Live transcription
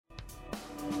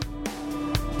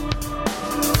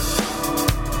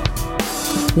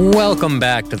Welcome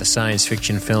back to the Science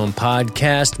Fiction Film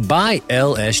Podcast by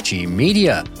LSG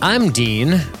Media. I'm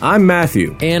Dean. I'm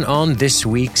Matthew. And on this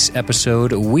week's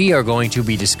episode, we are going to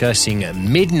be discussing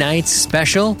Midnight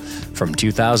Special from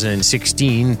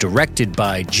 2016, directed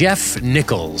by Jeff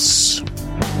Nichols.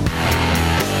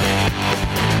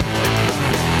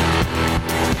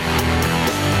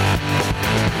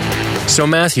 So,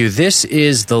 Matthew, this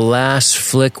is the last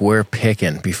flick we're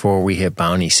picking before we hit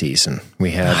bounty season.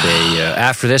 We have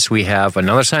after this, we have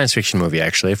another science fiction movie,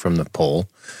 actually, from the poll,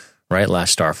 right?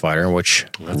 Last Starfighter, which,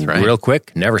 that's right. Real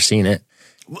quick, never seen it.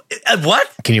 What?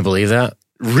 Can you believe that?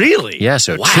 Really? Yeah,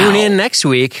 so Wow. Tune in next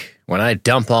week when I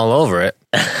dump all over it,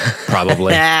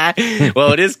 probably.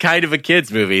 Well, it is kind of a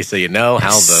kid's movie, so you know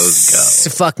how those go. It's a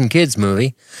fucking kids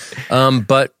movie.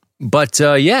 But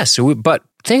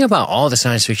think about all the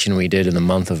science fiction we did in the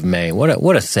month of May. What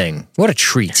a thing. What a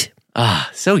treat.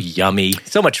 So yummy.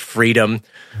 So much freedom.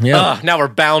 Yeah. Now we're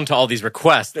bound to all these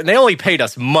requests, and they only paid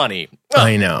us money.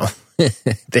 I know.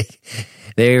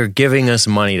 They're giving us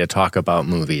money to talk about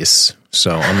movies,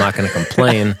 so I'm not going to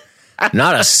complain.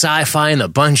 Not a sci-fi in the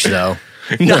bunch, though.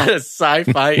 Not a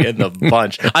sci-fi in the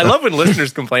bunch. I love when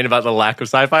listeners complain about the lack of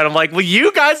sci-fi, and I'm like, well,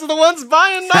 you guys are the ones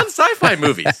buying non-sci-fi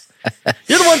movies.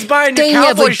 You're the ones buying your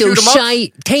cowboy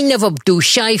shoot-em-ups. They never do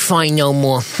sci-fi no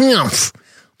more. Rumpf.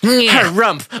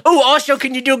 Oh, also,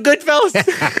 can you do Goodfellas?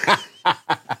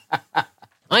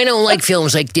 I don't like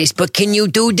films like this, but can you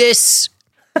do this?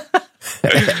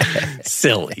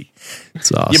 Silly.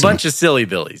 It's awesome. You bunch of silly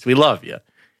billies. We love you.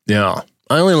 Yeah.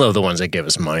 I only love the ones that give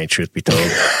us money, truth be told.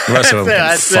 The rest of them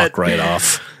can fuck right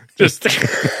off. Just...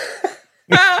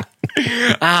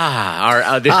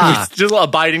 just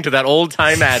abiding to that old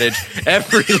time adage.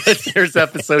 Every listener's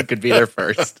episode could be their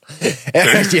first.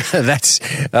 Yeah, that's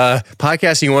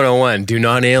Podcasting 101. Do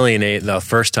not alienate the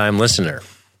first time listener.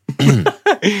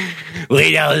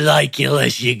 We don't like you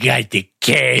unless you got the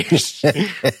cash.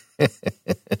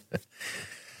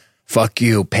 Fuck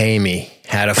you, pay me.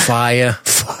 Had a fire?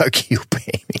 Fuck you,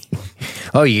 pay me.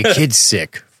 Oh, your kid's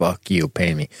sick. Fuck you,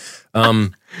 pay me.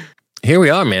 Here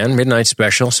we are, man. Midnight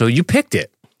Special. So you picked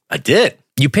it. I did.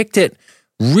 You picked it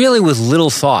really with little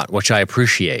thought, which I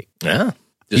appreciate. Yeah.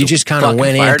 You just kind of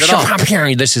went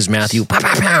in. This is Matthew.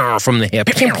 From the hip.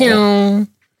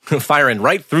 Firing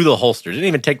right through the holster. Didn't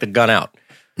even take the gun out.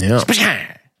 Yeah.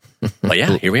 But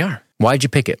yeah, here we are. Why'd you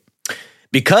pick it?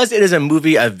 Because it is a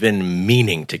movie I've been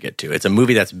meaning to get to. It's a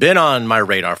movie that's been on my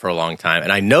radar for a long time.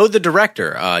 And I know the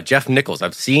director, Jeff Nichols.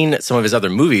 I've seen some of his other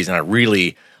movies, and I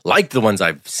really liked the ones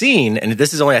I've seen. And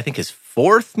this is only, I think, his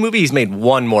fourth movie. He's made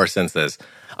one more since this.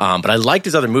 But I liked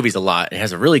his other movies a lot. It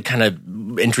has a really kind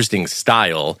of interesting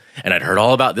style. And I'd heard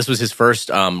all about, this was his first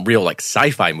real like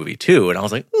sci-fi movie too. And I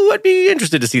was like, ooh, I'd be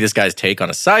interested to see this guy's take on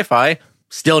a sci-fi.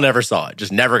 Still never saw it.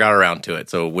 Just never got around to it.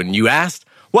 So when you asked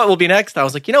what will be next, I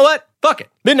was like, you know what? Fuck it.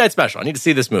 Midnight Special. I need to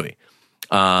see this movie.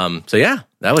 So yeah,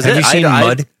 that was Have it. you seen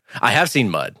Mud? I have seen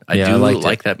Mud. I do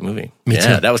like that movie. Me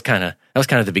too. That was kind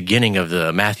of the beginning of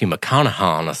the Matthew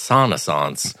McConaughey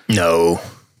renaissance. No.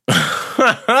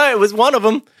 It was one of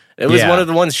them. It was one of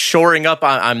the ones shoring up.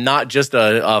 I'm not just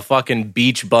a fucking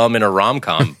beach bum in a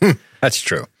rom-com. That's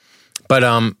true.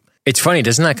 But it's funny.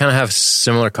 Doesn't that kind of have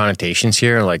similar connotations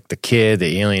here? Like the kid,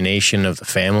 the alienation of the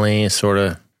family, sort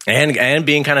of. And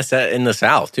being kind of set in the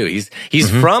South too. He's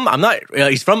from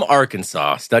he's from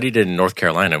Arkansas. Studied in North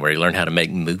Carolina where he learned how to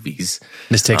make movies.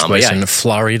 This takes place in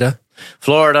Florida,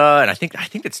 and I think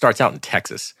it starts out in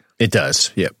Texas. It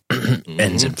does. Yep,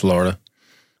 ends in Florida,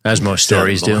 as most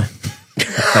stories do. Of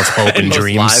hope and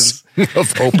dreams.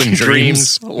 Of hope and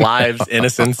dreams, lives,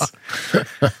 innocence.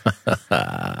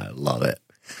 I love it.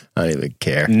 I don't even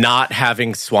care. Not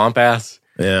having swamp ass.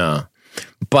 Yeah,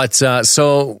 but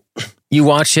so. You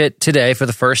watch it today for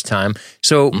the first time.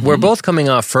 So we're both coming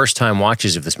off first-time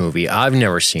watches of this movie. I've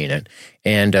never seen it,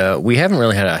 and we haven't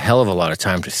really had a hell of a lot of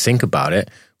time to think about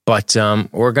it. But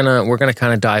we're gonna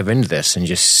kind of dive into this and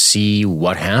just see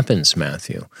what happens,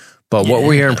 Matthew. But what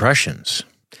were your impressions?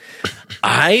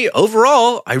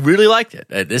 Overall, I really liked it.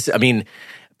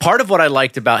 Part of what I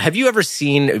liked about. Have you ever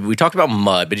seen? We talked about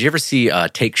Mud, but did you ever see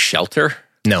Take Shelter?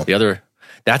 No.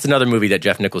 That's another movie that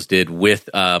Jeff Nichols did with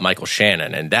Michael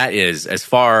Shannon. And that is it's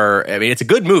a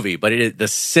good movie, but the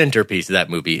centerpiece of that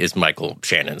movie is Michael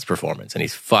Shannon's performance. And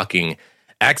he's fucking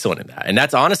excellent in that. And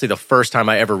that's honestly the first time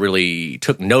I ever really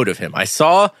took note of him. I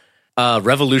saw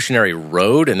Revolutionary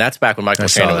Road, and that's back when Michael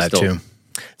Shannon was still. Too.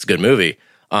 It's a good movie.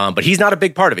 But he's not a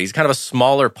big part of it. He's kind of a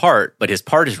smaller part, but his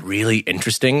part is really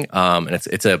interesting. And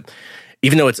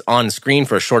even though it's on screen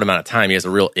for a short amount of time, he has a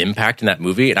real impact in that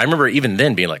movie. And I remember even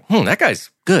then being like, that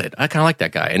guy's good. I kind of like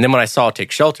that guy. And then when I saw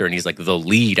Take Shelter and he's like the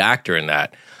lead actor in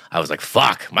that, I was like,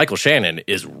 fuck, Michael Shannon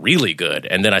is really good.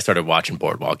 And then I started watching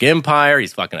Boardwalk Empire.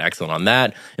 He's fucking excellent on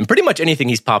that. And pretty much anything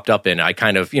he's popped up in, I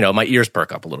kind of, my ears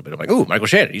perk up a little bit. I'm like, ooh, Michael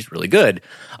Shannon, he's really good.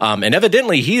 And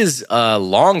evidently, he is a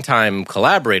longtime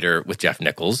collaborator with Jeff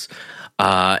Nichols.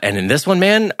 And in this one,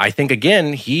 man, I think,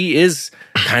 again, he is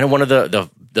kind of one of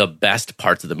the best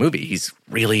parts of the movie. He's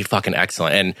really fucking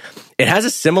excellent. And it has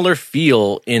a similar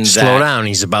feel in Slow down,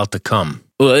 he's about to come.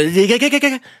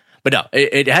 But no,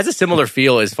 it has a similar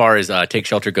feel as far as Take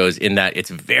Shelter goes, in that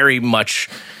it's very much,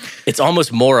 it's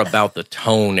almost more about the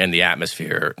tone and the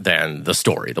atmosphere than the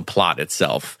story, the plot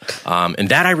itself. And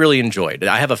that I really enjoyed.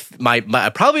 I have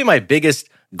probably my biggest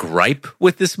gripe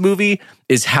with this movie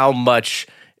is how much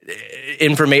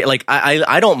information, like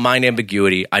I don't mind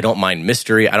ambiguity. I don't mind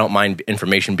mystery. I don't mind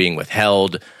information being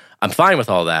withheld. I'm fine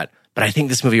with all that. But I think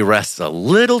this movie rests a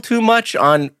little too much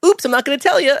on, oops, I'm not going to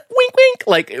tell you, wink, wink.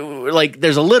 Like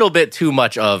there's a little bit too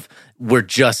much of, we're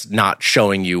just not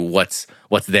showing you what's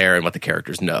there and what the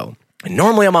characters know. And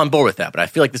normally I'm on board with that, but I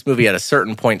feel like this movie at a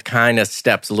certain point kind of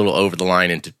steps a little over the line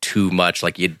into too much.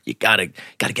 Like you gotta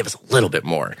give us a little bit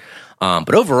more.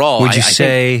 But overall, would you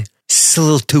say it's a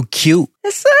little too cute?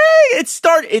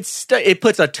 It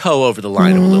puts a toe over the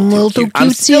line of a little too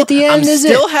cute. At the end, I'm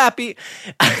still happy.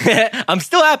 I'm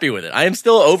still happy with it. I am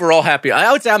still overall happy.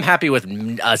 I would say I'm happy with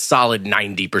a solid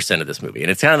 90% of this movie. And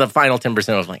it's kind of the final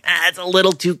 10% I was like, it's a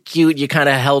little too cute. You kind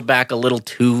of held back a little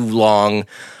too long.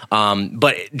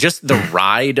 But just the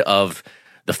ride of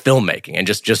the filmmaking and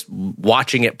just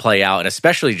watching it play out, and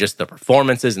especially just the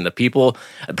performances and the people.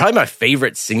 Probably my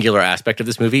favorite singular aspect of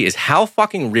this movie is how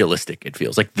fucking realistic it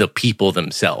feels. Like the people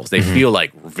themselves, they feel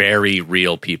like very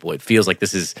real people. It feels like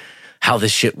this is how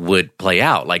this shit would play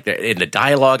out. Like in the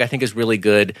dialogue, I think is really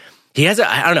good. He has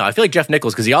I don't know, I feel like Jeff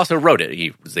Nichols, because he also wrote it.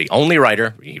 He was the only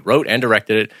writer. He wrote and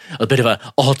directed it. A bit of a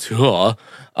auteur.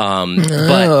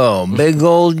 Big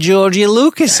old Georgie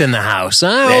Lucas in the house, huh?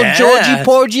 Yeah. Old Georgie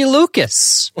Porgy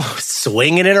Lucas.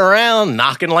 Swinging it around,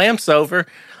 knocking lamps over.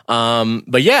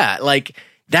 But yeah, like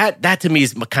that to me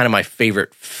is kind of my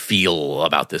favorite feel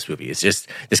about this movie. It's just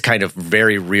this kind of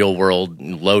very real world,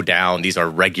 low down. These are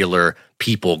regular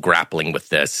people grappling with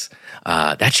this.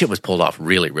 That shit was pulled off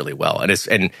really, really well.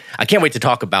 And I can't wait to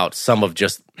talk about some of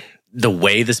just the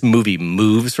way this movie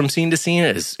moves from scene to scene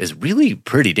is really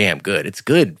pretty damn good. It's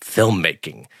good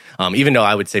filmmaking. Even though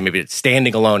I would say maybe it's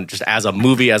standing alone, just as a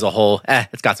movie as a whole,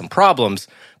 it's got some problems,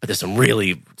 but there's some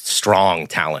really strong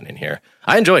talent in here.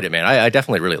 I enjoyed it, man. I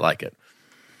definitely really like it.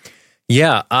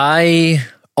 Yeah, I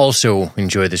also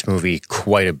enjoy this movie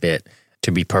quite a bit,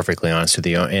 to be perfectly honest with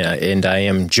you. And I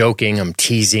am joking, I'm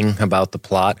teasing about the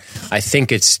plot. I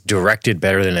think it's directed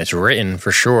better than it's written,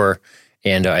 for sure.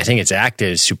 And I think it's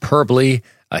acted superbly.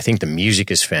 I think the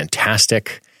music is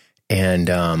fantastic.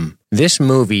 And this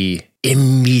movie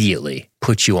immediately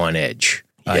puts you on edge.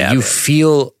 You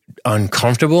feel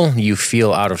uncomfortable. You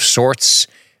feel out of sorts.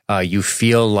 You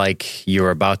feel like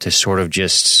you're about to sort of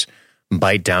just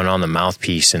bite down on the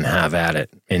mouthpiece and have at it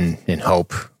and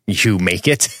hope you make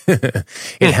it.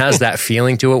 It has that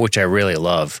feeling to it, which I really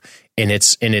love. And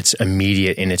it's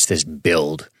immediate, and it's this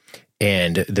build.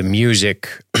 And the music,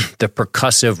 the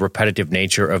percussive, repetitive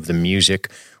nature of the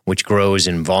music, which grows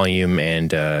in volume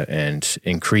and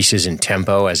increases in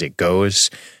tempo as it goes,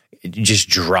 it just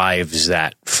drives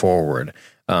that forward.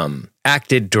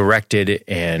 Acted, directed,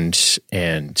 and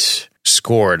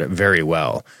scored very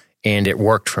well, and it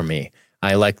worked for me.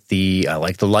 I like the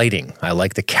lighting. I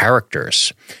like the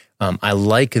characters. I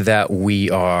like that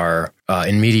we are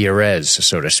in media res,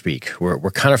 so to speak. We're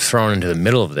kind of thrown into the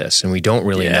middle of this, and we don't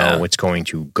really know what's going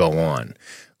to go on.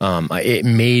 It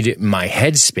made my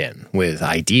head spin with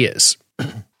ideas.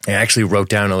 I actually wrote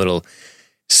down a little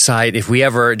side. If we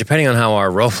ever, depending on how our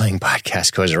role-playing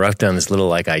podcast goes, I wrote down this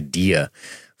little idea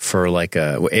for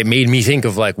it made me think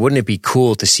of wouldn't it be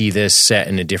cool to see this set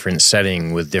in a different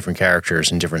setting with different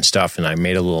characters and different stuff? And I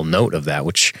made a little note of that,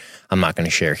 which I'm not going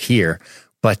to share here.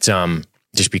 But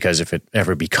just because if it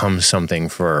ever becomes something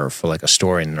for a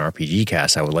story in an RPG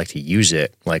cast, I would like to use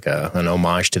it like an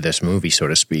homage to this movie, so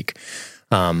to speak.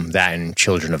 That and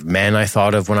Children of Men I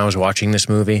thought of when I was watching this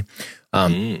movie.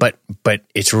 But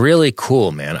it's really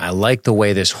cool, man. I like the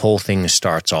way this whole thing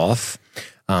starts off.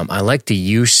 I like the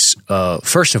use of,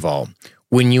 first of all,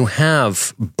 when you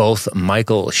have both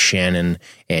Michael Shannon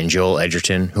and Joel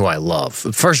Edgerton, who I love.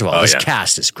 First of all, this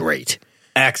cast is great.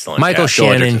 Excellent. Michael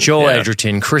Shannon, Joel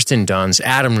Edgerton, Kristen Dunst,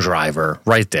 Adam Driver,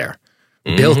 right there.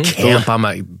 Bill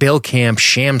Camp,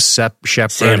 Sham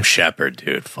Shepard. Sam Shepard,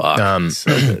 dude. Fuck.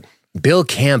 So good. Bill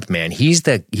Camp, man,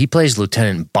 he plays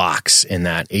Lieutenant Box in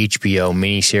that HBO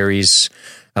miniseries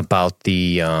about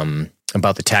the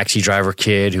taxi driver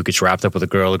kid who gets wrapped up with a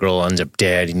girl. The girl ends up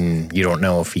dead, and you don't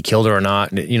know if he killed her or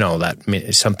not. You know,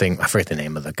 that something, I forget the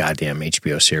name of the goddamn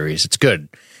HBO series. It's good.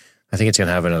 I think it's going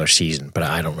to have another season, but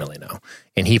I don't really know.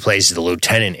 And he plays the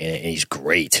lieutenant in it, and he's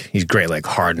great. He's great, like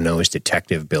hard-nosed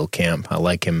detective Bill Camp. I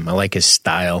like him. I like his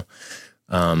style.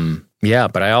 Yeah,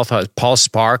 but I also thought Paul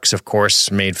Sparks, of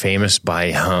course, made famous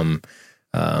by House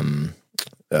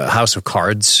of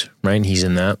Cards, right? He's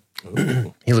in that.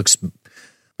 He looks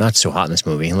not so hot in this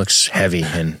movie. He looks heavy,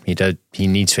 and he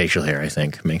needs facial hair, I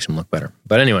think. It makes him look better.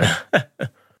 But anyway,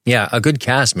 yeah, a good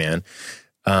cast, man.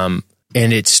 And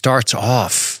it starts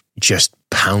off just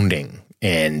pounding,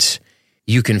 and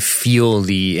you can feel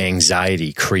the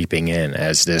anxiety creeping in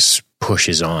as this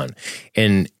pushes on.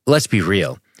 And let's be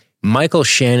real. Michael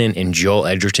Shannon and Joel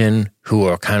Edgerton, who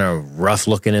are kind of rough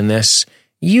looking in this,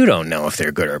 you don't know if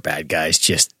they're good or bad guys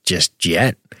just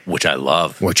yet. Which I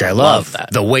love. That.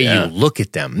 The way you look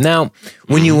at them. Now,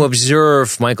 when you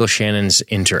observe Michael Shannon's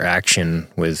interaction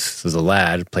with the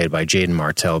lad, played by Jaden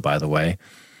Martell, by the way,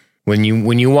 when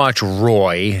you watch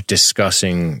Roy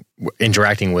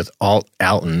interacting with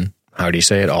Alton, how do you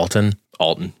say it? Alton,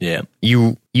 yeah.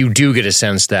 You do get a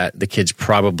sense that the kids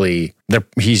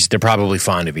they're probably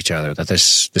fond of each other. That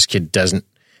this kid doesn't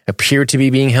appear to be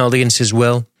being held against his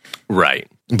will, right?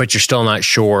 But you're still not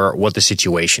sure what the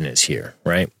situation is here,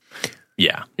 right?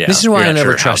 Yeah. This is why I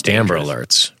never trust Amber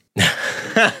Alerts.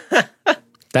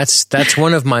 That's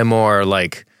one of my more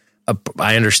like.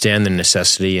 I understand the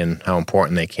necessity and how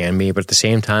important they can be, but at the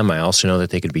same time, I also know that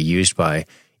they could be used by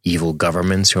evil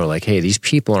governments who are like, hey, these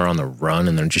people are on the run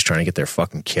and they're just trying to get their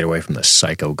fucking kid away from the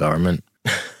psycho government.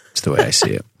 That's the way I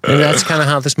see it. And that's kind of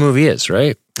how this movie is,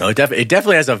 right? Oh, it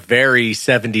definitely has a very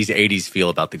 70s, 80s feel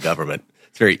about the government.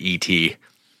 It's very E.T.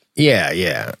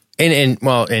 Yeah.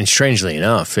 And strangely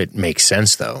enough, it makes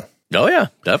sense, though. Oh, yeah,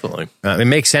 definitely. It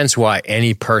makes sense why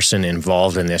any person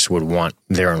involved in this would want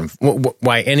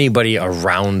why anybody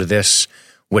around this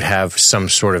would have some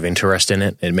sort of interest in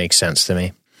it. It makes sense to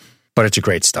me. But it's a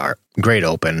great start, great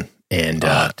open, and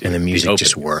the music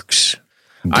just works.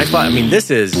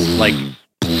 This is like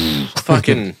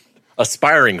fucking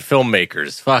aspiring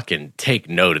filmmakers fucking take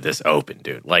note of this open,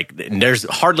 dude. Like, there's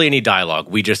hardly any dialogue.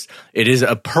 It is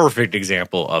a perfect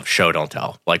example of show don't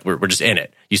tell. Like, we're just in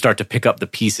it. You start to pick up the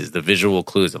pieces, the visual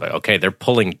clues of like, okay, they're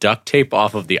pulling duct tape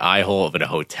off of the eye hole of a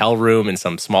hotel room in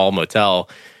some small motel.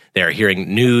 They're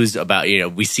hearing news about,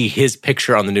 we see his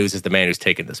picture on the news as the man who's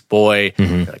taken this boy.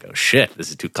 They're like, oh shit, this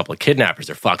is a couple of kidnappers.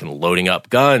 They're fucking loading up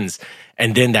guns.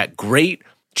 And then that great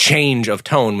change of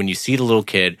tone when you see the little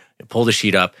kid pull the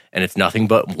sheet up and it's nothing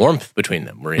but warmth between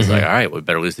them, where he's like, all right, we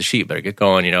better lose the sheet, better get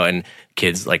going, and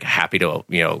kids like happy to,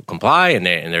 comply, and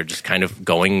they're just kind of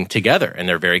going together, and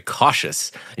they're very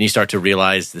cautious, and you start to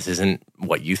realize this isn't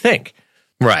what you think.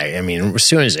 Right. I mean, as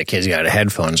soon as the kid's got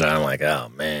headphones on, I'm like,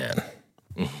 oh man.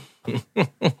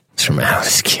 What's the matter with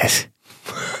this kid?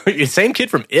 Same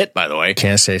kid from It, by the way.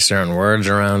 Can't say certain words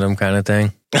around him kind of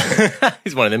thing.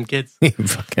 He's one of them kids.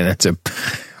 Fucking, it's a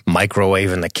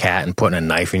microwaving the cat and putting a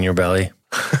knife in your belly.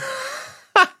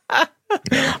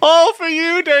 All for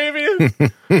you,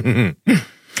 Damien.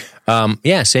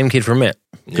 Yeah, same kid from It.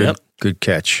 Good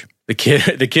catch. The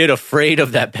kid afraid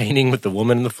of that painting with the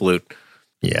woman and the flute.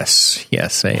 Yes.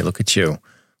 Hey, look at you.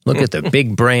 Look at the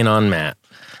big brain on Matt.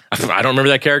 I don't remember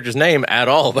that character's name at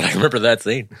all, but I remember that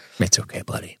scene. It's okay,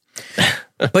 buddy.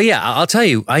 But yeah, I'll tell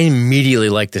you, I immediately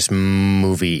like this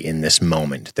movie in this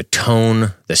moment. The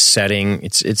tone, the setting,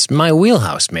 it's my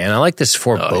wheelhouse, man. I like this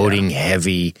foreboding,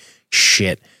 heavy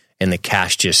shit, and the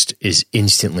cast just is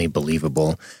instantly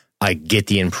believable. I get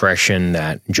the impression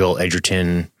that Joel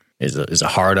Edgerton is a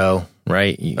hardo,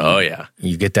 right?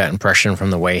 You get that impression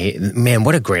from the way man,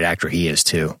 what a great actor he is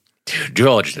too. Dude,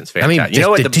 Joel Edgerton's fantastic. I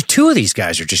mean, the two of these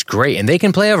guys are just great, and they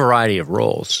can play a variety of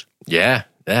roles. Yeah,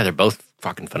 they're both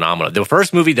fucking phenomenal. The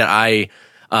first movie that I,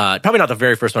 probably not the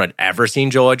very first one I'd ever seen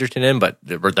Joel Edgerton in, but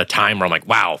the time where I'm like,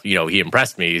 wow, he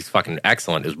impressed me. He's fucking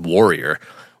excellent. Is Warrior.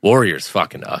 Warrior's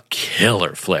fucking a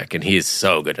killer flick, and he is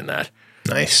so good in that.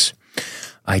 Nice.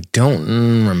 I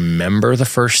don't remember the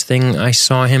first thing I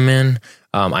saw him in.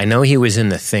 I know he was in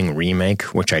the Thing remake,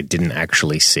 which I didn't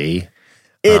actually see.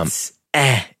 It's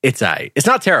it's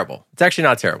not terrible. It's actually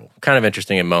not terrible. Kind of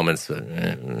interesting in moments, but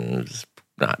it's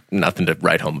nothing to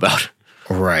write home about.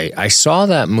 Right. I saw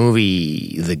that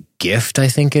movie, The Gift, I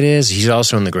think it is. He's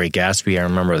also in The Great Gatsby. I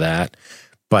remember that.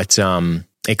 But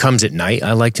It Comes at Night,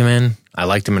 I liked him in. I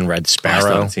liked him in Red Sparrow. I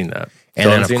still haven't seen that. And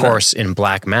then, of course, in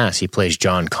Black Mass, he plays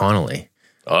John Connolly.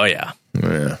 Oh, yeah.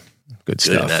 Yeah, good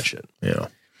stuff. In that shit. Yeah.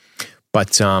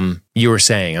 But you were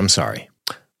saying, I'm sorry.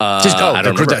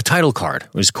 The title card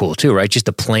was cool too, right? Just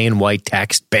a plain white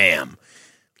text, bam.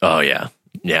 Oh, yeah.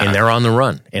 Yeah. And they're on the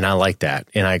run. And I like that.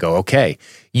 And I go, okay,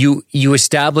 you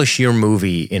establish your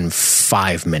movie in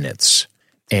 5 minutes.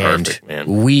 And perfect,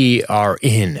 man. We are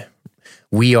in.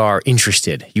 We are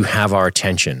interested. You have our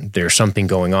attention. There's something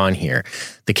going on here.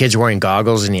 The kid's wearing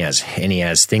goggles and he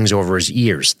has things over his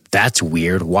ears. That's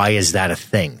weird. Why is that a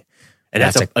thing? And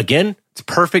again, it's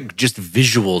perfect, just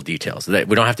visual details that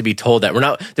we don't have to be told that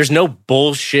there's no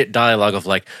bullshit dialogue of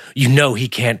like, he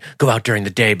can't go out during the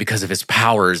day because of his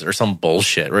powers or some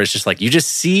bullshit where it's just like, you just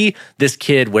see this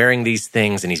kid wearing these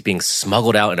things and he's being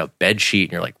smuggled out in a bed sheet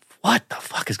and you're like, what the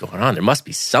fuck is going on? There must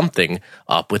be something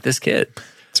up with this kid.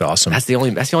 It's awesome. That's the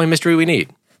only mystery we need.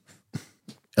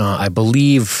 I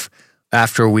believe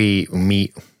after we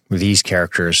meet these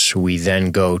characters, we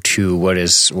then go to what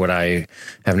I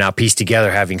have now pieced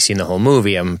together, having seen the whole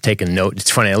movie. I'm taking note.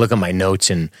 It's funny. I look at my notes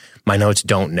and my notes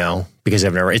don't know because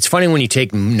I've never. It's funny when you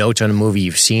take notes on a movie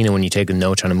you've seen and when you take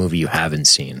notes on a movie you haven't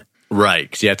seen. Right,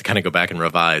 because you have to kind of go back and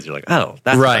revise. You're like, oh,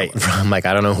 that's right. I'm like,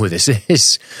 I don't know who this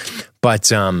is,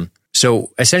 but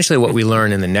so essentially what we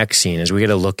learn in the next scene is we get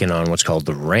a look in on what's called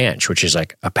the ranch, which is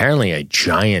like apparently a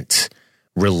giant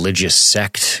religious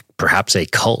sect, perhaps a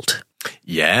cult.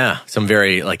 Yeah, some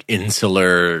very like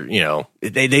insular,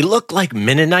 they look like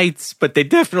Mennonites, but they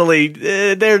definitely,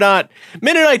 they're not.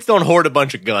 Mennonites don't hoard a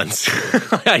bunch of guns.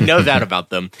 I know that about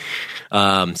them.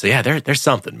 So yeah, there's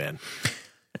something, man.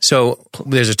 So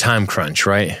there's a time crunch,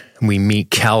 right? We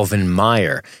meet Calvin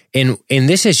Meyer. And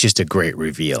this is just a great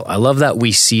reveal. I love that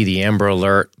we see the Amber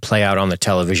Alert play out on the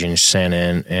television in San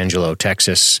Angelo,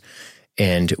 Texas.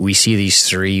 And we see these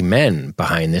 3 men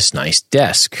behind this nice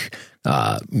desk.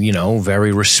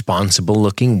 Very responsible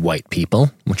looking white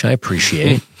people, which I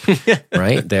appreciate.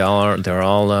 Right? They're all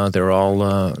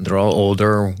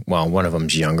older. Well, one of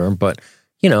them's younger, but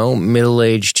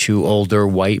middle-aged to older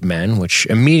white men, which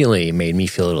immediately made me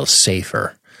feel a little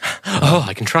safer. Oh,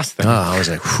 I can trust them. I was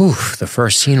like, whew, the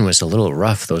first scene was a little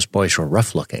rough. Those boys were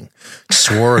rough-looking,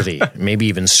 swarthy, maybe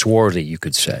even swarthy, you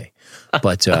could say.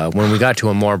 But when we got to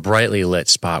a more brightly lit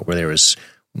spot where there was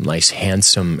nice,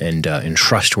 handsome, and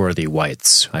trustworthy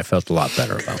whites, I felt a lot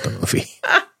better about the movie.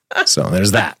 So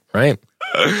there's that, right?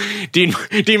 Dean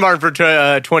Martin for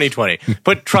 2020.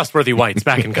 Put trustworthy whites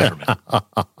back in government.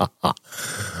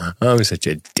 I'm such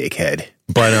a dickhead.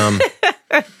 But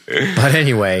but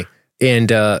anyway, and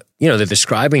they're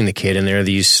describing the kid, and there are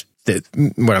these.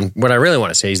 What I really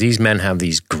want to say is these men have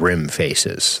these grim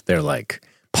faces. They're like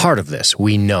part of this.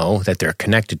 We know that they're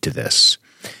connected to this,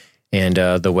 and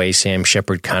the way Sam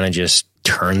Shepard kind of just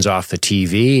turns off the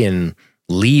TV, and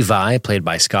Levi, played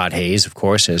by Scott Hayes, of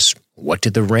course, says, What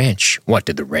did the ranch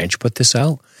put this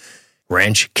out?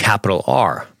 Ranch, capital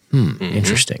R.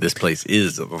 Interesting. This place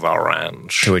is the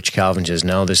ranch. To which Calvin says,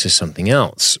 no, this is something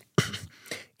else.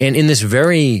 And in this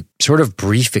very sort of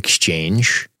brief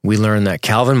exchange, we learn that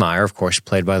Calvin Meyer, of course,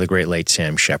 played by the great late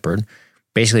Sam Shepard,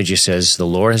 basically just says, the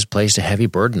Lord has placed a heavy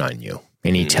burden on you.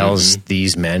 And he tells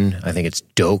these men, I think it's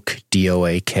Doak,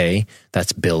 D-O-A-K,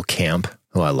 that's Bill Camp,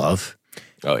 who I love.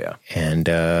 Oh, yeah. And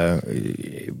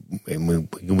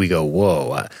we go,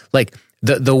 whoa. Like,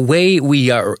 the way we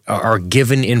are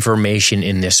given information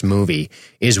in this movie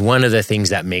is one of the things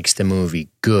that makes the movie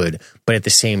good. But at the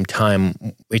same time,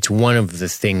 it's one of the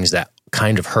things that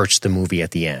kind of hurts the movie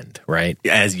at the end, right?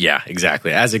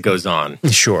 Exactly. As it goes on.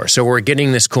 Sure. So we're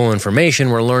getting this cool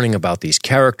information. We're learning about these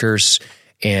characters.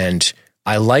 And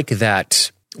I like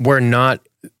that we're not...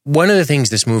 One of the things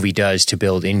this movie does to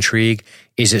build intrigue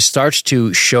is it starts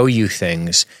to show you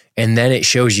things, and then it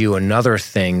shows you another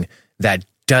thing that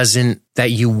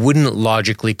you wouldn't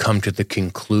logically come to the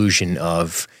conclusion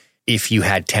of if you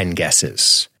had 10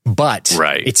 guesses. But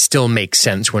it still makes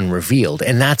sense when revealed,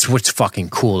 and that's what's fucking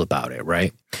cool about it,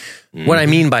 right? What I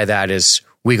mean by that is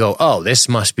we go, oh, this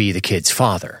must be the kid's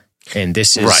father, and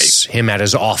this is him at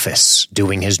his office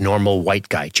doing his normal white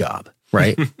guy job.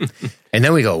 Right. And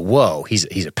then we go, whoa, he's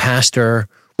a pastor.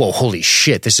 Whoa, holy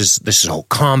shit. This is a whole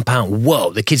compound.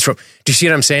 Whoa, the kid's from, do you see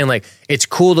what I'm saying? Like, it's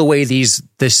cool the way these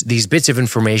bits of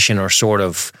information are sort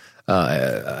of,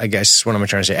 I guess what am I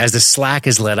trying to say? As the slack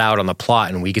is let out on the plot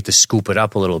and we get to scoop it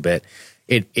up a little bit,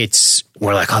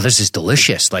 we're like, oh, this is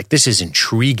delicious. Like, this is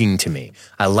intriguing to me.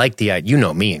 I like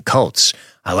me and cults.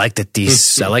 I like that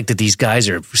these guys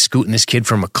are scooting this kid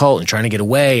from a cult and trying to get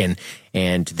away.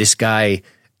 And this guy,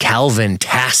 Calvin,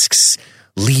 tasks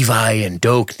Levi and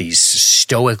Doak, these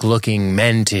stoic-looking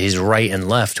men to his right and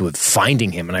left, with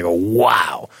finding him. And I go,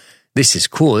 wow, this is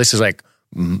cool. This is like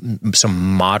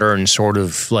some modern sort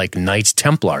of like Knights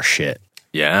Templar shit.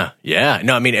 Yeah.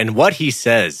 No, I mean, and what he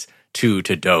says to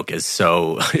Doak is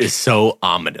so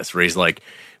ominous, where he's like,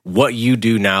 what you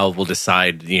do now will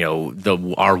decide,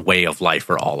 our way of life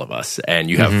for all of us. And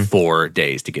you have 4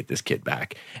 days to get this kid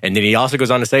back. And then he also goes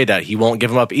on to say that he won't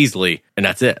give him up easily. And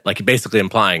that's it. Like, basically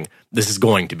implying this is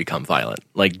going to become violent.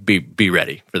 Like, be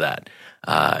ready for that.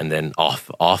 And then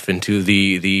off into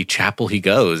the chapel he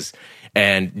goes.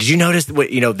 And did you notice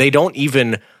they don't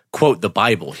even quote the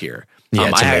Bible here?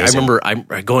 Yeah, I remember I'm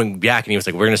going back, and he was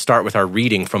like, we're going to start with our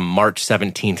reading from March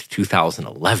 17th,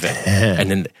 2011. And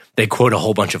then they quote a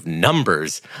whole bunch of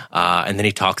numbers. And then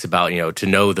he talks about, to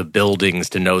know the buildings,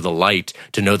 to know the light,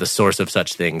 to know the source of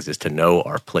such things is to know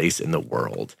our place in the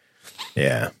world.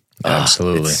 Yeah,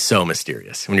 absolutely. It's so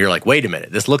mysterious. When you're like, wait a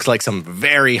minute, this looks like some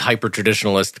very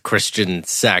hyper-traditionalist Christian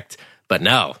sect. But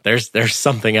no, there's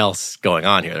something else going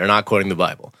on here. They're not quoting the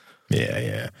Bible.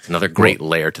 Yeah. It's another great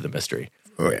layer to the mystery.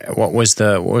 What was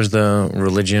the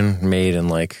religion made in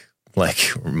like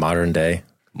modern day?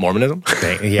 Mormonism?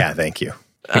 Thank you.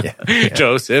 Yeah.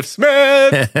 Joseph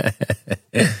Smith.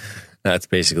 That's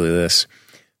basically this.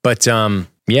 But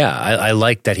I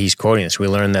like that he's quoting this. We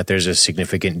learned that there's a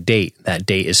significant date. That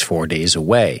date is 4 days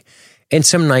away. And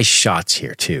some nice shots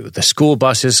here too. The school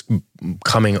buses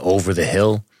coming over the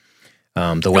hill.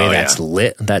 The way that's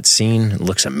lit, that scene,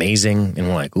 looks amazing. And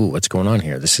we're like, ooh, what's going on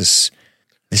here? This is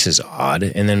odd.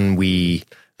 And then the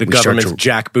government's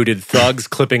jackbooted thugs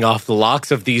clipping off the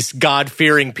locks of these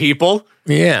God-fearing people.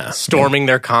 Yeah. Storming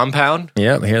their compound.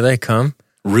 Yep, here they come.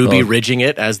 Ruby ridging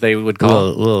it, as they would call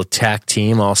it. Little tack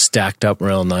team all stacked up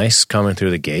real nice coming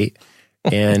through the gate.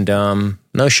 And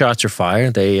no shots are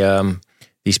fired.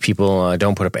 These people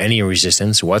don't put up any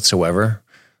resistance whatsoever.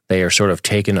 They are sort of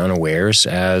taken unawares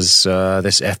as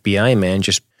this FBI man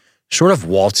just sort of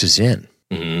waltzes in.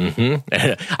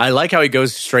 Mm-hmm. I like how he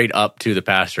goes straight up to the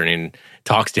pastor and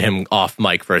talks to him off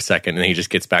mic for a second, and then he just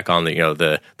gets back on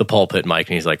the pulpit mic,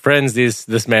 and he's like, "Friends,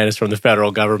 this man is from the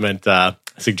federal government.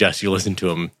 Suggest you listen to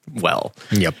him well."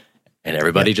 Yep. And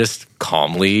everybody just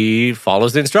calmly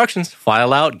follows the instructions.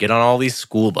 File out, get on all these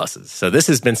school buses. So this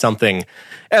has been something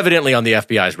evidently on the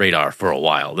FBI's radar for a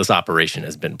while. This operation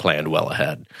has been planned well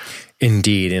ahead.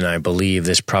 Indeed, and I believe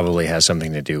this probably has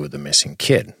something to do with the missing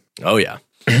kid. Oh, yeah.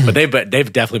 But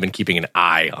they've definitely been keeping an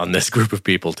eye on this group of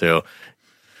people, too,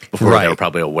 before they were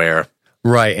probably aware.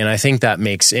 Right, and I think that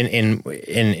makes, in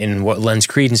what lends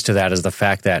credence to that is the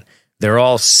fact that they're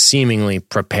all seemingly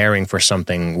preparing for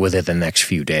something within the next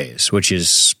few days, which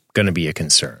is going to be a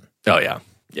concern. Oh, yeah.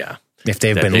 Yeah. If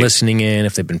they've been listening in,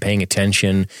 if they've been paying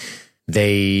attention,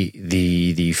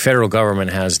 the federal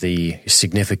government has the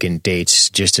significant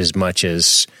dates just as much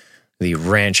as the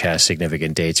ranch has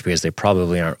significant dates because they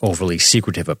probably aren't overly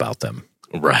secretive about them.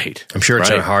 Right. I'm sure it's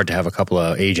not hard to have a couple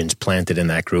of agents planted in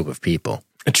that group of people.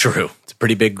 True. It's a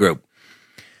pretty big group.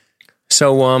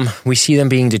 So we see them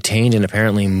being detained and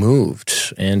apparently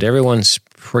moved, and everyone's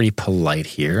pretty polite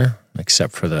here,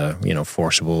 except for the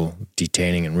forcible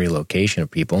detaining and relocation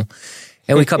of people.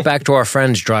 And we cut back to our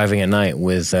friends driving at night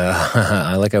with,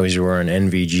 I like how he's wearing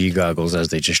NVG goggles as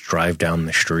they just drive down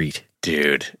the street.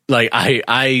 Dude, like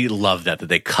I love that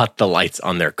they cut the lights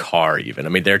on their car even. I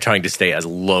mean, they're trying to stay as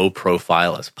low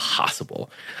profile as possible.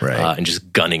 Right. And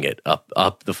just gunning it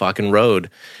up the fucking road.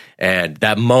 And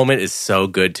that moment is so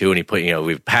good too. And he put,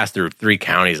 we've passed through 3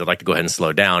 counties. I'd like to go ahead and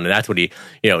slow down. And that's what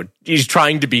he's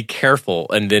trying to be careful.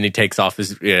 And then he takes off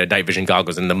his night vision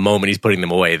goggles. And the moment he's putting them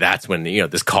away, that's when,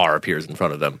 this car appears in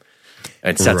front of them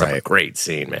and sets up a great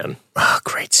scene, man. Oh,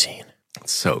 great scene.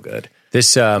 It's so good.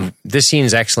 This scene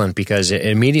is excellent because it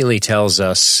immediately tells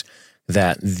us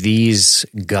that these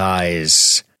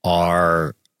guys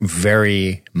are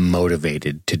very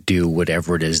motivated to do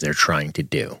whatever it is they're trying to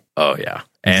do. Oh, yeah.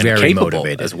 And very capable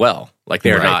motivated as well. Like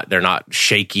they're not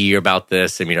shaky about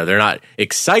this. I mean, they're not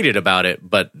excited about it,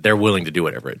 but they're willing to do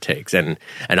whatever it takes. And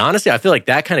honestly, I feel like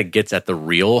that kind of gets at the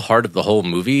real heart of the whole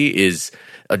movie is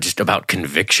just about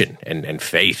conviction and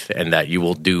faith, and that you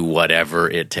will do whatever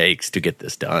it takes to get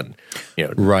this done.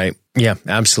 Right. Yeah,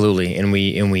 absolutely. And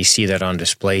we see that on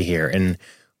display here. And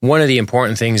one of the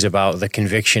important things about the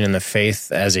conviction and the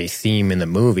faith as a theme in the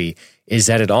movie is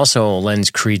that it also lends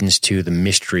credence to the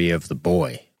mystery of the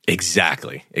boy.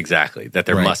 Exactly. That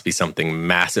there must be something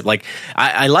massive. Like,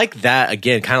 I like that,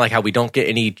 again, kind of like how we don't get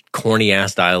any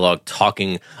corny-ass dialogue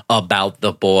talking about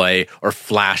the boy or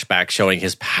flashback showing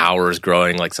his powers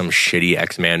growing like some shitty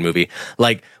X-Man movie.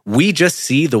 Like, we just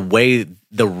see the way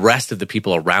the rest of the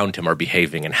people around him are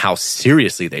behaving and how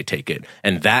seriously they take it.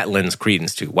 And that lends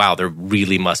credence to, wow, there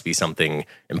really must be something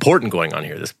important going on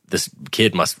here. This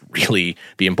kid must really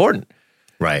be important.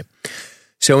 Right.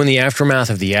 So in the aftermath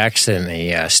of the accident,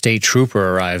 a state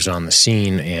trooper arrives on the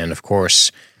scene. And of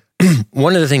course,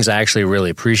 one of the things I actually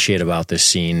really appreciate about this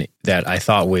scene that I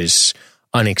thought was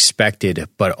unexpected,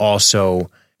 but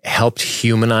also helped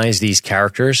humanize these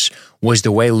characters, was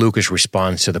the way Lucas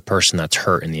responds to the person that's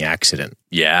hurt in the accident.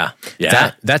 Yeah.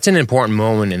 That's an important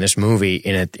moment in this movie,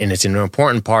 and it's an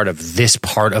important part of this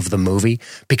part of the movie,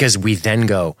 because we then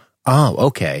go, oh,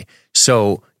 okay,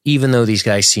 so even though these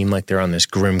guys seem like they're on this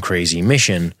grim, crazy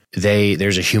mission,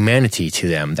 there's a humanity to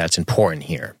them that's important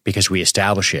here because we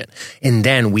establish it. And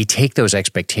then we take those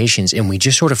expectations and we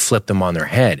just sort of flip them on their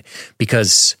head,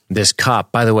 because this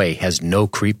cop, by the way, has no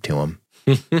creep to him.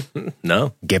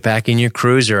 No. Get back in your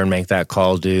cruiser and make that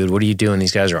call, dude. What are you doing?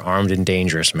 These guys are armed and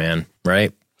dangerous, man.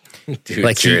 Right? Dude,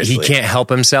 like he can't help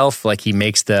himself. Like he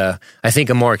makes I think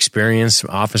a more experienced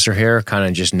officer here kind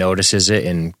of just notices it,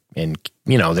 and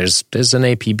you know, there's an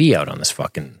APB out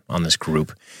on this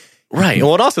group. Right.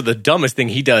 Well, and also the dumbest thing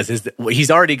he does is that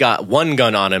he's already got one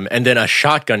gun on him and then a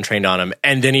shotgun trained on him,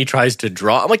 and then he tries to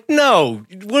draw. I'm like, no,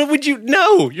 what would you?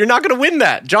 No, you're not going to win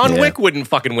that. John Wick wouldn't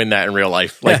fucking win that in real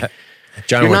life. Like,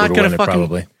 John Wick would win it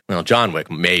probably. Well, John Wick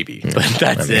maybe, but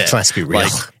that's it. Let's be real.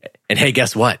 And hey,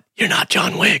 guess what? You're not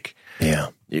John Wick. Yeah.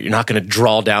 You're not going to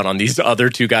draw down on these other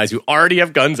two guys who already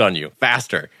have guns on you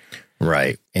faster.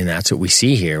 Right. And that's what we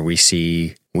see here. We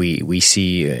see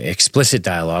explicit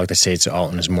dialogue that states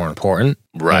Alton is more important.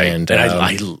 Right. And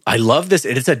I love this.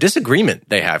 It's a disagreement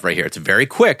they have right here. It's very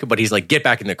quick, but he's like, get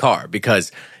back in the car,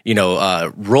 because, you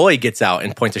know, Roy gets out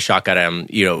and points a shotgun at him.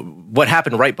 You know, what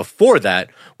happened right before that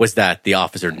was that the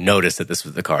officer noticed that this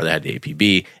was the car that had the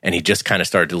APB, and he just kind of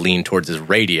started to lean towards his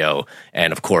radio.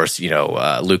 And of course, you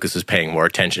know, Lucas was paying more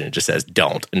attention and just says,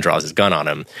 don't, and draws his gun on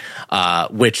him.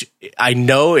 Which I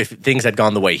know if things had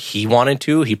gone the way he wanted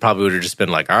to, he probably would have just been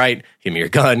like, all right, give me your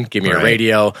gun, give me your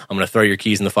radio. I'm going to throw your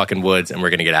keys in the fucking woods, and we're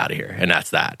going to get out of here. And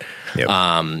that's that.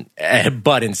 Yep.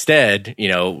 But instead, you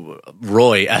know,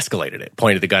 Roy escalated it,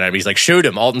 pointed the gun at him. He's like, shoot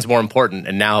him. Alton's more important.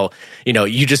 And now, you know,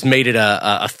 you just made it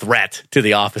a threat to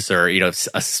the officer, you know,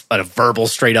 a verbal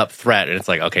straight up threat. And it's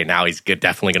like, okay, now he's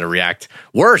definitely going to react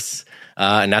worse.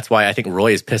 And that's why I think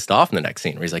Roy is pissed off in the next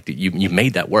scene, where he's like, you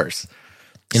made that worse.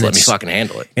 Just let me fucking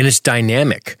handle it. And it's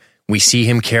dynamic. We see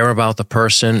him care about the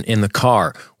person in the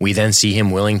car. We then see him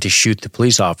willing to shoot the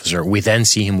police officer. We then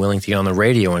see him willing to get on the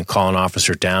radio and call an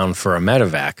officer down for a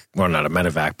medevac. Well, not a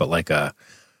medevac, but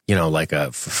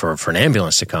for an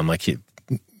ambulance to come. Like, you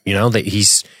know, that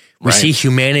we see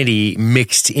humanity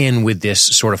mixed in with this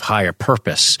sort of higher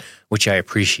purpose, which I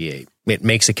appreciate. It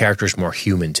makes the characters more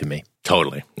human to me.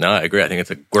 Totally. No, I agree. I think it's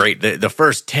a great... The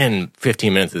first 10,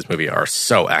 15 minutes of this movie are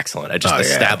so excellent at just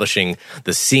establishing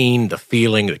the scene, the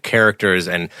feeling, the characters,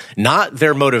 and not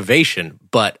their motivation,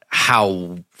 but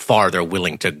how far they're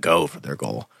willing to go for their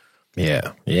goal.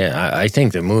 Yeah. I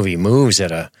think the movie moves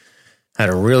at a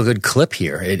real good clip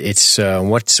here. It's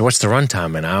what's the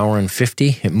runtime? An hour and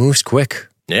 50? It moves quick.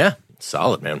 Yeah.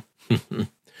 Solid, man.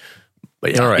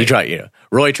 But yeah,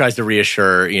 Roy tries to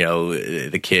reassure, you know,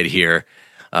 the kid here,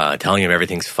 telling him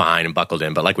everything's fine and buckled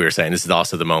in. But like we were saying, this is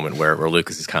also the moment where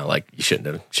Lucas is kind of like, you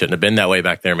shouldn't have been that way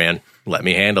back there, man. Let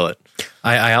me handle it.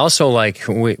 I also like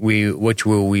which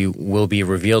will be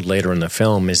revealed later in the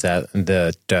film, is that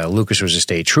Lucas was a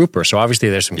state trooper. So obviously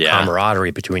there's some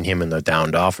camaraderie between him and the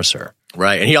downed officer.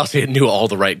 Right. And he also knew all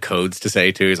the right codes to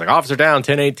say too. He's like, officer down,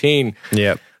 1018.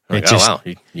 Yep. Like, wow,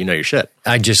 you know your shit.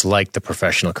 I just like the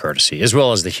professional courtesy as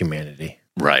well as the humanity.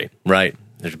 Right.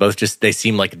 They're both they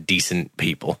seem like decent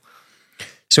people.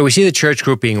 So we see the church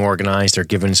group being organized. They're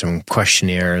given some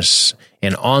questionnaires.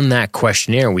 And on that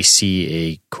questionnaire, we see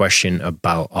a question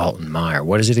about Alton Meyer.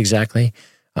 What is it exactly?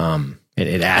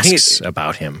 It asks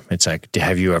about him. It's like,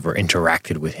 have you ever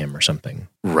interacted with him or something?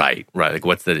 Right. Like,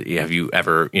 have you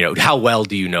ever, you know, how well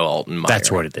do you know Alton Meyer? That's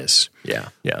what it is. Yeah.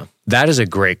 That is a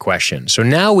great question. So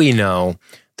now we know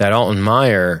that Alton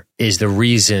Meyer is the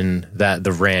reason that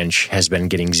the ranch has been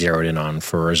getting zeroed in on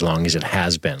for as long as it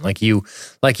has been. Like you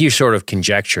sort of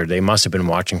conjectured, they must have been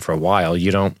watching for a while.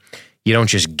 You don't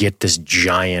just get this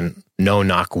giant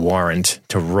no-knock warrant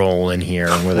to roll in here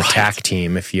with a TAC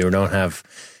team if you don't have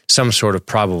some sort of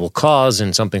probable cause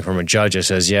and something from a judge that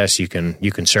says, yes, you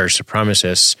can search the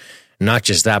premises. Not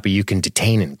just that, but you can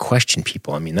detain and question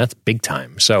people. I mean, that's big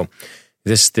time. So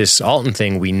this Alton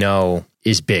thing we know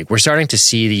is big. We're starting to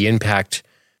see the impact.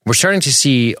 We're starting to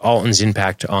see Alton's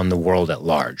impact on the world at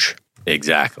large.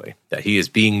 Exactly. That he is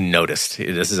being noticed.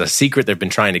 This is a secret they've been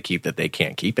trying to keep that they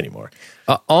can't keep anymore.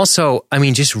 Also, I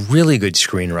mean, just really good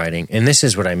screenwriting. And this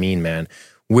is what I mean, man.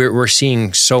 We're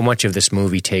seeing so much of this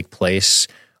movie take place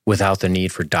without the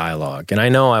need for dialogue. And I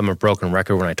know I'm a broken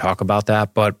record when I talk about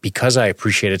that, but because I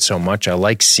appreciate it so much, I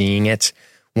like seeing it.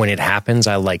 When it happens,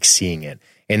 I like seeing it.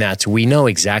 And that's, we know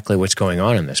exactly what's going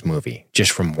on in this movie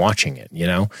just from watching it, you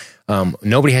know?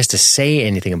 Nobody has to say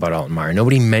anything about Alton Meyer.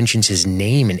 Nobody mentions his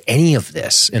name in any of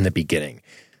this in the beginning.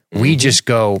 We just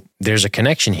go, there's a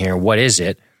connection here. What is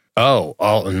it? Oh,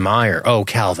 Alton Meyer. Oh,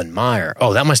 Calvin Meyer.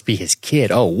 Oh, that must be his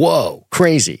kid. Oh, whoa,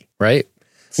 crazy, right?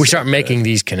 We start making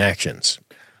these connections.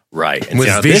 Right. And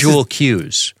with visual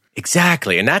cues.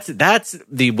 Exactly. And that's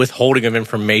the withholding of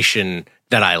information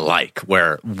that I like,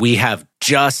 where we have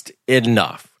just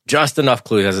enough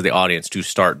clues as the audience to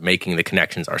start making the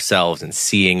connections ourselves and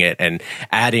seeing it and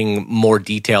adding more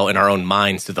detail in our own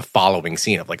minds to the following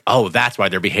scene of like, oh, that's why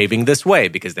they're behaving this way,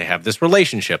 because they have this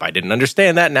relationship. I didn't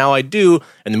understand that. Now I do.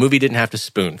 And the movie didn't have to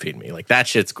spoon feed me. Like, that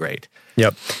shit's great.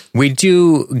 Yep. We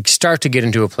do start to get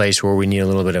into a place where we need a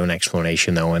little bit of an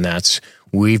explanation, though, and that's,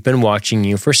 we've been watching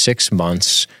you for 6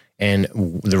 months. And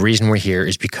the reason we're here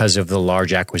is because of the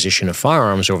large acquisition of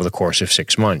firearms over the course of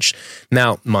 6 months.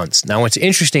 Now, what's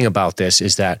interesting about this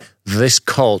is that this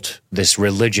cult, this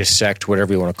religious sect,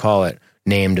 whatever you want to call it,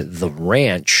 named The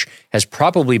Ranch, has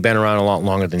probably been around a lot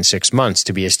longer than 6 months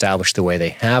to be established the way they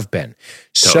have been.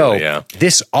 So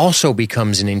this also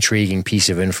becomes an intriguing piece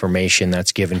of information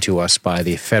that's given to us by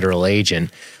the federal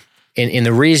agent. And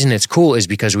the reason it's cool is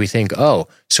because we think, oh,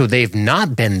 so they've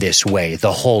not been this way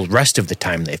the whole rest of the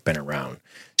time they've been around.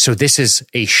 So this is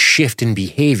a shift in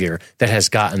behavior that has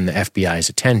gotten the FBI's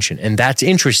attention. And that's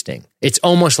interesting. It's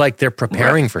almost like they're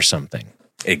preparing for something.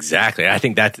 Exactly. I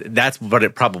think that's what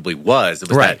it probably was. It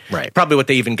was right. Probably what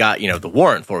they even got, the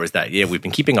warrant for was that, we've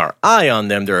been keeping our eye on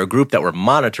them. They're a group that we're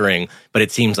monitoring, but it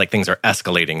seems like things are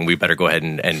escalating. We better go ahead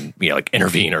and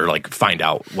intervene or find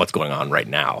out what's going on right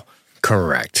now.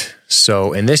 Correct.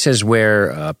 So, and this is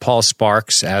where Paul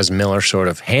Sparks as Miller sort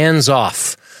of hands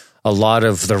off a lot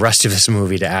of the rest of this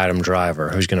movie to Adam Driver,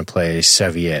 who's going to play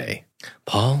Sevier.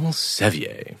 Paul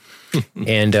Sevier.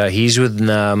 And he's with,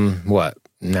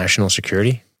 National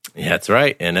Security? Yeah, that's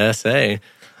right, NSA.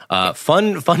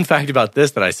 Fun fact about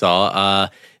this that I saw,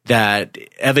 that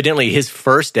evidently his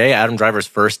first day, Adam Driver's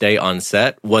first day on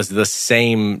set, was the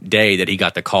same day that he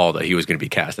got the call that he was going to be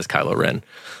cast as Kylo Ren.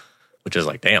 Which is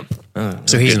like, damn.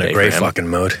 So he's in a great fucking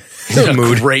mood.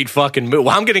 Great fucking mood.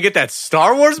 Well, I'm going to get that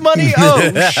Star Wars money?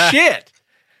 Oh, shit.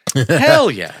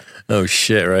 Hell yeah. Oh,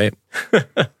 shit, right?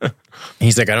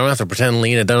 He's like, I don't have to pretend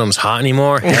Lena Dunham's hot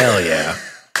anymore. Hell yeah.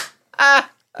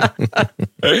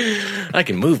 I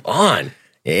can move on.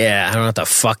 Yeah, I don't have to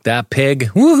fuck that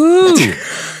pig.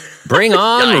 Woohoo. Bring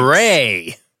on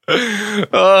Ray.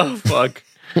 Oh, fuck.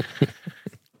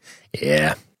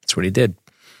 Yeah, that's what he did.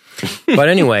 But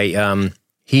anyway,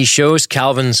 he shows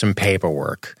Calvin some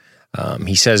paperwork.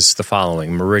 He says the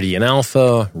following: Meridian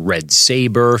Alpha, Red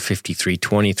Saber,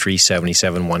 5320,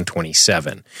 377,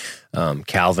 127.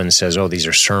 Calvin says, oh, these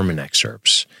are sermon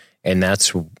excerpts. And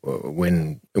that's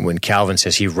when Calvin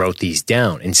says he wrote these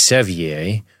down. And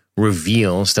Sevier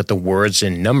reveals that the words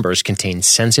and numbers contain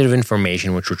sensitive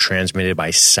information which were transmitted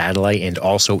by satellite and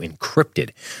also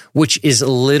encrypted, which is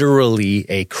literally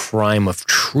a crime of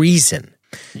treason.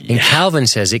 Yeah. And Calvin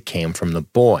says it came from the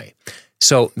boy.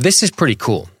 So this is pretty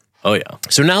cool. Oh, yeah.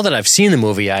 So now that I've seen the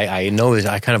movie, I know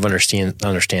that I kind of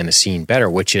understand the scene better,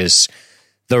 which is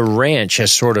the ranch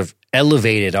has sort of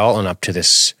elevated Alton up to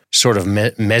this sort of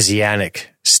messianic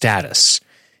status.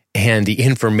 And the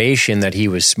information that he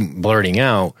was blurting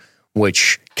out,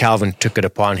 which Calvin took it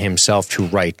upon himself to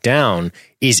write down,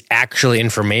 is actually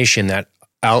information that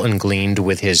Alton gleaned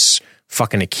with his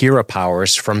fucking Akira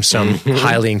powers from some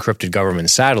highly encrypted government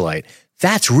satellite.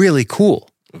 That's really cool.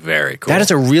 Very cool. That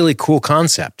is a really cool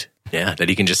concept. Yeah, that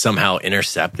he can just somehow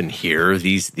intercept and hear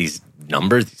these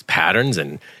numbers, these patterns,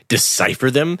 and decipher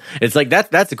them. It's like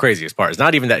that's the craziest part. It's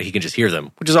not even that he can just hear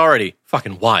them, which is already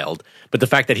fucking wild, but the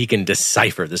fact that he can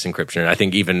decipher this encryption. I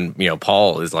think even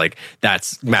Paul is like,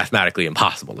 that's mathematically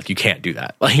impossible. Like, you can't do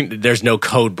that. Like, there's no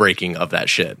code breaking of that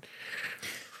shit.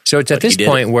 So it's at this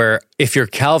point where if you're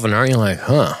Calvin, aren't you like,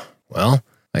 well,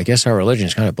 I guess our religion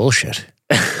is kind of bullshit.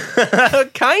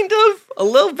 Kind of, a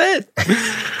little bit.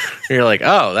 You're like,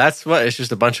 oh, that's what? It's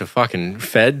just a bunch of fucking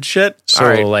Fed shit?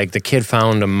 So, like, the kid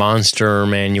found a monster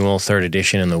manual, 3rd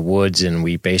edition, in the woods, and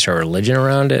we base our religion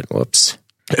around it? Whoops.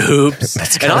 Oops.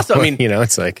 That's and also, I mean,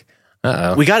 it's like,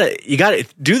 uh-oh. You gotta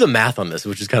do the math on this,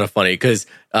 which is kind of funny, because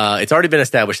it's already been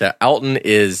established that Alton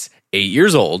is 8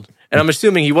 years old. And I'm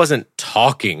assuming he wasn't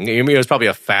talking. I mean, he was probably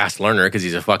a fast learner because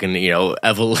he's a fucking,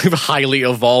 highly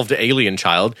evolved alien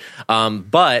child.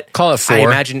 But call it 4. I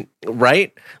imagine,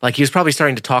 right? Like he was probably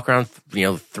starting to talk around,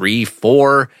 3,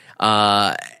 4.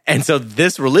 And so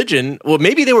this religion, well,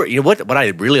 maybe they were, what I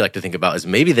really like to think about is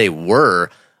maybe they were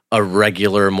a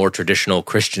regular, more traditional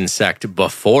Christian sect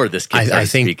before this kid started I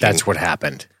think speaking. that's what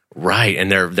happened. Right.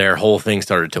 And their whole thing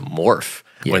started to morph.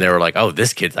 Yeah. When they were like, oh,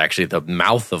 this kid's actually the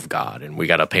mouth of God, and we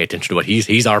got to pay attention to what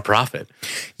he's our prophet.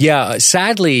 Yeah,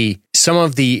 sadly, some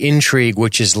of the intrigue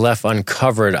which is left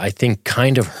uncovered, I think,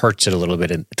 kind of hurts it a little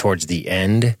bit towards the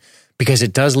end, because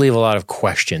it does leave a lot of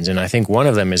questions. And I think one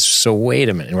of them is, so wait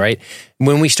a minute, right?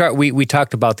 When we start, we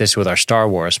talked about this with our Star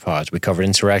Wars pods. We covered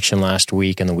Insurrection last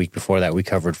week, and the week before that, we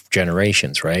covered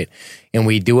Generations, right? And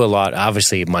we do a lot,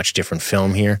 obviously, a much different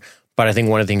film here. But I think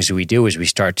one of the things that we do is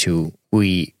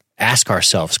we ask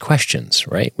ourselves questions,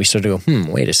 right? We start to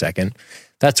go, wait a second.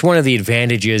 That's one of the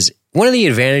advantages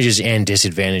and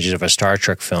disadvantages of a Star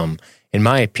Trek film, in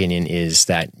my opinion, is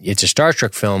that it's a Star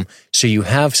Trek film, so you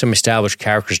have some established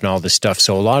characters and all this stuff,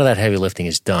 so a lot of that heavy lifting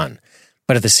is done.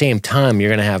 But at the same time, you're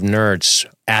going to have nerds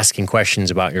asking questions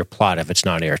about your plot if it's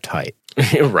not airtight.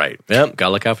 Right. Yep.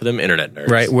 Gotta look out for them internet nerds.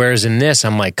 Right. Whereas in this,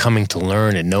 I'm like coming to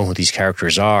learn and know who these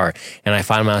characters are, and I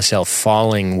find myself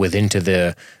falling within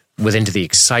the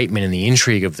excitement and the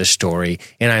intrigue of the story,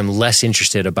 and I'm less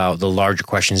interested about the larger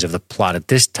questions of the plot at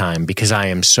this time because I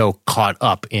am so caught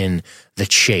up in the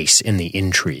chase, in the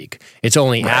intrigue. It's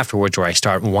only afterwards where I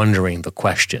start wondering the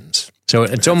questions. So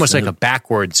it's almost like a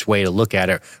backwards way to look at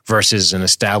it versus an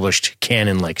established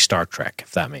canon like Star Trek,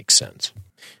 if that makes sense.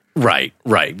 Right.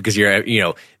 Because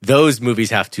those movies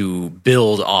have to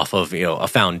build off of, a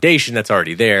foundation that's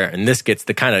already there. And this gets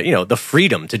the kind of, the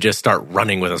freedom to just start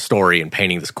running with a story and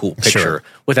painting this cool picture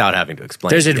without having to explain.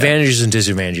 There's advantages and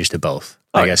disadvantages to both.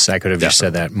 I guess I could have just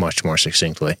said definitely. that much more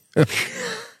succinctly.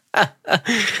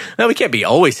 No, we can't be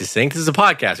always succinct. This is a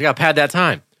podcast. We got to pad that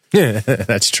time. Yeah,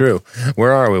 that's true.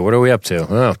 Where are we? What are we up to?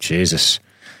 Oh, Jesus.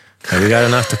 Have we got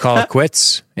enough to call it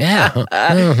quits? Yeah. No,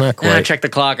 not quite. Check the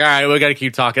clock. All right, we got to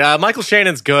keep talking. Michael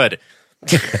Shannon's good.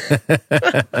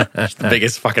 The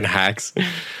biggest fucking hacks.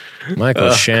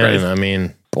 Michael Shannon, crazy. I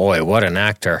mean, boy, what an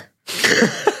actor.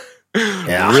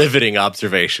 Yeah. Riveting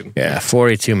observation. Yeah,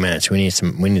 42 minutes. We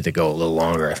need to go a little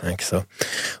longer, I think. So,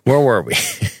 where were we?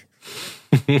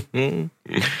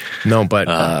 No,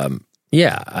 but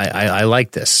yeah, I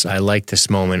like this. I like this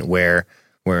moment where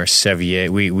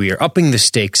Sevier, we are upping the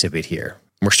stakes a bit here.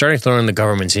 We're starting to learn the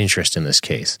government's interest in this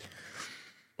case.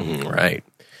 Right.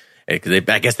 I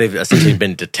guess they've essentially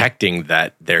been detecting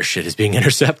that their shit is being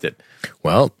intercepted.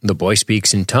 Well, the boy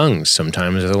speaks in tongues,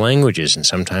 sometimes other languages and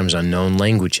sometimes unknown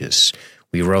languages.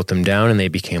 We wrote them down and they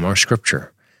became our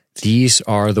scripture. These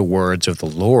are the words of the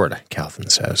Lord, Calvin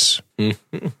says.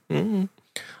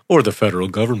 Or the federal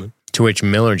government. To which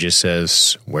Miller just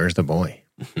says, where's the boy?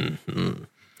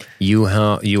 You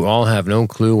all have no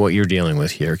clue what you're dealing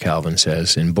with here, Calvin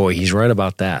says. And boy, he's right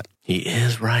about that. He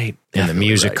is right. And the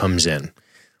music comes in.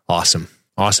 Awesome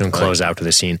close out to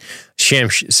the scene. Sam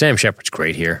Shepard's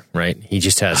great here, right? He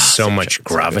just has so much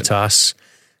gravitas.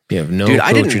 You have no clue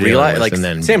I didn't what you're realize, dealing with, and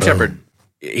then Sam boom. Shepard,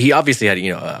 he obviously had,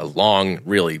 a long,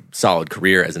 really solid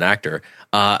career as an actor.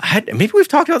 Maybe we've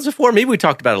talked about this before. Maybe we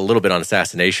talked about it a little bit on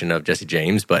Assassination of Jesse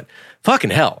James, but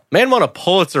fucking hell. Man won a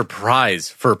Pulitzer Prize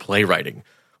for playwriting.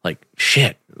 Like,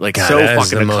 shit. Like, God, so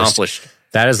fucking accomplished.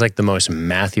 That is like the most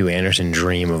Matthew Anderson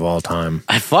dream of all time.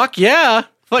 Fuck yeah.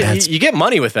 Fuck, you get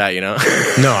money with that, No,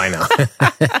 I know.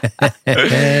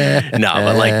 No,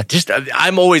 but like,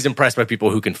 I'm always impressed by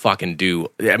people who can fucking do.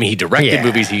 I mean, he directed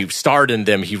movies, he starred in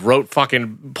them, he wrote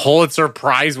fucking Pulitzer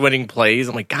Prize winning plays.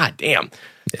 I'm like, God damn.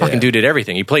 Fucking dude did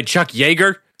everything. He played Chuck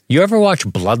Yeager. You ever watch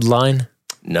Bloodline?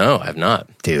 No, I have not.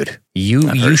 Dude,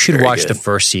 you should watch the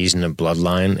first season of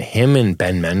Bloodline. Him and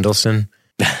Ben Mendelsohn.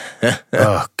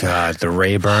 Oh, God. The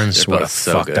Rayburns. What a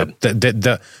so fucked up.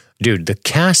 Dude, the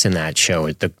cast in that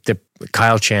show, the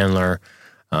Kyle Chandler,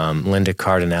 Linda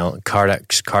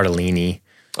Cardellini.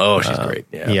 Oh, she's great.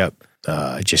 Yeah. Yep.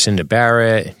 Jacinda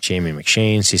Barrett, Jamie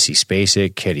McShane, Sissy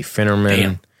Spacek, Katie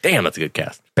Finnerman. Damn, that's a good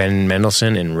cast. Ben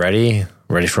Mendelsohn and ready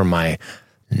for my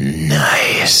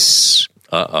nice.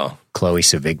 Uh-oh. Chloe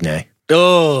Sevigny.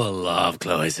 Oh, love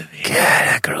Chloe Sevigny. God,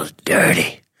 that girl's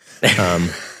dirty.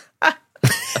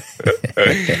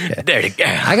 There you go.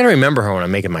 I got to remember her when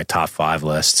I'm making my top 5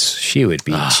 lists. She would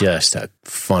be just a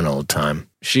fun old time.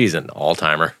 She's an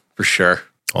all-timer, for sure.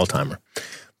 All-timer.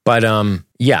 But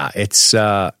yeah, it's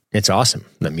awesome.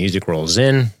 The music rolls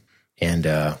in,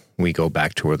 and we go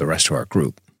back to where the rest of our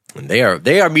group. And they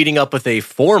are meeting up with a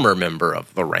former member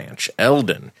of the ranch,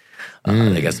 Eldon.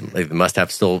 I guess they must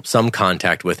have still some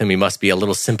contact with him. He must be a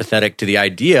little sympathetic to the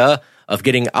idea of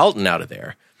getting Alton out of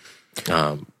there.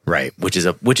 Right. Which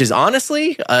is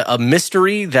honestly a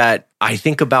mystery that I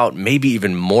think about maybe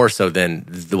even more so than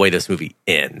the way this movie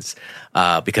ends.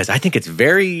 Because I think it's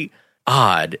very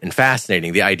odd and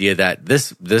fascinating, the idea that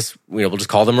this we'll just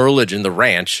call them a religion, the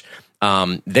ranch.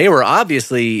 They were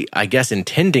obviously, I guess,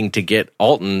 intending to get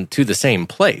Alton to the same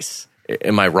place.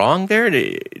 Am I wrong there?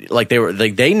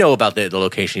 They know about the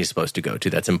location he's supposed to go to.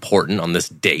 That's important on this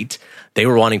date. They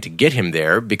were wanting to get him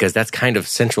there because that's kind of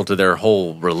central to their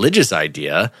whole religious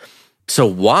idea. So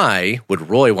why would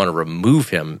Roy want to remove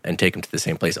him and take him to the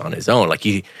same place on his own?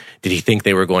 Did he think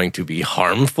they were going to be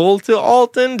harmful to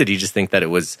Alton? Did he just think that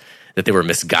that they were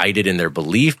misguided in their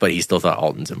belief, but he still thought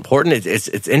Alton's important?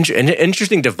 It's an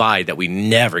interesting divide that we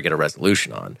never get a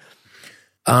resolution on.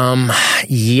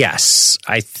 Yes,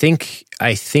 I think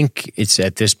it's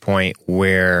at this point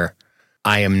where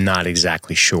I am not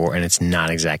exactly sure, and it's not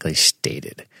exactly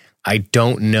stated. I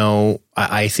don't know.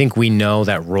 I think we know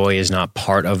that Roy is not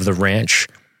part of the ranch.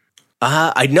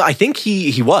 I know. I think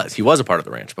he was a part of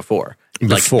the ranch before.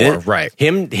 Right.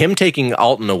 Him taking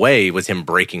Alton away was him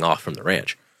breaking off from the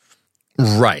ranch.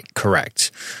 Right.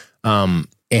 Correct.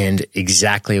 And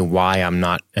exactly why I'm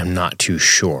not too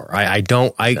sure.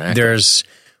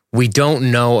 We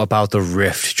don't know about the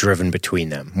rift driven between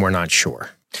them. We're not sure.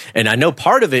 And I know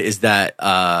part of it is that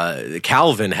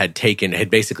Calvin had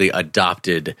basically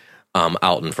adopted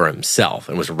Alton for himself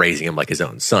and was raising him like his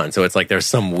own son. So it's like there's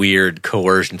some weird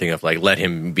coercion thing of let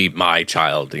him be my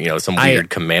child, some weird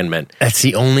commandment. That's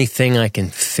the only thing I can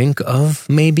think of,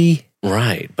 maybe.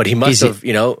 Right. But he must have,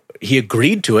 he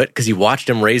agreed to it because he watched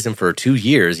him raise him for 2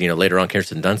 years. Later on,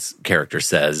 Kirsten Dunst's character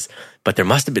says, but there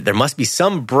must be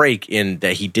some break in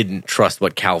that he didn't trust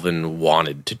what Calvin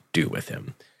wanted to do with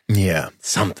him. Yeah.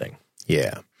 Something.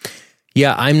 Yeah.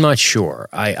 Yeah, I'm not sure.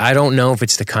 I don't know if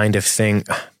it's the kind of thing.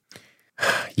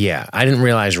 Yeah, I didn't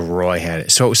realize Roy had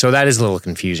it. So that is a little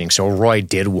confusing. So Roy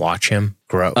did watch him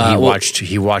grow.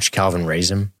 He watched Calvin raise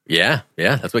him. Yeah.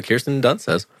 That's what Kirsten Dunst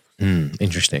says.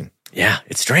 Interesting. Yeah,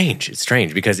 it's strange. It's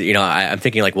strange because, I'm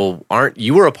thinking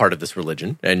you were a part of this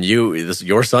religion and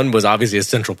your son was obviously a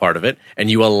central part of it and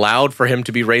you allowed for him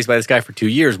to be raised by this guy for 2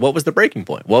 years. What was the breaking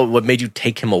point? What made you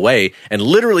take him away and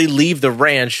literally leave the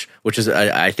ranch, which is,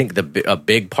 I think, a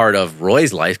big part of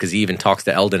Roy's life because he even talks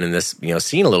to Eldon in this,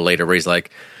 scene a little later where he's like,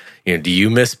 do you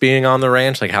miss being on the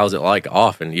ranch? How's it like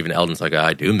off? And even Eldon's like,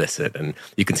 I do miss it. And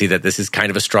you can see that this is kind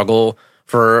of a struggle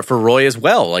for Roy as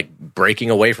well, breaking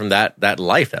away from that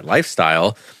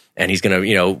lifestyle. And he's going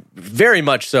to, very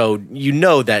much so,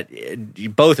 that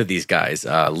both of these guys,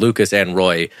 Lucas and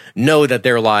Roy, know that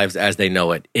their lives as they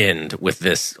know it end with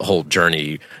this whole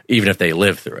journey, even if they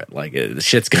live through it. The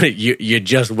shit's going to, you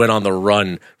just went on the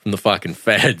run from the fucking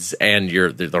feds and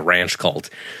you're the ranch cult.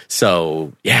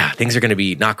 So, yeah, things are going to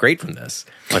be not great from this,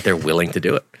 but they're willing to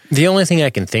do it. The only thing I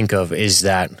can think of is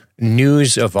that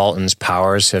news of Alton's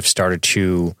powers have started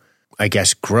to, I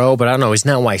guess, grow, but I don't know, isn't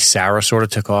that why Sarah sort of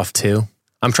took off too?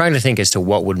 I'm trying to think as to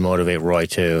what would motivate Roy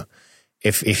to,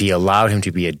 if he allowed him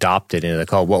to be adopted into the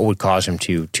cult, what would cause him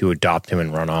to adopt him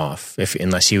and run off,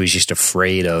 unless he was just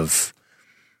afraid of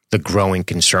the growing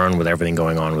concern with everything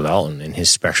going on with Alton and his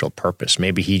special purpose.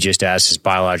 Maybe he just, as his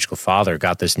biological father,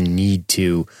 got this need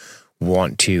to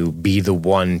want to be the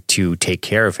one to take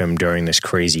care of him during this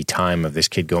crazy time of this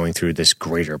kid going through this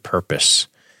greater purpose.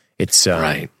 It's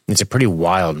right. It's a pretty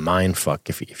wild mind fuck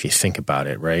if you think about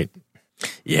it, right?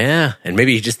 Yeah, and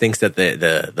maybe he just thinks that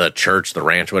the church, the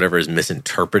ranch, whatever, is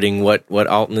misinterpreting what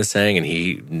Alton is saying, and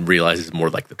he realizes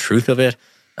more like the truth of it.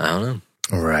 I don't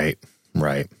know. Right.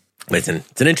 It's an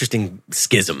interesting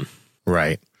schism.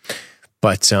 Right.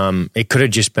 But it could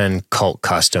have just been cult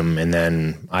custom, and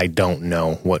then I don't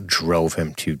know what drove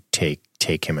him to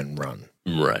take him and run.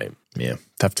 Right. Yeah.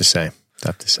 Tough to say.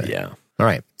 Yeah. All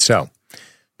right. So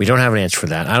we don't have an answer for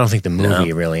that. I don't think the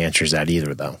movie really answers that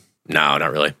either, though. No,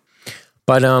 not really.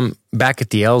 But back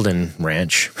at the Eldon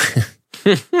Ranch,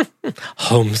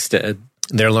 homestead,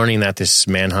 they're learning that this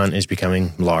manhunt is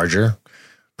becoming larger,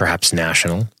 perhaps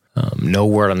national. No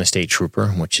word on the state trooper,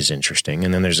 which is interesting.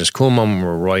 And then there's this cool moment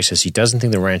where Roy says he doesn't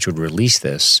think the ranch would release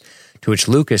this, to which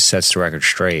Lucas sets the record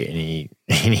straight,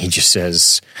 and he just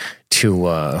says to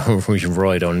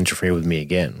Roy, "Don't interfere with me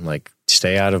again."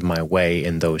 stay out of my way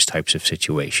in those types of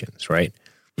situations, right?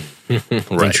 Right.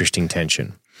 Interesting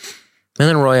tension. And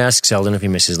then Roy asks Eldon if he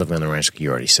misses living on the ranch, like you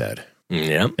already said.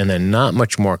 Yeah. And then not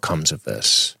much more comes of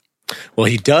this. Well,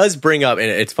 he does bring up, and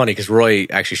it's funny because Roy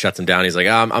actually shuts him down. He's like,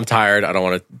 I'm tired. I don't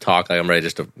want to talk. Like, I'm ready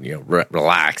just to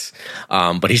relax.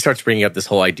 But he starts bringing up this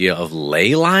whole idea of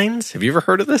ley lines. Have you ever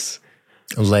heard of this?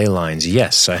 Ley lines.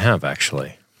 Yes, I have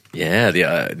actually. Yeah,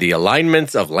 the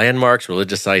alignments of landmarks,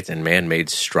 religious sites, and man-made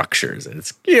structures. And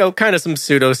it's kind of some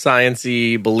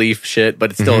pseudoscience-y belief shit,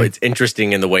 but it's still it's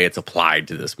interesting in the way it's applied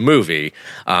to this movie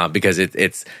because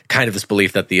it's kind of this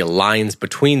belief that the lines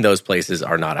between those places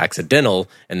are not accidental,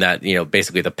 and that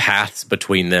basically the paths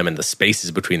between them and the spaces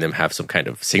between them have some kind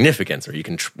of significance, or you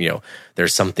can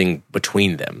there's something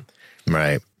between them.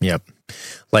 Right. Yep.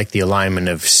 Like the alignment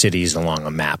of cities along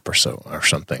a map or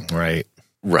something. Right.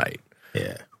 Right.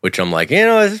 Yeah. Which I'm like,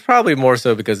 it's probably more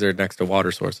so because they're next to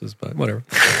water sources, but whatever.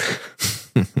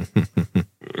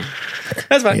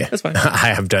 That's fine. Yeah. That's fine. I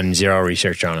have done zero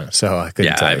research on it, so I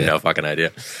couldn't tell I have you. no fucking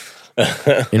idea.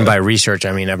 And by research,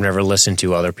 I mean I've never listened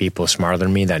to other people smarter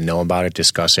than me that know about it,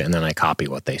 discuss it, and then I copy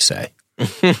what they say.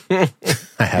 I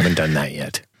haven't done that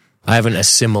yet. I haven't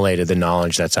assimilated the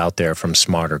knowledge that's out there from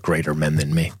smarter, greater men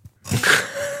than me.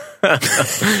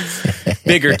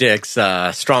 Bigger dicks,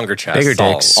 stronger chests, Bigger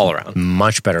dicks, all around.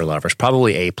 Much better lovers,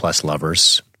 probably A+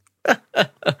 lovers.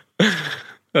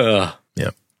 Yeah.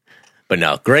 But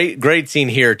no, great scene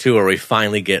here too, where we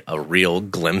finally get a real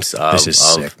glimpse of This is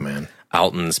sick, man.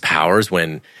 Alton's powers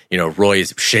when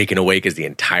Roy's shaken awake as the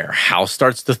entire house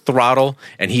starts to throttle,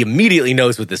 and he immediately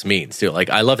knows what this means too. Like,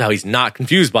 I love how he's not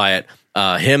confused by it.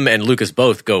 Him and Lucas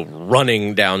both go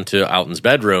running down to Alton's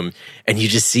bedroom, and you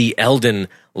just see Eldon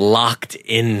locked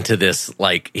into this,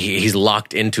 like he's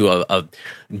locked into a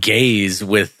gaze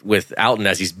with Alton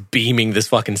as he's beaming this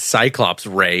fucking Cyclops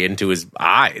ray into his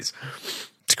eyes.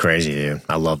 It's crazy, dude.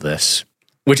 I love this.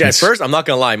 Which at first, I'm not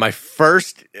gonna lie, my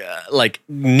first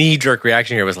knee jerk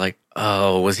reaction here was like,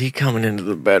 "Oh, was he coming into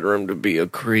the bedroom to be a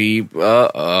creep?"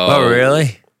 Oh,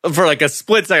 really? For like a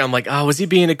split second, I'm like, "Oh, was he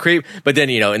being a creep?" But then,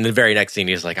 in the very next scene,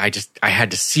 he's like, "I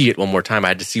had to see it one more time. I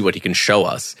had to see what he can show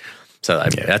us." So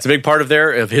that's a big part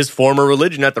of his former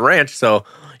religion at the ranch. So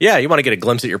yeah, you want to get a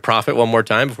glimpse at your prophet one more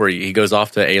time before he goes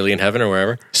off to alien heaven or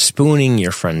wherever. Spooning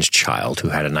your friend's child who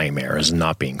had a nightmare is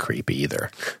not being creepy either.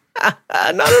 Not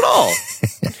at all.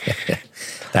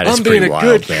 That is pretty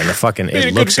wild, man.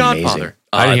 It looks amazing. Godfather.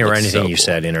 I didn't hear anything so you cool.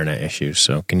 said. Internet issues.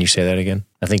 So can you say that again?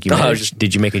 I think you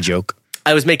did. You make a joke?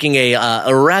 I was making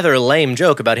a rather lame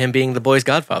joke about him being the boy's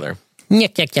godfather.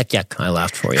 Yuck, yuck, yuck, yuck. I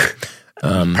laughed for you.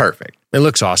 Perfect. It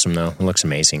looks awesome, though. It looks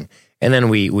amazing. And then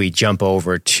we jump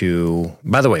over to.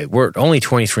 By the way, we're only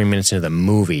 23 minutes into the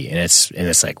movie, and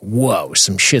it's like, whoa,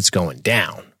 some shit's going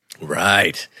down.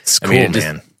 Right. It's cool,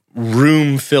 man.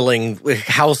 Room filling,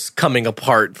 house coming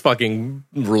apart, fucking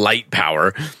light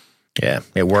power. Yeah,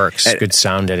 it works. Good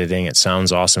sound editing. It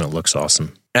sounds awesome. It looks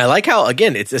awesome. And I like how,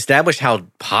 again, it's established how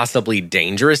possibly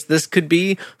dangerous this could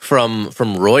be from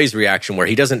Roy's reaction, where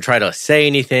he doesn't try to say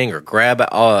anything or grab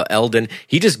Eldon.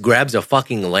 He just grabs a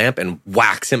fucking lamp and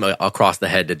whacks him across the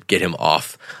head to get him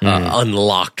off,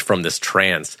 unlocked from this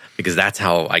trance, because that's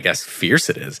how, I guess, fierce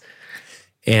it is.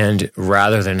 And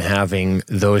rather than having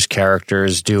those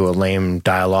characters do a lame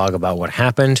dialogue about what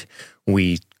happened,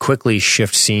 we quickly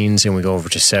shift scenes and we go over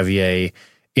to Sevier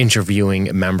interviewing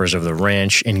members of the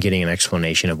ranch and getting an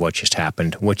explanation of what just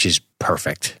happened, which is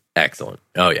perfect. Excellent.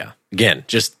 Oh, yeah. Again,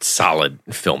 just solid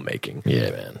filmmaking.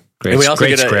 Yeah, man. Great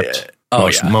script.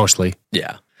 Mostly.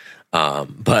 Yeah.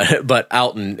 But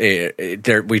Alton,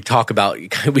 we talk about, we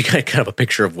got kind of a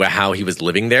picture of how he was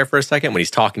living there for a second when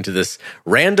he's talking to this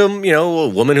random,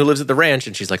 woman who lives at the ranch,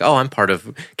 and she's like, "Oh, I'm part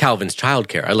of Calvin's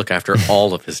childcare. I look after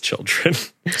all of his children."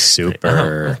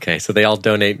 Super. Okay, so they all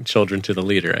donate children to the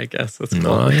leader, I guess. That's cool.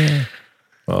 Oh, yeah.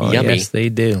 Oh, Yummy. yes, they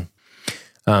do.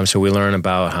 So we learn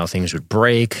about how things would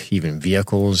break, even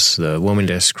vehicles. The woman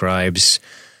describes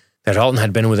that Alton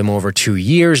had been with him over 2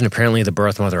 years, and apparently the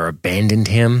birth mother abandoned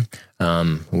him.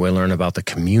 We learn about the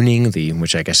communing,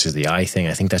 which I guess is the eye thing.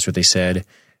 I think that's what they said.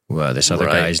 This other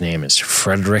guy's name is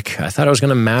Frederick. I thought it was going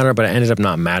to matter, but it ended up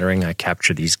not mattering. I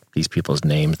captured these people's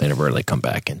names. They never really come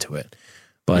back into it.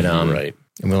 But and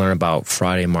we learn about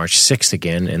Friday, March 6th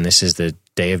again, and this is the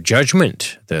Day of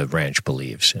Judgment, the ranch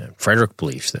believes. Frederick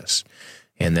believes this.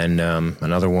 And then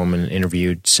another woman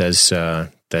interviewed says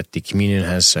that the communion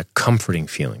has a comforting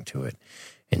feeling to it.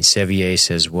 And Sevier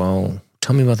says, "Well,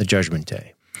 tell me about the Judgment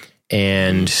Day."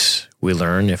 And we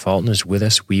learn if Alton is with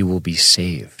us, we will be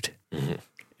saved.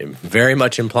 Very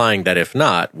much implying that if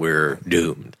not, we're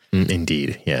doomed.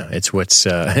 Indeed. Yeah. It's what's,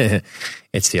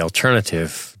 it's the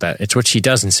alternative it's what she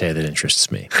doesn't say that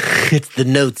interests me. It's the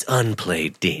notes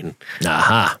unplayed, Dean.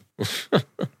 Aha.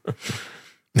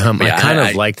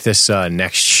 I liked this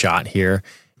next shot here.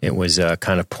 It was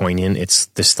kind of poignant. It's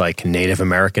this like Native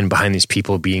American behind these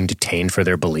people being detained for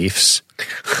their beliefs.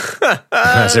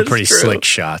 That's a pretty slick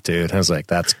shot, dude. I was like,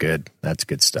 that's good. That's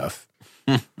good stuff.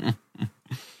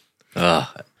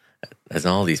 As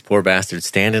all these poor bastards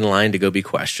stand in line to go be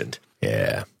questioned.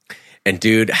 Yeah. And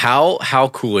dude, how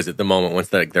cool is it the moment once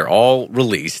they're all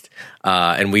released,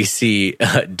 and we see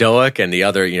Doak and the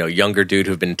other younger dude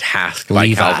who've been tasked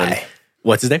by Calvin.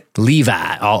 What's his name?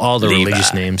 Levi. All the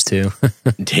religious names too.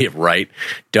 Right.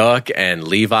 Doak and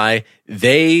Levi,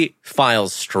 they file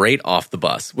straight off the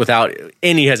bus without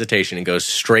any hesitation and go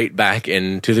straight back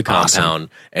into the compound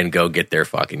and go get their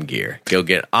fucking gear. Go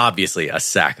get obviously a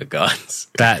sack of guns.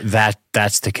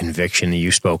 That's the conviction that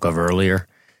you spoke of earlier.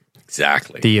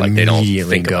 Exactly. They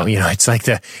immediately go.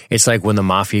 It's like when the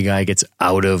mafia guy gets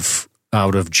out of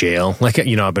jail. Like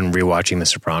I've been rewatching The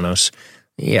Sopranos.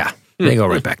 Yeah. They go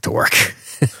right back to work.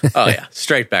 Oh, yeah.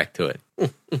 Straight back to it.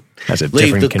 That's a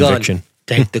different conviction. Gun.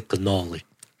 Take the cannoli.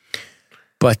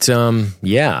 But,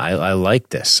 I like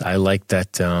this. I like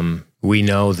that we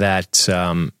know that,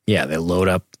 they load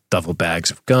up duffel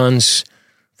bags of guns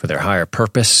for their higher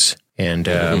purpose. And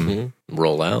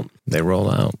roll out. They roll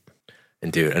out.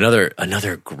 And, dude,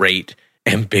 another great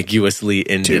ambiguously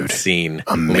ended scene.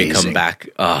 Amazing.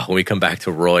 When we come back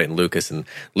to Roy and Lucas, and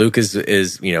Lucas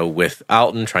is with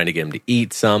Alton trying to get him to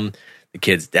eat some. The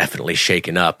kid's definitely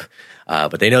shaken up,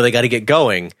 but they know they got to get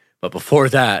going. But before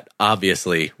that,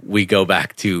 obviously, we go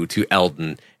back to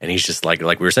Eldon, and he's just like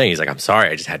we were saying, he's like, I'm sorry,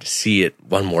 I just had to see it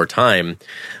one more time.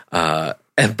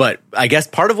 But I guess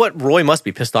part of what Roy must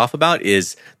be pissed off about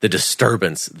is the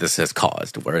disturbance this has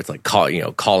caused, where it's like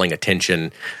calling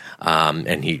attention.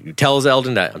 And he tells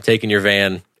Eldon that I'm taking your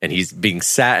van, and he's being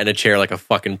sat in a chair like a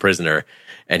fucking prisoner.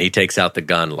 And he takes out the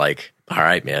gun like, all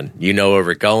right, man, you know where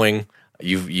we're going.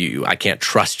 I can't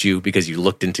trust you because you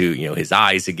looked into, his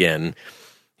eyes again.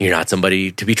 You're not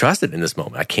somebody to be trusted in this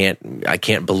moment. I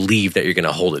can't believe that you're going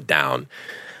to hold it down.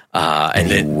 And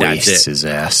then wastes that's it. His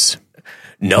ass.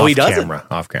 No, he doesn't.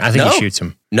 Off camera. I think he shoots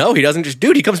him. No, he doesn't.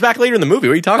 Dude, he comes back later in the movie.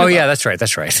 What are you talking about? Oh, yeah, that's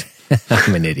right.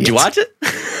 I'm an idiot. Did you watch it?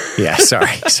 Yeah, sorry.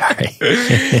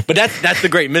 But that's the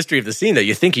great mystery of the scene, though.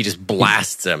 You think he just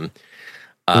blasts him.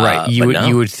 Right.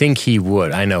 You would think he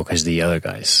would. I know, because the other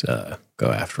guys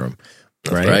go after him.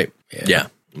 That's right. Yeah.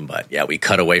 But yeah, we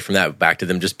cut away from that back to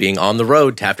them just being on the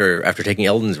road after taking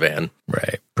Eldon's van.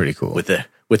 Right. Pretty cool.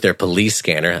 With their police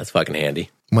scanner. That's fucking handy.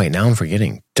 Wait, now I'm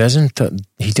forgetting. Doesn't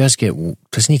he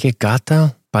get got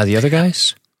though by the other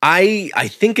guys? I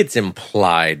think it's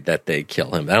implied that they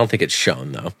kill him. I don't think it's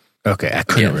shown though. Okay, I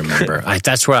couldn't remember.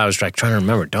 That's what I was trying to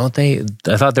remember. Don't they?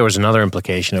 I thought there was another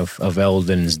implication of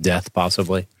Eldon's death,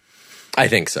 possibly. I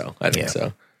think so. I think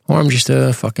so. Or I'm just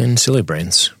a fucking silly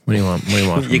brains. What do you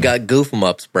want? You got goof 'em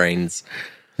ups brains.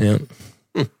 Yeah.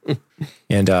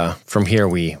 And from here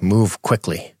we move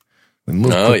quickly.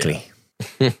 Quickly.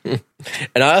 Yeah.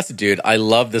 And I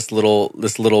love this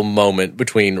little moment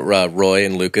between Roy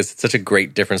and Lucas. It's such a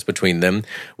great difference between them,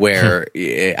 where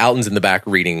Alton's in the back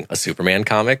reading a Superman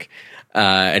comic,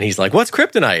 and he's like, "What's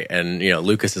kryptonite?" And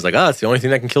Lucas is like, "Oh, it's the only thing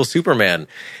that can kill Superman."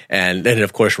 And then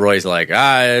of course Roy's like,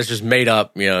 "It's just made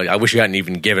up. I wish you hadn't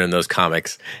even given him those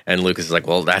comics." And Lucas is like,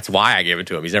 "Well, that's why I gave it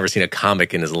to him. He's never seen a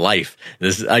comic in his life."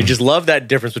 I just love that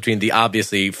difference between the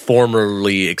obviously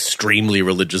formerly extremely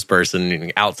religious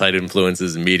person, outside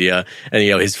influences and media, and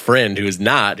his friend who's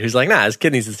like, "Nah, this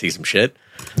kid needs to see some shit."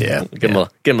 Yeah, give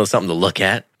him something to look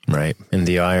at. Right, and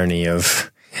the irony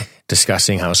of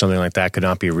discussing how something like that could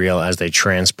not be real as they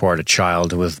transport a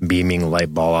child with beaming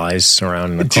light ball eyes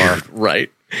around in the car. Dude,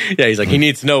 right. Yeah, he's like, he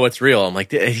needs to know what's real. I'm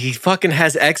like, he fucking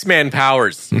has X-Man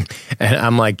powers. And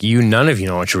I'm like, none of you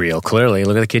know what's real, clearly.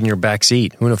 Look at the kid in your back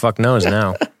seat. Who the fuck knows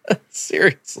now?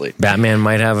 Seriously. Batman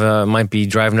might be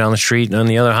driving down the street on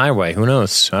the other highway. Who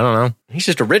knows? I don't know. He's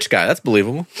just a rich guy. That's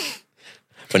believable.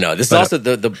 But no, this is also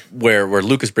the where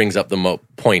Lucas brings up the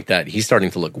point that he's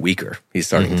starting to look weaker. He's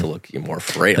starting to look more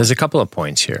frail. There's a couple of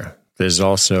points here. There's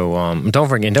also don't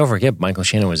forget Michael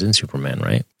Shannon was in Superman,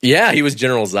 right? Yeah, he was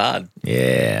General Zod.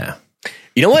 Yeah.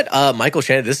 You know what? Michael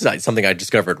Shannon, this is something I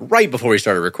discovered right before we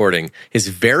started recording. His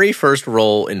very first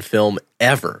role in film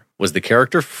ever was the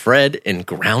character Fred in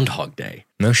Groundhog Day.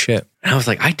 No shit. And I was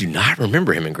like, I do not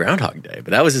remember him in Groundhog Day,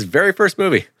 but that was his very first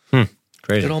movie.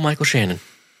 Crazy. Good old Michael Shannon.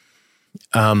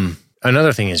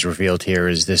 Another thing is revealed here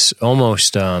is this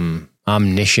almost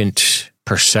omniscient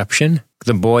perception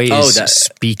the boy is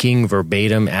speaking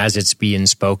verbatim as it's being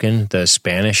spoken, the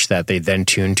Spanish that they then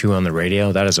tune to on the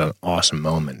radio. That is an awesome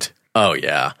moment. Oh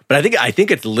yeah, but I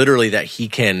think it's literally that he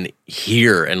can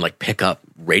hear and like pick up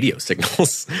radio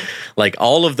signals, like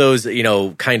all of those, you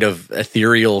know, kind of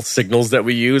ethereal signals that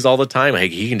we use all the time.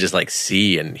 Like he can just like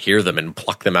see and hear them and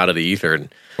pluck them out of the ether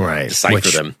and decipher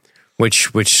them. Which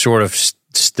sort of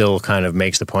still kind of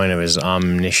makes the point of his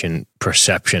omniscient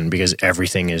perception, because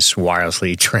everything is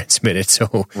wirelessly transmitted.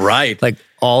 So like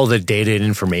all the data and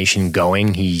information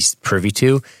going, he's privy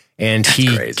to. And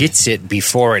he gets it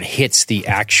before it hits the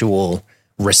actual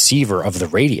receiver of the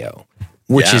radio,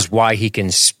 which is why he can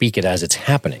speak it as it's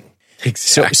happening.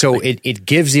 Exactly. So it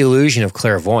gives the illusion of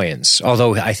clairvoyance,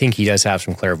 although I think he does have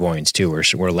some clairvoyance too, or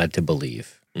we're led to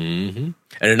believe. Mm-hmm.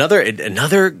 And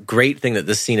another great thing that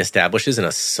this scene establishes in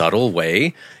a subtle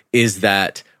way is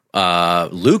that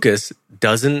Lucas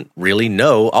doesn't really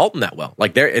know Alton that well.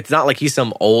 Like it's not like he's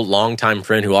some old longtime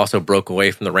friend who also broke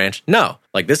away from the ranch. No,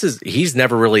 like he's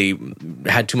never really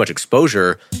had too much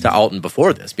exposure to Alton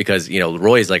before this, because, you know,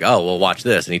 Roy's like, oh, well, watch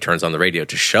this. And he turns on the radio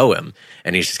to show him.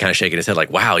 And he's just kind of shaking his head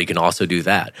like, wow, he can also do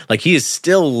that. Like he is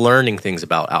still learning things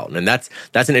about Alton. And that's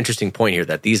an interesting point here,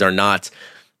 that these are not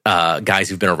guys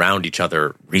who've been around each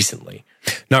other recently.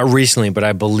 Not recently, but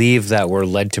I believe that we're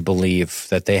led to believe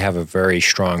that they have a very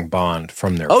strong bond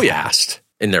from their past.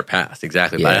 In their past,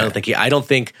 exactly. Yeah. But I don't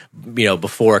think, you know,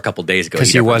 before a couple days ago,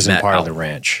 because he wasn't part of the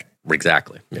ranch.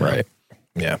 Exactly. Yeah. Right.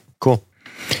 Yeah. Cool.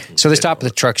 So they stop at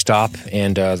the truck stop,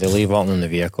 and they leave Alton in the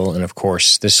vehicle, and of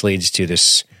course, this leads to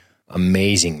this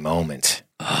amazing moment.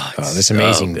 This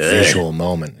amazing visual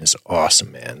moment is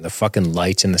awesome, man. The fucking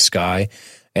lights in the sky,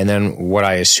 and then what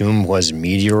I assumed was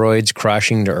meteoroids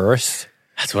crashing to Earth.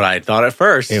 That's what I thought at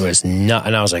first. It was not,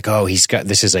 and I was like, oh,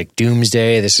 this is like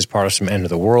doomsday. This is part of some end of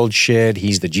the world shit.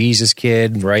 He's the Jesus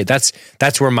kid, right?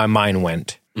 That's where my mind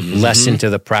went. Mm-hmm. Less into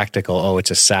the practical, oh, it's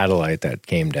a satellite that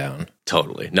came down.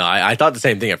 Totally. No, I thought the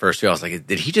same thing at first too. I was like,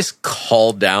 did he just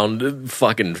call down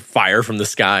fucking fire from the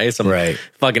sky? Some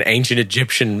fucking ancient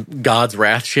Egyptian God's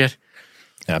wrath shit?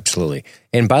 Absolutely.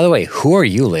 And by the way, who are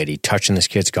you, lady, touching this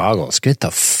kid's goggles? Get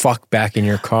the fuck back in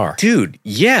your car. Dude,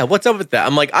 yeah, what's up with that?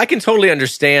 I'm like, I can totally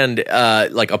understand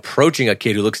like approaching a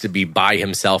kid who looks to be by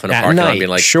himself in a parking lot and being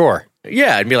like, sure.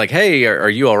 Yeah, and be like, hey, are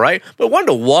you all right? But wanted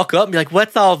to walk up and be like,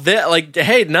 what's all this? Like,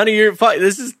 hey, none of your,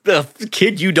 this is the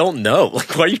kid you don't know.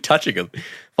 Like, why are you touching him?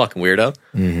 Fucking weirdo.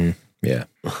 Mm-hmm. Yeah.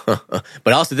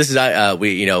 But also, this is,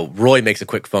 Roy makes a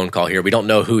quick phone call here. We don't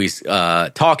know who he's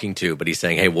talking to, but he's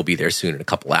saying, hey, we'll be there soon in a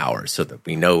couple hours, so that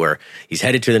we know where he's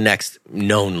headed to the next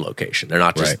known location. They're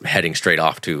not just heading straight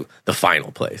off to the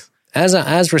final place.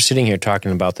 As we're sitting here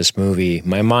talking about this movie,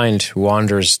 my mind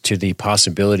wanders to the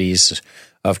possibilities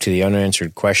to the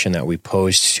unanswered question that we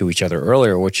posed to each other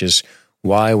earlier, which is,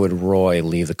 why would Roy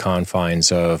leave the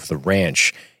confines of the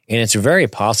ranch? And it's very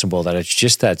possible that it's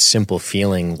just that simple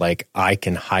feeling like I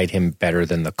can hide him better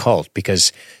than the cult.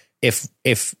 Because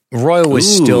if Roy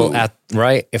was still at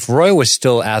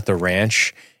the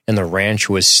ranch, and the ranch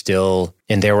was still,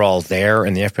 and they were all there,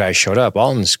 and the FBI showed up,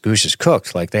 Alton's goose is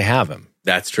cooked. Like, they have him.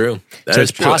 That's true. So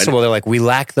it's possible they're like, we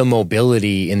lack the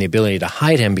mobility and the ability to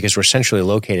hide him because we're centrally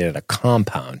located at a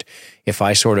compound. If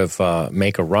I sort of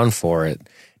make a run for it.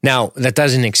 Now, that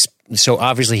doesn't so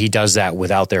obviously he does that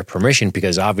without their permission,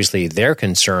 because obviously they're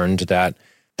concerned that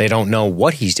they don't know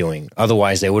what he's doing.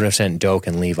 Otherwise, they would have sent Doak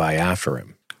and Levi after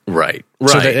him. Right.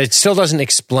 So that it still doesn't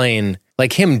explain,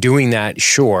 like, him doing that,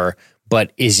 sure,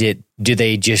 but do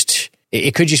they just...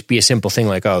 It could just be a simple thing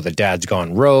like, oh, the dad's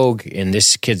gone rogue and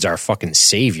this kid's our fucking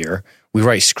savior. We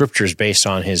write scriptures based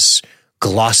on his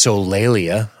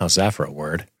glossolalia. How's that for a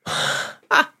word?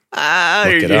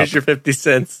 Here's your 50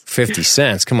 cents. 50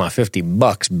 cents. Come on, $50,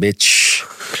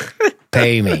 bitch.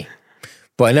 Pay me.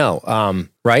 But no,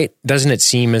 right? Doesn't it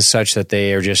seem as such that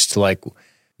they are just like,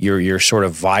 you're sort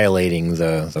of violating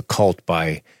the cult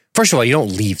by... First of all, you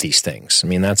don't leave these things. I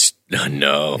mean, that's...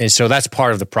 No. And so that's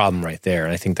part of the problem right there.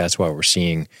 And I think that's why we're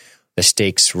seeing the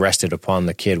stakes rested upon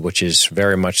the kid, which is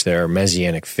very much their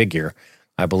messianic figure.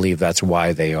 I believe that's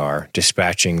why they are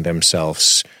dispatching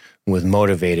themselves with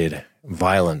motivated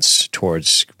violence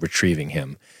towards retrieving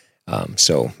him.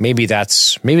 So maybe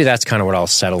that's kind of what I'll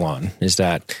settle on, is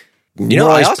that...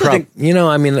 I also think...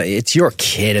 I mean, it's your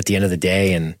kid at the end of the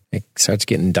day, and it starts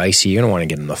getting dicey. You're going to want to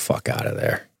get him the fuck out of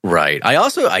there. Right. I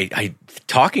also,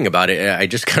 talking about it, I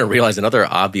just kind of realized another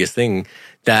obvious thing,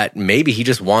 that maybe he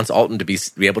just wants Alton to be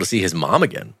able to see his mom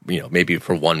again, maybe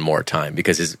for one more time,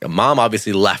 because his mom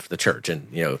obviously left the church, and,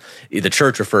 the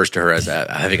church refers to her as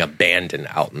having abandoned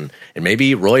Alton. And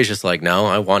maybe Roy's just like, no,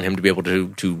 I want him to be able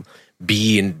to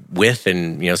be with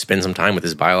and, spend some time with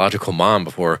his biological mom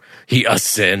before he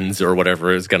ascends or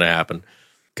whatever is going to happen.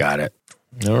 Got it.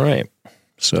 All right.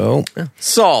 So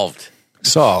solved.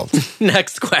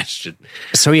 Next question.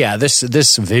 So yeah, this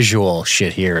visual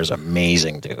shit here is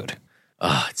amazing, dude.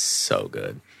 Oh, it's so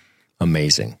good.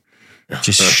 Amazing.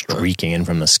 Just streaking in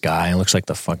from the sky. It looks like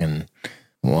the fucking,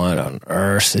 what on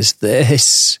earth is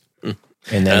this?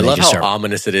 And then I love how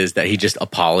ominous it is that he just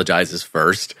apologizes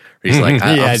first. He's like,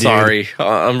 I'm sorry.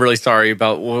 I'm really sorry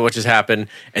about what just happened.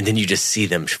 And then you just see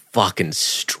them fucking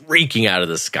streaking out of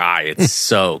the sky. It's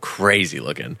so crazy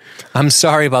looking. I'm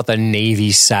sorry about the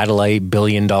Navy satellite $1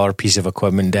 billion piece of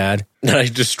equipment, Dad. That I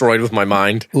destroyed with my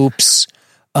mind. Oops.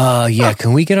 Yeah,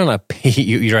 can we get on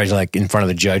you're like in front of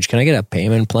the judge, can I get a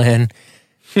payment plan?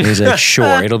 He's like,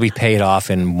 sure, it'll be paid off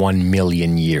in 1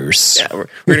 million years. Yeah, we're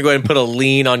going to go ahead and put a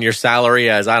lien on your salary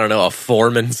as, I don't know, a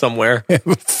foreman somewhere.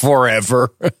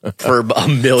 Forever. For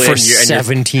 1 million years. For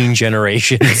 17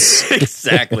 generations.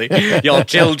 Exactly. Your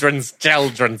children's.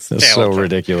 So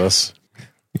ridiculous.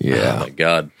 Yeah. Oh, my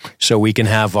God. So we can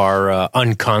have our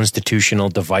unconstitutional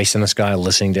device in the sky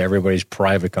listening to everybody's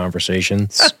private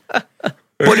conversations.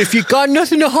 But if you got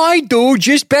nothing to hide, though,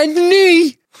 just bend the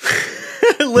knee.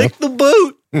 Lick the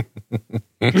boot.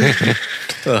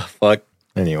 Oh, fuck.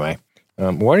 Anyway,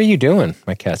 what are you doing?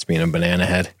 My cat's being a banana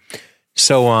head.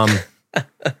 So, all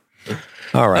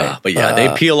right. But yeah,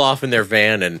 they peel off in their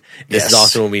van, and this is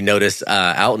also when we notice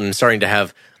Alton starting to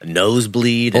have a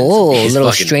nosebleed. And a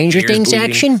little Stranger Things bleeding.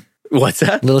 Action? What's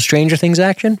that? Little Stranger Things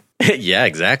action? Yeah,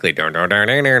 exactly.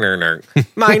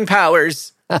 Mind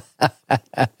powers.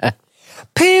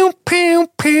 Pew, pew,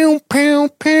 pew, pew,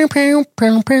 pew, pew,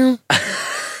 pew, pew.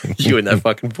 You and that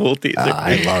fucking pool teaser.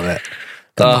 I love it.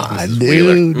 Come on,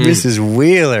 dude. Mrs.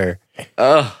 Wheeler.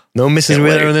 No Mrs.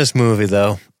 Wheeler in this movie,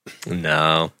 though.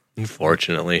 No,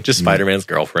 unfortunately. Just Spider-Man's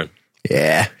girlfriend.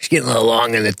 Yeah, she's getting a little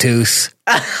long in the tooth.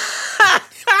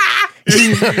 You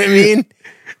know what I mean?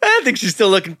 I think she's still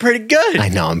looking pretty good. I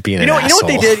know, I'm being an asshole. You know what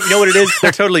they did? You know what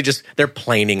it is? They're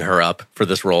planing her up for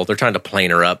this role. They're trying to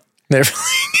plane her up.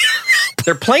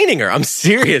 They're planing her. I'm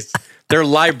serious. They're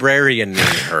librarianing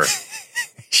her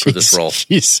for this role.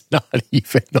 She's not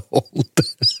even old.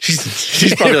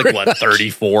 She's probably like, what,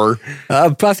 34? I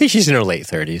think she's in her late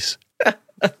 30s.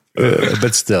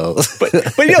 But still. But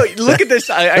look at this.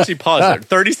 I actually paused it.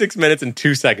 36 minutes and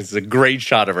 2 seconds is a great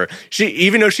shot of her.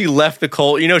 Even though she left the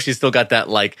cult, she's still got that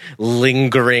like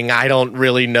lingering, I don't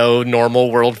really know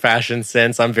normal world fashion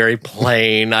sense. I'm very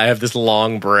plain. I have this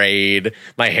long braid.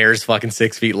 My hair's fucking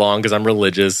 6 feet long because I'm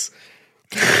religious.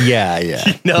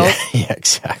 Yeah. No? Yeah,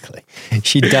 exactly.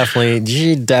 She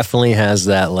definitely has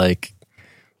that, like,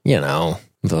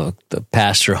 the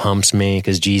pastor humps me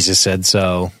because Jesus said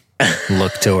so.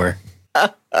 Look to her.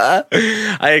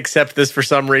 I accept this for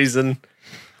some reason.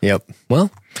 Yep.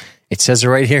 Well, it says it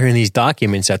right here in these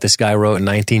documents that this guy wrote in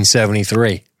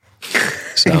 1973.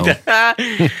 So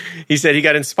he said he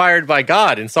got inspired by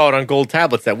God and saw it on gold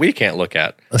tablets that we can't look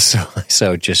at.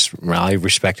 So just I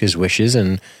respect his wishes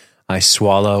and I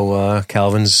swallow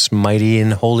Calvin's mighty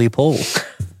and holy pole.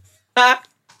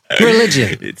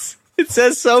 Religion. It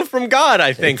says so from God,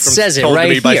 I think. It says it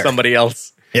right here. By somebody else.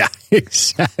 Yeah,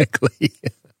 exactly.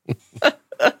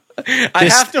 I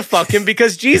have to fuck him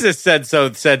because Jesus said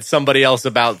somebody else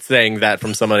about saying that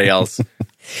from somebody else.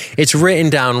 It's written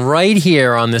down right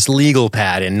here on this legal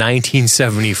pad in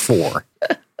 1974.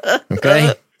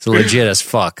 Okay? It's legit as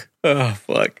fuck. Oh,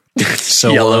 fuck.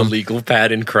 So, yellow legal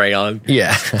pad in crayon.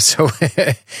 Yeah. So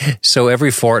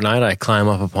every fortnight I climb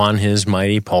up upon his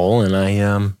mighty pole and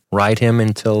I ride him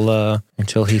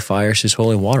until he fires his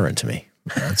holy water into me.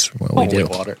 That's what we do.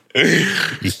 Water.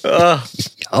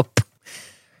 Yup.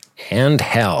 And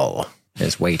hell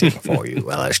is waiting for you.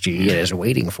 LSG is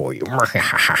waiting for you.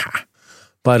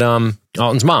 But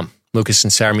Alton's mom, Lucas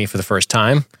and Sarah, meet for the first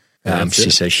time. She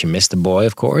says she missed the boy,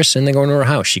 of course, and they go into her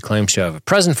house. She claims to have a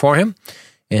present for him,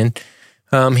 and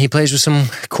he plays with some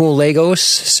cool Legos.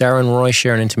 Sarah and Roy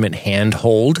share an intimate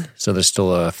handhold, so there's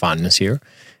still a fondness here.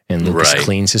 And Lucas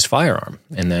cleans his firearm,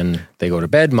 and then they go to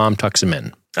bed. Mom tucks him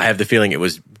in. I have the feeling it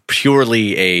was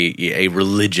purely a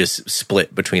religious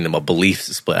split between them, a belief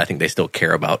split. I think they still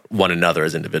care about one another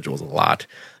as individuals a lot.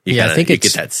 You get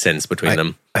that sense between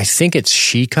them. I think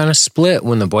she kind of split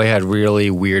when the boy had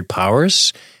really weird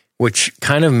powers, which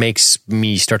kind of makes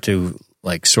me start to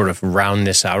like sort of round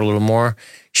this out a little more.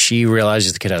 She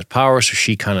realizes the kid has powers, so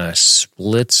she kind of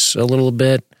splits a little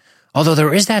bit. Although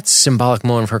there is that symbolic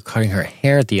moment of her cutting her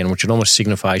hair at the end, which would almost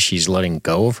signify she's letting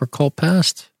go of her cult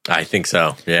past. I think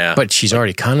so, yeah. But she's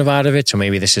already kind of out of it, so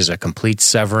maybe this is a complete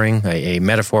severing, a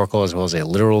metaphorical as well as a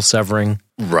literal severing.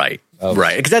 Right.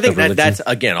 right. Because I think that's,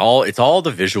 again, it's all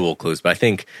the visual clues. But I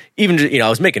think even, I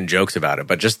was making jokes about it,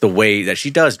 but just the way that she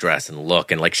does dress and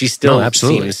look, and like she still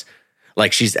seems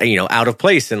like she's, out of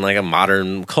place in like a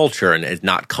modern culture and is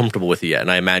not comfortable with it yet.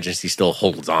 And I imagine she still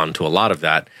holds on to a lot of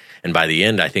that. And by the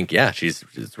end, I think, she's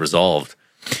resolved.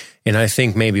 And I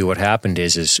think maybe what happened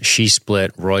is she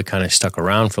split. Roy kind of stuck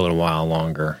around for a little while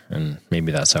longer, and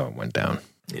maybe that's how it went down.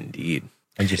 Indeed.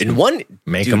 And just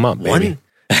make them up, baby.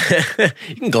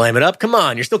 You can glam it up. Come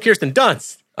on, you're still Kirsten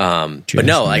Dunst. But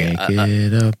no, make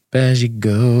it up as you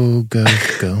go.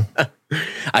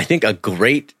 I think a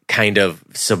great kind of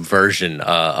subversion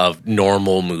of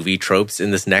normal movie tropes in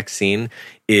this next scene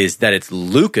is that it's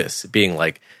Lucas being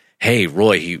like, hey,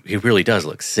 Roy, he really does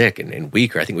look sick and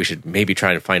weaker. I think we should maybe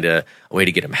try and find a way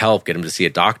to get him help, get him to see a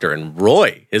doctor. And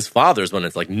Roy, his father's one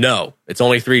that's like, no, it's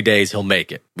only 3 days. He'll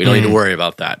make it. We don't need to worry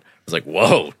about that. I was like,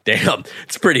 whoa, damn.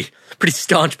 It's a pretty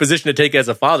staunch position to take as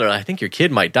a father. I think your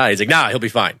kid might die. He's like, nah, he'll be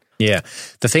fine. Yeah.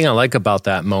 The thing I like about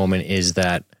that moment is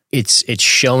that it's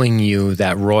showing you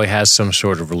that Roy has some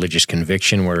sort of religious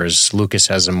conviction, whereas Lucas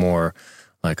has a more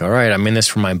like, all right, I'm in this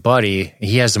for my buddy.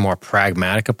 He has a more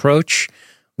pragmatic approach,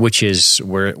 which is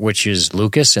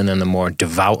Lucas, and then the more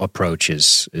devout approach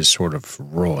is sort of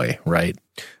Roy, right?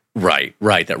 Right.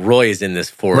 That Roy is in this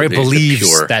for Roy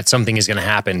believes that something is going to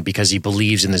happen because he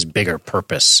believes in this bigger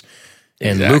purpose,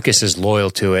 and Lucas is loyal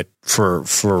to it for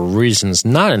reasons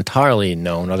not entirely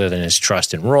known, other than his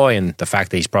trust in Roy and the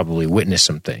fact that he's probably witnessed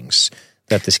some things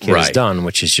that this kid has done,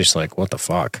 which is just like, what the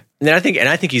fuck. And I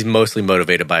think he's mostly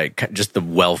motivated by just the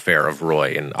welfare of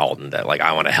Roy and Alden, that like,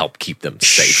 I want to help keep them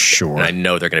safe. Sure. And I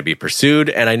know they're going to be pursued,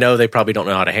 and I know they probably don't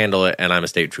know how to handle it, and I'm a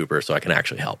state trooper, so I can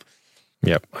actually help.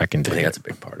 Yep, I think that's a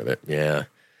big part of it. Yeah.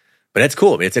 But it's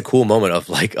cool. It's a cool moment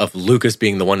of Lucas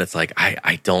being the one that's like,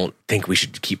 I don't think we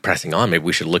should keep pressing on. Maybe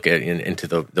we should look at into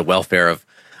the welfare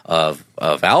of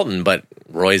Alden. But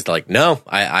Roy's like, no,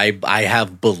 I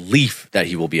have belief that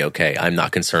he will be okay. I'm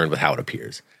not concerned with how it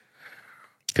appears.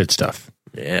 Good stuff.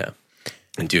 Yeah.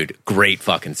 And dude, great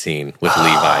fucking scene with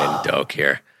Levi and Doak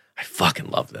here. I fucking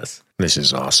love this. This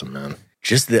is awesome, man.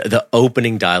 Just the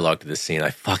opening dialogue to this scene, I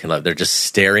fucking love. They're just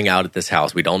staring out at this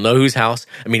house. We don't know whose house.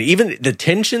 I mean, even the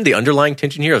tension, the underlying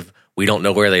tension here of we don't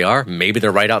know where they are. Maybe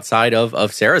they're right outside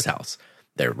of Sarah's house.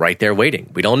 They're right there waiting.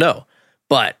 We don't know.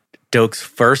 But Doak's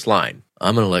first line,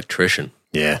 I'm an electrician.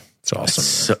 Yeah, it's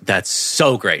awesome. That's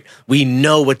so great. We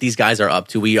know what these guys are up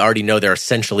to. We already know they're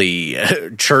essentially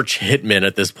church hitmen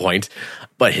at this point.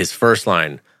 But his first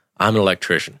line, I'm an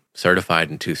electrician,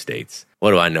 certified in 2 states. What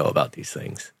do I know about these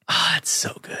things? It's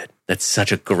so good. That's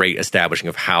such a great establishing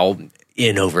of how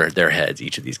in over their heads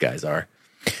each of these guys are.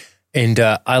 And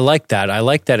I like that. I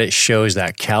like that it shows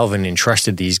that Calvin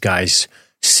entrusted these guys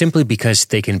simply because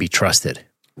they can be trusted.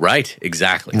 Right,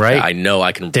 exactly. Right? I know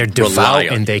I can. They're devout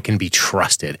and they can be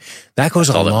trusted. That goes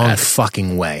a long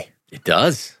fucking way. It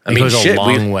does. It goes a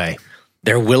long way.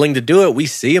 They're willing to do it. We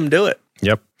see them do it.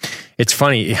 Yep. It's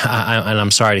funny, and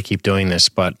I'm sorry to keep doing this,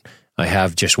 but I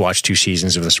have just watched 2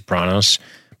 seasons of The Sopranos.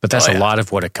 But that's a lot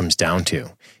of what it comes down to,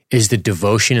 is the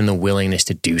devotion and the willingness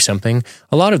to do something.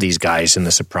 A lot of these guys in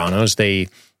The Sopranos, they've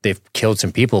killed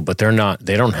some people, but they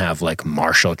don't have like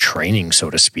martial training,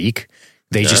 so to speak.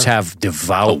 They just have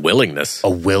devout willingness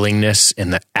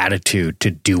and the attitude to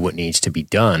do what needs to be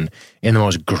done in the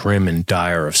most grim and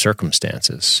dire of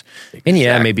circumstances. Exactly. And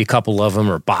yeah, maybe a couple of them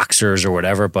are boxers or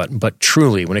whatever, but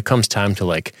truly, when it comes time to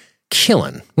like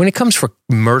killing, when it comes for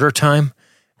murder time,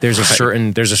 there's a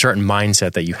certain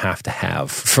mindset that you have to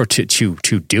have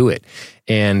to do it.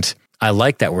 And I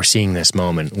like that we're seeing this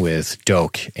moment with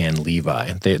Doak and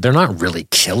Levi. They're not really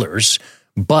killers,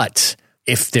 but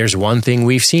if there's one thing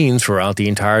we've seen throughout the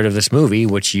entirety of this movie,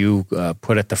 which you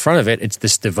put at the front of it, it's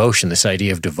this devotion, this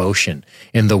idea of devotion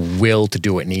and the will to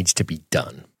do what needs to be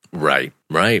done. Right.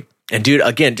 And dude,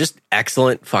 again, just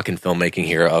excellent fucking filmmaking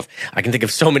here. I can think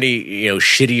of so many,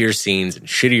 shittier scenes and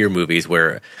shittier movies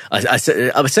where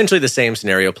essentially the same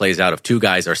scenario plays out of 2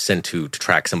 guys are sent to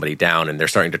track somebody down, and they're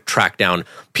starting to track down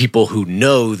people who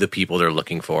know the people they're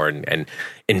looking for and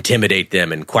intimidate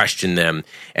them and question them.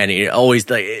 And it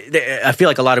always, I feel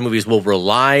like a lot of movies will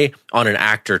rely on an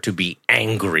actor to be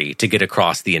angry to get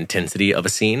across the intensity of a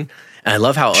scene. And I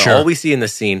love how all we see in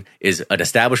this scene is an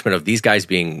establishment of these guys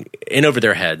being in over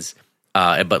their heads,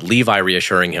 but Levi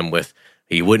reassuring him with,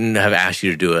 he wouldn't have asked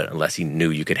you to do it unless he knew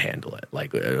you could handle it.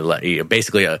 Like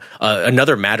basically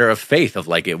another matter of faith of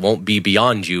like, it won't be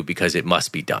beyond you because it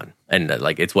must be done. And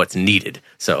like, it's what's needed.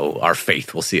 So our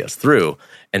faith will see us through.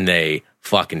 And they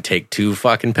fucking take 2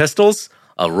 fucking pistols,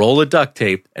 a roll of duct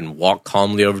tape, and walk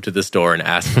calmly over to the store and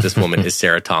ask if this woman is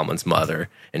Sarah Tomlin's mother.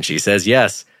 And she says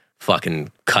yes.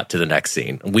 fucking cut to the next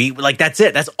scene. That's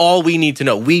it. That's all we need to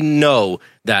know. We know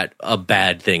that a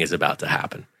bad thing is about to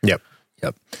happen. Yep.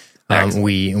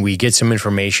 We get some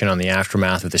information on the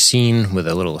aftermath of the scene with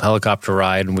a little helicopter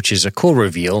ride, which is a cool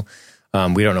reveal.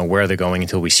 We don't know where they're going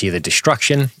until we see the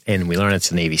destruction, and we learn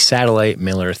it's a Navy satellite.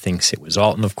 Miller thinks it was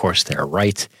Alton. Of course, they're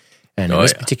right. And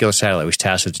this particular satellite was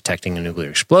tasked with detecting a nuclear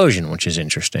explosion, which is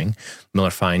interesting.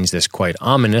 Miller finds this quite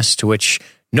ominous, to which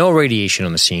no radiation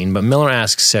on the scene, but Miller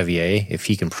asks Sevier if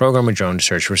he can program a drone to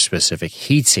search for a specific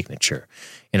heat signature.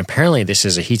 And apparently this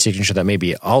is a heat signature that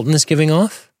maybe Alton is giving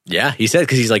off. Yeah, he said,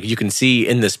 because he's like, you can see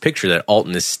in this picture that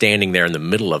Alton is standing there in the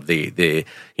middle of the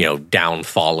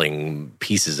downfalling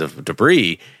pieces of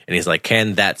debris, and he's like,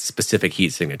 can that specific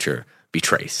heat signature be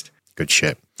traced? Good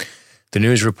shit. The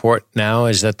news report now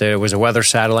is that there was a weather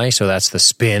satellite, so that's the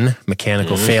spin,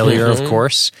 mechanical failure, of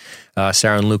course.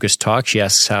 Sarah and Lucas talk. She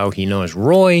asks how he knows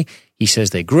Roy. He says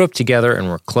they grew up together and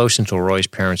were close until Roy's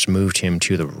parents moved him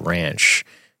to the ranch.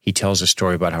 He tells a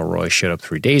story about how Roy showed up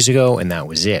 3 days ago, and that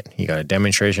was it. He got a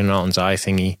demonstration on Alton's eye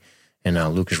thingy, and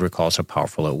Lucas recalls how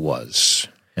powerful it was.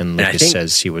 And Lucas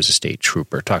says he was a state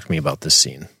trooper. Talk to me about this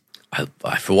scene.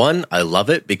 For one, I love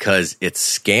it because it's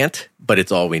scant, but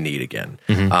it's all we need again.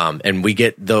 And we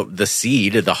get the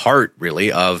seed, the heart,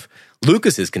 really, of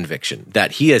Lucas's conviction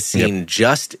that he has seen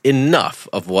just enough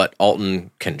of what Alton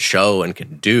can show and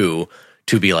can do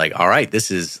to be like, all right, this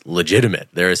is legitimate.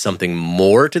 There is something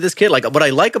more to this kid. Like, what I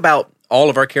like about all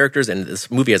of our characters and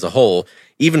this movie as a whole,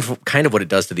 even for kind of what it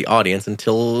does to the audience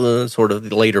until sort of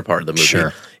the later part of the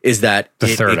movie, is that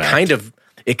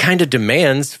it kind of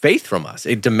demands faith from us.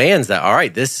 It demands that, all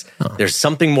right, there's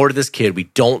something more to this kid. We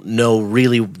don't know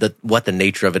really what the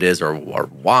nature of it is or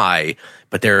why,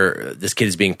 but this kid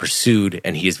is being pursued,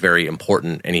 and he is very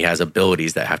important, and he has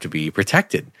abilities that have to be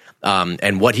protected.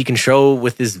 And what he can show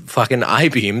with his fucking eye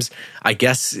beams, I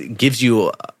guess, gives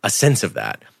you a sense of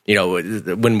that. You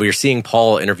know, when we were seeing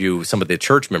Paul interview some of the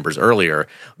church members earlier,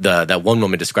 that one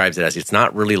woman describes it as it's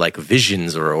not really like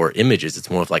visions or images.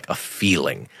 It's more of like a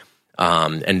feeling.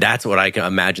 And that's what I can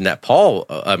imagine that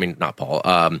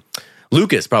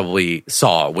Lucas probably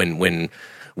saw when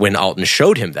Alton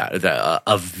showed him that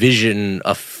a vision,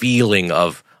 a feeling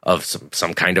of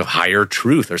some kind of higher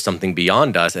truth or something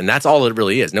beyond us. And that's all it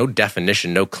really is. No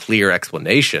definition, no clear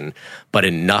explanation, but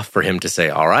enough for him to say,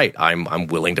 all right, I'm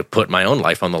willing to put my own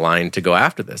life on the line to go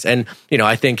after this. And, you know,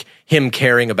 I think him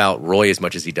caring about Roy as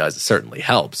much as he does certainly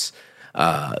helps.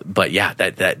 But yeah,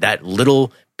 that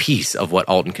little piece of what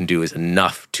Alton can do is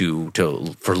enough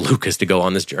for Lucas to go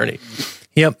on this journey.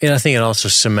 Yep. And I think it also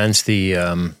cements the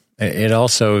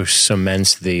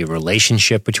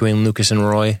relationship between Lucas and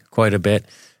Roy quite a bit,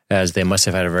 as they must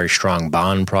have had a very strong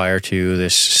bond prior to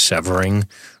this severing.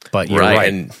 But you're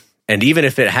right. And even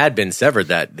if it had been severed,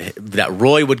 that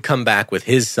Roy would come back with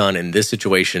his son in this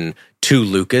situation to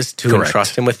Lucas to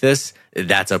entrust him with this,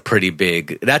 that's a pretty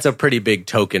big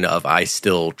token of I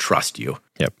still trust you.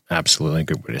 Yep, absolutely.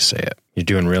 Good way to say it. You're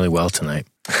doing really well tonight.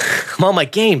 I'm on my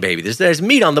game, baby. There's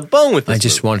meat on the bone with this. I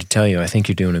just wanted to tell you, I think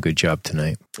you're doing a good job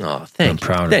tonight. Oh, thank you. I'm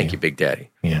proud of you. Thank you, Big Daddy.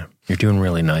 Yeah, you're doing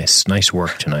really nice. Nice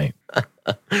work tonight.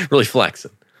 Really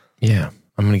flexing. Yeah,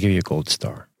 I'm going to give you a gold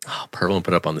star. Oh, Pearl will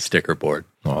put up on the sticker board.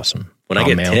 Awesome. When I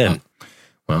get 10.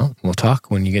 Well, we'll talk.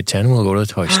 When you get 10, we'll go to the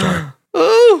toy store.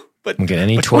 Ooh, but we'll get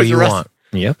any toy you want.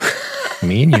 Yep.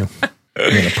 Me and you.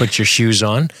 You're going to put your shoes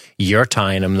on. You're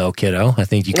tying them, though, kiddo. I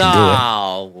think you can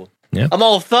do it. Yep. I'm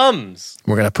all thumbs.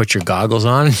 We're going to put your goggles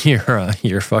on,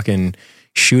 your fucking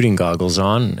shooting goggles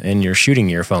on, and your shooting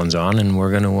earphones on, and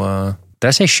we're going to... did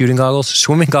I say shooting goggles?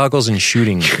 Swimming goggles and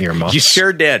shooting earmuffs. You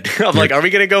sure did. I'm like, are we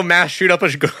going to go mass shoot up a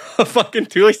fucking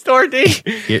toy store, D?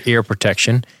 Ear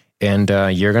protection. And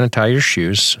you're going to tie your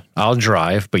shoes. I'll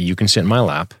drive, but you can sit in my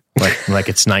lap like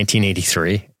it's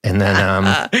 1983. And then...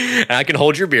 I can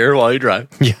hold your beer while you drive.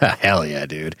 Yeah, hell yeah,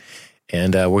 dude.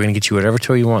 And we're going to get you whatever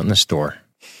toy you want in the store.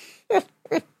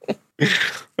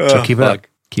 So keep it up.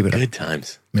 Keep it up. Good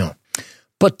times. Yeah.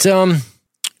 But...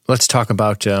 let's talk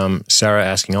about Sarah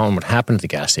asking Alton what happened at the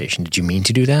gas station. Did you mean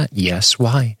to do that? Yes.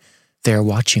 Why? They're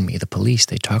watching me. The police.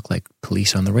 They talk like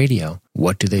police on the radio.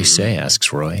 What do they say?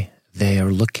 Asks Roy. They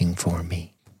are looking for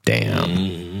me. Damn.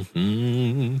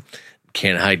 Mm-hmm.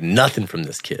 Can't hide nothing from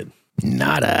this kid.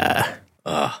 Nada.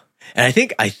 And I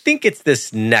think it's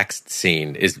this next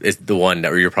scene is the one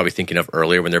that you're probably thinking of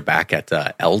earlier when they're back at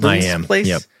Eldon's place.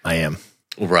 Yep, I am.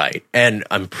 Right. And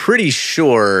I'm pretty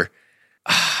sure...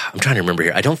 I'm trying to remember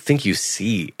here. I don't think you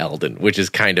see Eldon, which is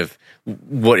kind of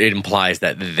what it implies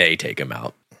that they take him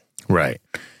out. Right.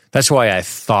 That's why I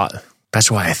thought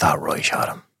Roy shot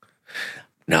him.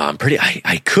 No,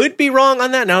 I could be wrong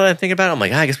on that. Now that I'm thinking about it, I'm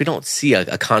like, I guess we don't see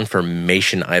a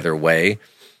confirmation either way.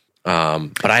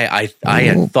 But I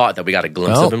had thought that we got a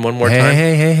glimpse of him one more time.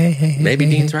 Hey, maybe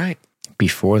Dean's right.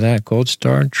 Before that Gold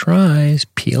Star tries,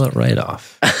 peel it right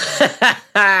off.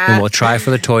 And we'll try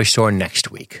for the toy store next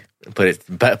week. Put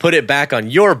it back on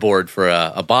your board for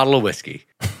a bottle of whiskey.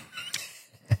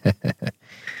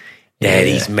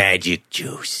 Daddy's magic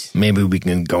juice. Maybe we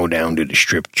can go down to the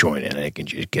strip joint and I can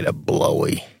just get a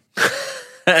blowy.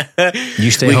 You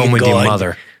stay home with your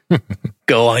mother.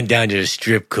 Go on down to the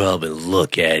strip club and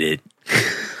look at it.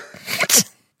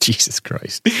 Jesus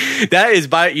Christ. That is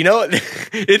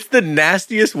it's the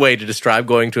nastiest way to describe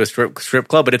going to a strip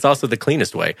club, but it's also the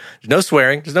cleanest way. There's no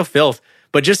swearing, there's no filth,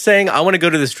 but just saying, I want to go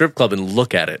to the strip club and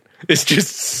look at it. It's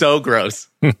just so gross.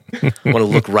 I want to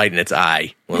look right in its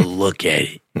eye. I want to look at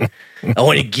it. I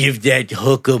want to give that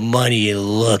hooker money and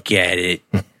look at it.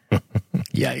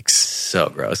 Yikes. So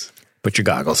gross. Put your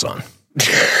goggles on.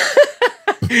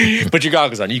 Put your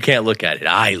goggles on. You can't look at it.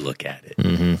 I look at it.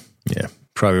 Mm-hmm. Yeah.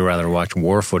 Probably rather watch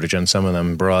war footage on some of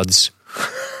them broads.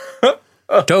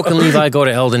 Doak and Levi go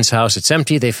to Eldon's house. It's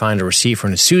empty. They find a receipt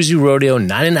from the Suzu Rodeo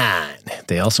 99.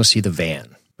 They also see the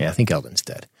van. Yeah, I think Eldon's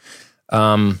dead.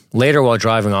 Later, while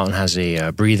driving, Alton has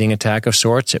a breathing attack of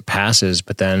sorts. It passes,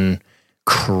 but then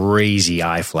crazy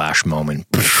eye flash moment.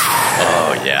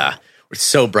 Oh, yeah. It's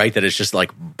so bright that it's just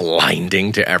like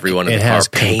blinding to everyone in the car. It has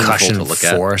painful concussion to look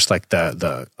force, like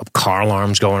the car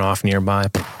alarms going off nearby.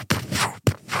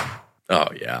 Oh,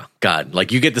 yeah. God,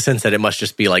 like you get the sense that it must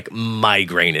just be like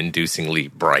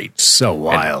migraine-inducingly bright. So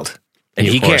wild. And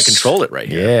he can't control it right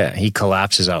here. Yeah, he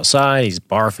collapses outside. He's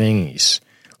barfing.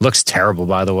 Looks terrible,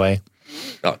 by the way.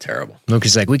 Oh, terrible.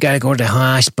 Lucas is like, we got to go to the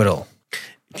hospital.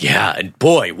 Yeah, and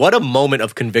boy, what a moment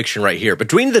of conviction right here.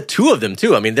 Between the two of them,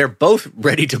 too. I mean, they're both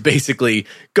ready to basically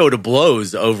go to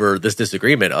blows over this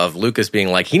disagreement of Lucas being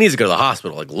like, he needs to go to the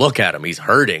hospital. Like, look at him. He's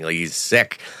hurting. Like, he's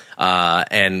sick.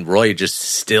 And Roy just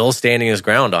still standing his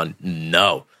ground on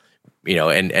no. You know,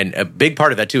 and a big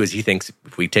part of that, too, is he thinks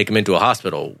if we take him into a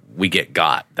hospital, we get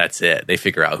got. That's it. They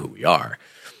figure out who we are.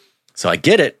 So I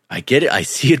get it. I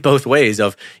see it both ways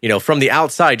of, you know, from the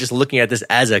outside, just looking at this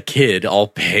as a kid, all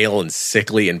pale and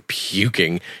sickly and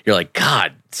puking. You're like,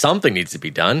 God, something needs to be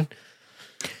done.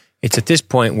 It's at this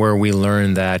point where we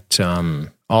learn that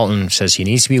Alton says he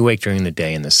needs to be awake during the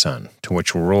day in the sun, to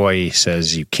which Roy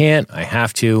says, you can't, I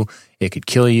have to. It could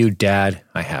kill you, Dad,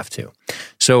 I have to.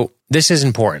 So this is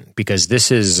important because this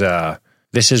is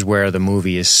where the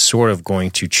movie is sort of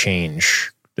going to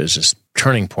change. There's this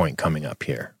turning point coming up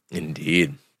here.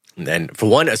 Indeed. And then for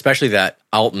one, especially that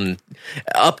Alton,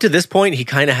 up to this point, he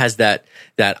kind of has that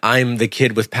I'm the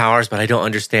kid with powers, but I don't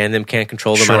understand them, can't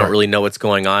control them. Sure. I don't really know what's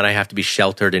going on. I have to be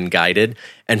sheltered and guided.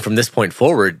 And from this point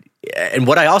forward, and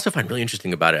what I also find really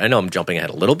interesting about it, I know I'm jumping ahead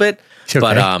a little bit,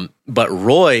 okay. But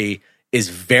Roy is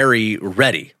very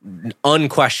ready,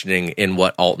 unquestioning in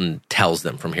what Alton tells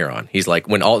them from here on. He's like,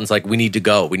 when Alton's like, we need to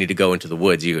go into the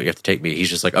woods. You have to take me. He's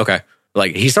just like, okay.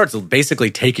 Like he starts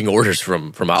basically taking orders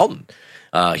from Alton.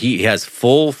 He has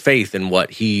full faith in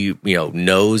what he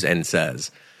knows and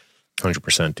says.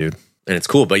 100%, dude. And it's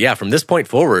cool. But yeah, from this point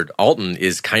forward, Alton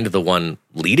is kind of the one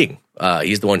leading.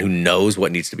 He's the one who knows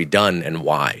what needs to be done and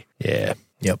why. Yeah.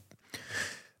 Yep.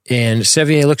 And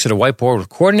Sevier looks at a whiteboard with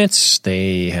coordinates.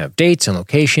 They have dates and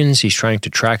locations. He's trying to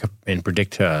track and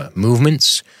predict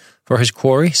movements for his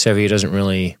quarry. Sevier doesn't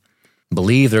really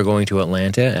believe they're going to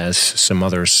Atlanta, as some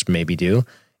others maybe do.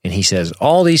 And he says,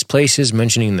 all these places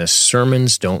mentioning the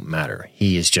sermons don't matter.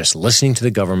 He is just listening to the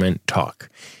government talk.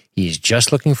 He's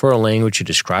just looking for a language to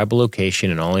describe a location,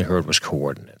 and all he heard was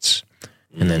coordinates.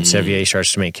 And then Sevier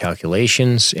starts to make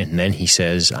calculations, and then he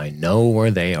says, I know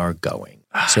where they are going.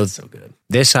 So good.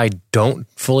 This I don't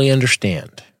fully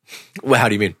understand. Well, how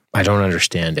do you mean? I don't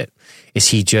understand it. Is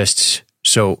he just...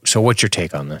 So what's your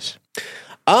take on this?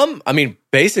 I mean,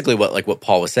 basically what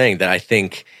Paul was saying, that I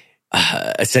think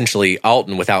essentially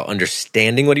Alton, without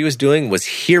understanding what he was doing, was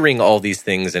hearing all these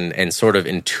things and sort of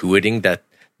intuiting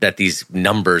that these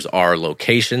numbers are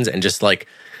locations, and just like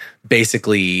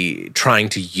basically trying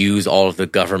to use all of the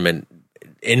government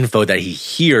info that he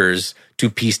hears to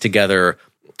piece together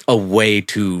a way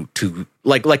to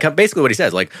like basically what he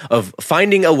says, like of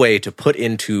finding a way to put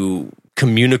into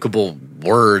communicable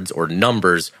words or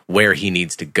numbers where he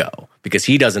needs to go, because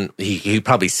he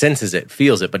probably senses it,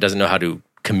 feels it, but doesn't know how to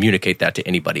communicate that to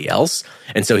anybody else.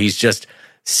 And so he's just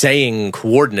saying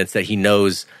coordinates that he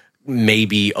knows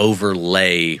maybe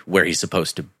overlay where he's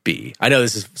supposed to be. I know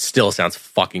this still sounds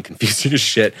fucking confusing as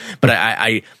shit, but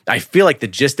I feel like the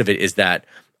gist of it is that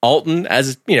Alton,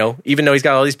 as you know, even though he's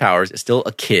got all these powers, is still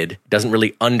a kid, doesn't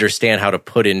really understand how to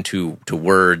put into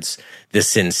words this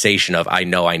sensation of, I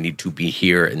know I need to be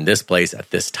here in this place at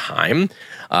this time,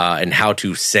 and how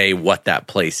to say what that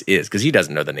place is, because he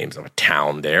doesn't know the names of a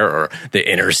town there or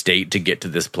the interstate to get to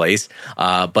this place.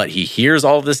 But he hears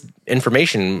all of this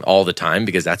information all the time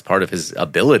because that's part of his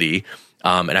ability.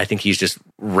 And I think he's just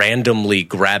randomly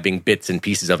grabbing bits and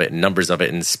pieces of it and numbers of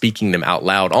it and speaking them out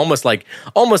loud, almost like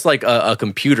a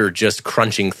computer just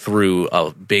crunching through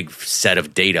a big set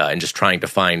of data and just trying to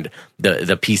find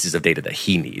the pieces of data that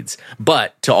he needs.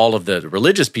 But to all of the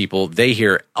religious people, they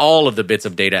hear all of the bits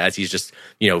of data as he's just,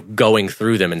 going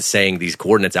through them and saying these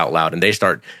coordinates out loud, and they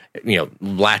start,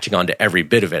 latching onto every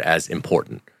bit of it as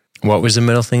important. What was the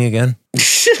middle thing again?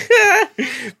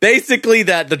 Basically,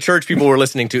 that the church people were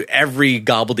listening to every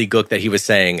gobbledygook that he was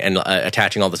saying and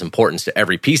attaching all this importance to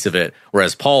every piece of it,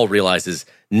 whereas Paul realizes,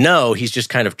 no, he's just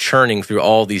kind of churning through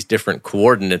all these different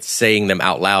coordinates, saying them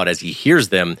out loud as he hears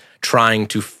them, trying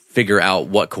to figure out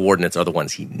what coordinates are the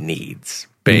ones he needs.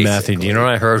 Basically. Matthew, do you know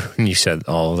what I heard when you said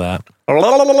all of that?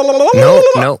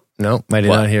 No, I did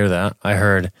not hear that. I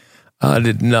heard, I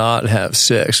did not have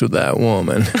sex with that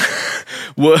woman.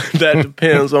 Well, that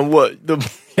depends on what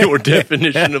your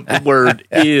definition of the word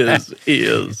is.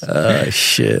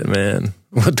 Shit, man.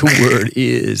 What the word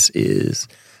is.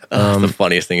 The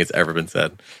funniest thing that's ever been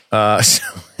said. So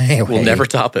anyway. We'll never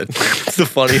top it. It's the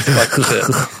funniest fucking shit.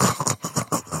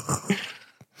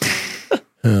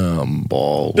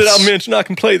 Balls. Did I mention I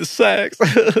can play the sax?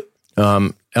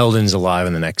 Eldon's alive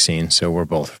in the next scene, so we're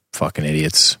both fucking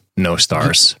idiots. No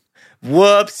stars.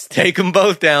 Whoops, take them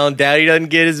both down. Daddy doesn't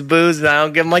get his booze, and I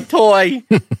don't get my toy.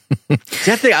 I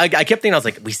kept thinking, I was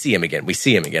like, we see him again.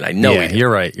 I know yeah, you're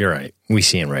right. We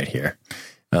see him right here.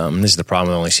 This is the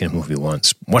problem. I've only seen a movie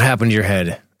once. What happened to your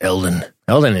head, Eldon?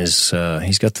 Eldon is,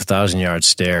 he's got the 1,000-yard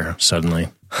stare suddenly.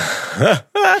 Well,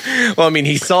 I mean,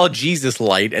 he saw Jesus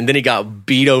light, and then he got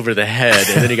beat over the head,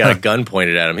 and then he got a gun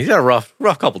pointed at him. He's had a rough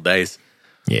couple days.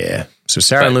 Yeah. So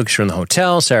Sarah and Lucas are in the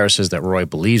hotel. Sarah says that Roy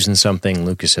believes in something.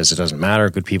 Lucas says it doesn't matter.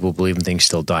 Good people believe in things,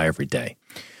 still die every day.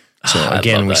 So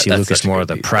again, we see Lucas more of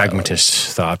the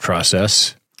pragmatist thought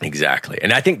process. Exactly.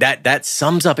 And I think that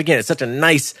sums up, again, it's such a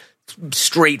nice,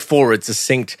 straightforward,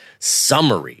 succinct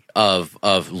summary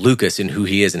of Lucas and who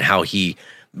he is and how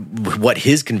what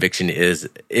his conviction is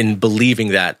in believing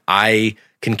that I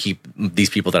can keep these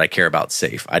people that I care about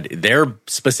safe. Their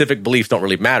specific beliefs don't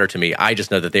really matter to me. I just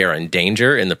know that they are in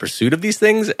danger in the pursuit of these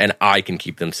things, and I can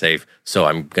keep them safe, so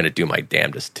I'm going to do my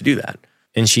damnedest to do that.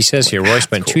 And she says here, Roy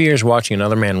spent 2 years watching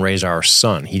another man raise our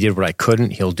son. He did what I couldn't.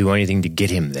 He'll do anything to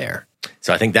get him there.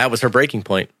 So I think that was her breaking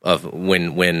point of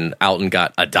when Alton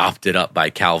got adopted up by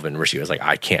Calvin, where she was like,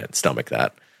 I can't stomach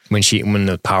that. When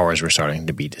the powers were starting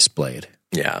to be displayed.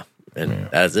 Yeah, and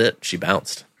that's it. She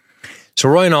bounced. So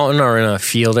Roy and Alton are in a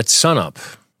field at sunup.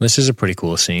 This is a pretty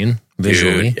cool scene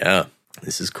visually. Dude, yeah,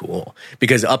 this is cool.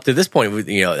 Because up to this point,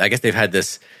 I guess they've had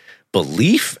this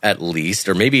belief at least,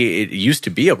 or maybe it used to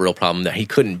be a real problem that he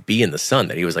couldn't be in the sun,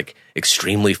 that he was like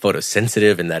extremely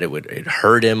photosensitive and that it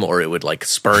hurt him or it would like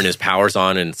spurn his powers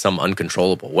on in some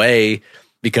uncontrollable way.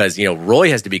 Because, Roy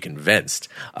has to be convinced.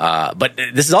 But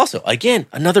this is also, again,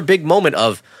 another big moment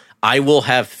of I will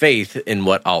have faith in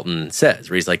what Alton says,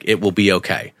 where he's like, it will be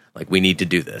okay. Like, we need to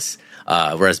do this.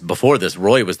 Whereas before this,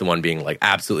 Roy was the one being like,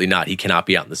 absolutely not. He cannot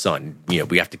be out in the sun.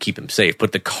 We have to keep him safe.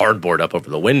 Put the cardboard up over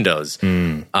the windows.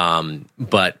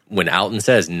 But when Alton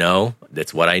says, no,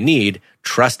 that's what I need.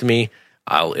 Trust me,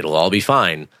 it'll all be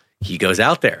fine. He goes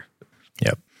out there.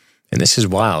 Yep. And this is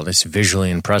wild. It's visually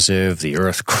impressive. The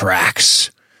earth cracks.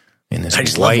 In this I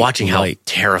just love watching how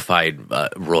terrified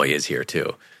Roy is here,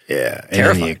 too. Yeah.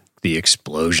 Terrifying. And the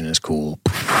explosion is cool.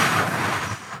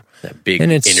 That big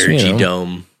energy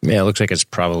dome. Yeah, it looks like it's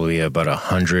probably about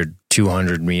 100,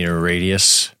 200 meter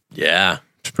radius. Yeah.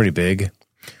 It's pretty big,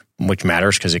 which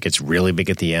matters because it gets really big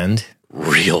at the end.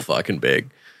 Real fucking big.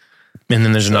 And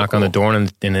then there's a knock on the door,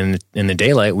 and in the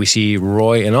daylight, we see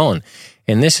Roy and Alton.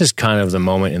 And this is kind of the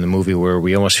moment in the movie where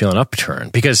we almost feel an upturn.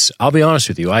 Because I'll be honest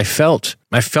with you, I felt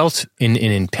an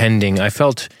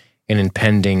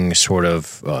impending sort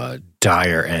of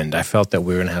dire end. I felt that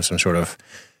we were going to have some sort of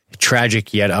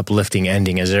tragic yet uplifting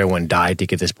ending as everyone died to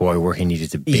get this boy where he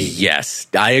needed to be. Yes,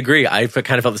 I agree. I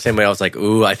kind of felt the same way. I was like,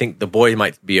 ooh, I think the boy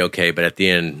might be okay, but at the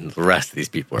end, the rest of these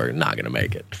people are not going to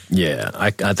make it. Yeah,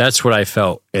 that's what I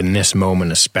felt in this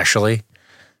moment especially.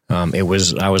 I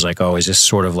was like, oh, is this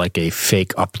sort of like a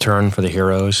fake upturn for the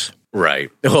heroes?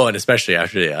 Right. Oh, and especially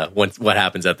after what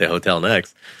happens at the hotel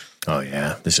next. Oh,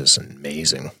 yeah. This is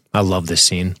amazing. I love this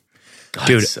scene.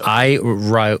 Dude, so I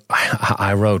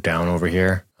wrote down over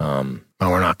here. We're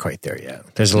not quite there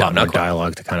yet. There's a lot more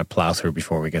dialogue to kind of plow through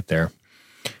before we get there.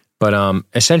 But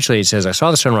essentially, it says, I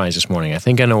saw the sunrise this morning. I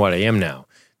think I know what I am now.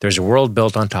 There's a world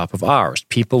built on top of ours.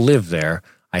 People live there.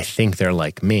 I think they're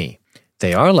like me.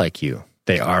 They are like you.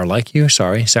 They are like you?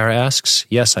 Sorry, Sarah asks.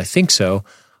 Yes, I think so.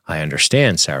 I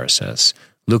understand, Sarah says.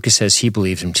 Lucas says he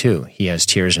believes him too. He has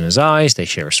tears in his eyes. They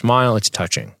share a smile. It's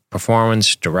touching.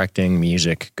 Performance, directing,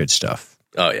 music, good stuff.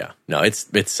 Oh, yeah. No, it's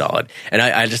solid. And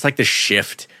I just like the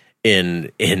shift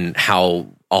in how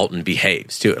Alton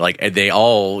behaves too. Like, they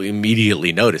all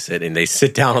immediately notice it, and they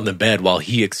sit down on the bed while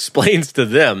he explains to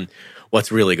them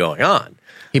what's really going on.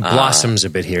 He blossoms a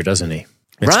bit here, doesn't he?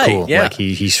 It's right, cool. yeah. Like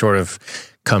he sort of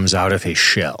comes out of his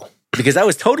shell. Because that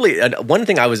was totally one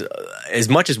thing I was, as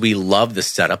much as we love the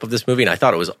setup of this movie, and I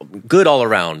thought it was good all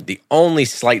around, the only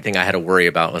slight thing I had to worry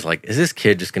about was like, is this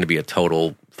kid just going to be a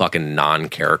total fucking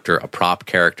non-character, a prop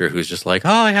character who's just like,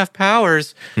 oh, I have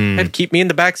powers and keep me in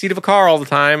the backseat of a car all the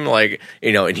time, like,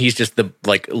 you know, and he's just the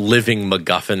like living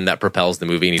MacGuffin that propels the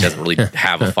movie, and he doesn't really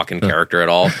have a fucking character at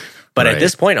all. But at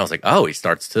this point, I was like, oh, he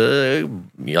starts to,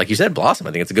 like you said, blossom.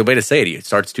 I think it's a good way to say it. He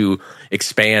starts to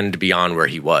expand beyond where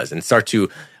he was and start to,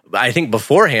 I think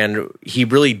beforehand, he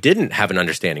really didn't have an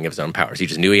understanding of his own powers. He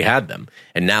just knew he had them.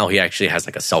 And now he actually has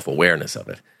like a self-awareness of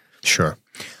it. Sure.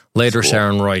 Later, cool.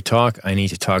 Sarah and Roy talk. I need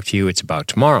to talk to you. It's about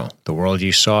tomorrow. The world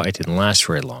you saw, it didn't last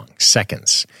very long.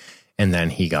 Seconds. And then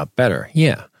he got better.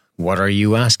 Yeah. What are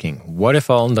you asking? What if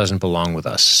Alton doesn't belong with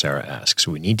us? Sarah asks.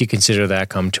 We need to consider that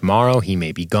come tomorrow. He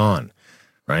may be gone.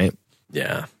 Right?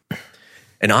 Yeah.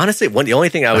 And honestly, the only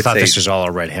thing I would say... I thought this was all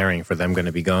a red herring for them going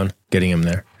to be gone, getting him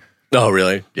there. Oh,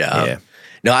 really? Yeah.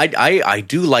 No, I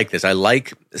do like this. I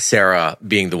like Sarah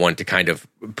being the one to kind of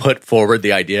put forward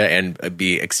the idea and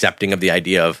be accepting of the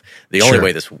idea of the only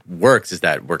way this works is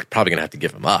that we're probably going to have to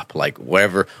give him up. Like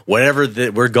whatever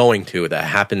that we're going to that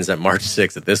happens at March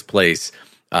 6th at this place,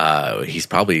 he's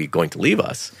probably going to leave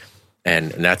us.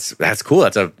 And that's cool.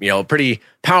 That's a pretty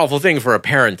powerful thing for a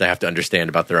parent to have to understand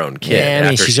about their own kid. Yeah, I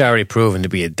mean, she's already proven to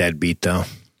be a deadbeat, though.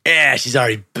 Yeah, she's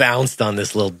already bounced on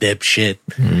this little dipshit.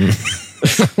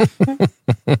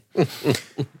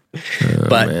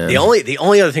 But the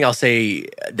only other thing I'll say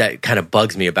that kind of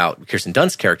bugs me about Kirsten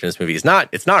Dunst's character in this movie is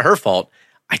it's not her fault.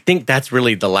 I think that's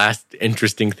really the last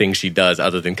interesting thing she does,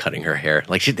 other than cutting her hair.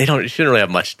 Like she didn't really have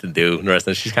much to do. And the rest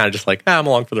of it, she's kind of just like, I'm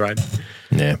along for the ride.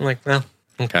 Yeah, I'm like, well,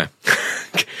 okay.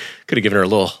 Could have given her a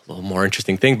little more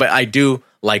interesting thing, but I do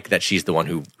like that she's the one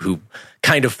who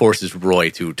kind of forces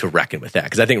Roy to reckon with that,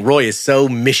 because I think Roy is so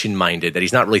mission minded that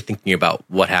he's not really thinking about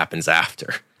what happens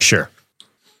after. Sure.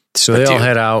 So they all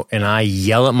head out, and I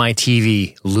yell at my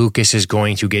TV, Lucas is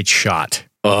going to get shot.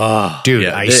 Oh, dude,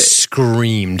 I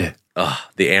screamed. Oh,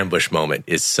 the ambush moment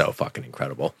is so fucking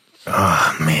incredible.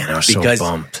 Oh man, I was so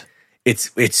bummed.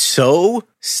 It's so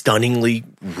stunningly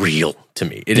real to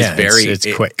me. It is very it's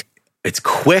quick. It's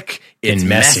quick. It's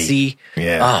messy.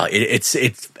 Yeah.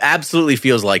 It absolutely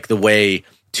feels like the way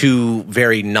two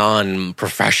very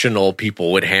non-professional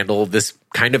people would handle this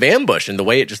kind of ambush, and the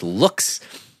way it just looks.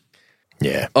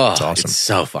 Yeah. Oh, it's awesome. It's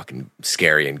so fucking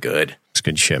scary and good. It's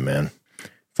good shit, man.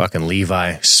 Fucking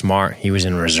Levi, smart. He was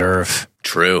in reserve.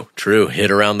 True.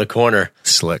 Hit around the corner.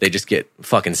 Slick. They just get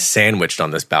fucking sandwiched on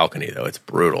this balcony, though. It's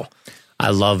brutal. I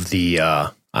love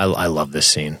I love this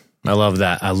scene. I love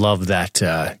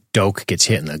that Doak gets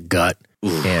hit in the gut.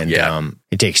 Ooh, and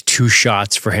it takes 2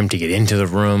 shots for him to get into the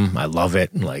room. I love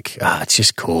it. Like, it's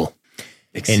just cool.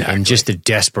 Exactly. And just the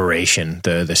desperation,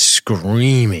 the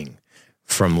screaming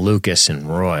from Lucas and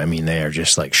Roy. I mean, they are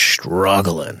just like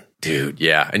struggling. Dude,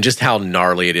 yeah. And just how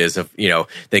gnarly it is of,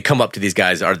 they come up to these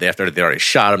guys after they already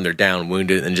shot them, they're down,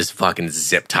 wounded, and just fucking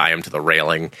zip tie them to the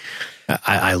railing.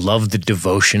 I love the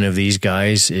devotion of these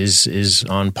guys is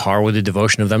on par with the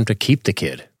devotion of them to keep the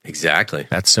kid. Exactly.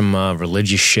 That's some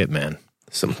religious shit, man.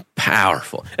 Some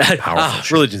powerful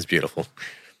shit. Religion's beautiful.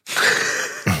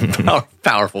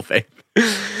 Powerful faith.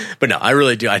 But no, I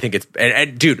really do. I think it's,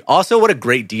 and dude, also what a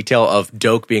great detail of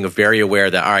Doak being very aware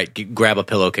that, all right, grab a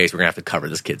pillowcase. We're going to have to cover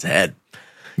this kid's head.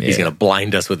 Yeah. He's going to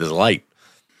blind us with his light.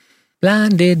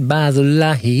 Blinded by the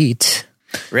light.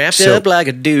 Wrapped up like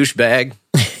a douchebag.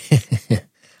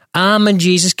 I'm a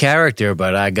Jesus character,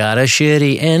 but I got a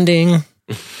shitty ending.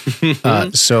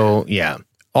 Yeah,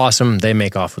 awesome. They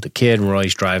make off with the kid.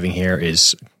 Roy's driving here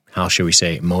is, how should we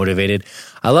say, motivated.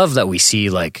 I love that we see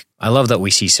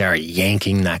Sarah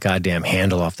yanking that goddamn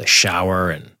handle off the shower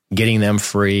and getting them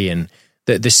free. And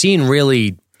the scene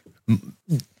really,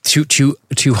 to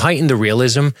heighten the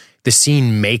realism, the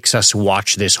scene makes us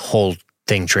watch this whole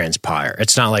thing transpire.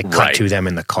 It's not like cut to them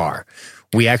in the car.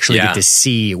 We actually get to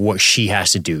see what she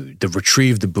has to do, to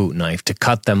retrieve the boot knife, to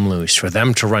cut them loose, for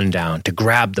them to run down, to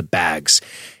grab the bags.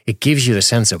 It gives you the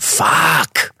sense of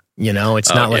fuck. You know,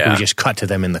 it's not like we just cut to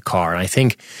them in the car. And I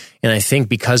think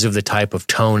because of the type of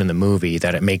tone in the movie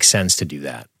that it makes sense to do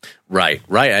that. Right.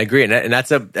 I agree, and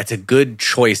that's a good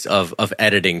choice of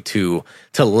editing to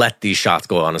let these shots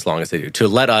go on as long as they do. To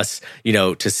let us,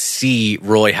 to see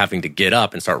Roy having to get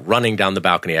up and start running down the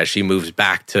balcony as she moves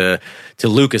back to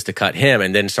Lucas to cut him,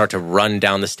 and then start to run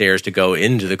down the stairs to go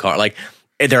into the car. Like,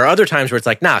 there are other times where it's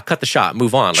like, nah, cut the shot,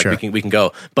 move on. Like, we can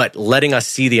go. But letting us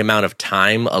see the amount of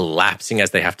time elapsing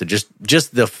as they have to just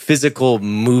the physical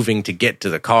moving to get to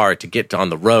the car, to get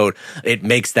on the road, it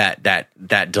makes that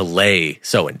delay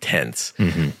so intense.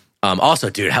 Mm-hmm. Also,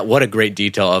 dude, what a great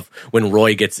detail of when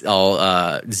Roy gets all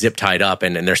zip tied up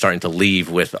and they're starting to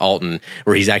leave with Alton,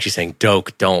 where he's actually saying,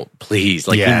 Doak, don't, please.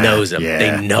 Like, he knows him. Yeah.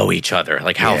 They know each other.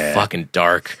 Like, how fucking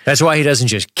dark. That's why he doesn't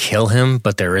just kill him,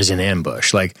 but there is an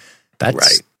ambush. Like,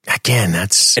 that's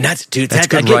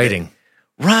good writing.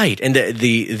 Right. And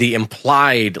the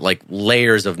implied like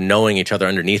layers of knowing each other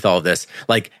underneath all of this.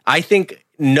 Like, I think,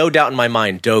 no doubt in my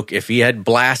mind, Doak, if he had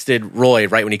blasted Roy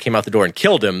right when he came out the door and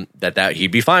killed him, that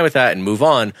he'd be fine with that and move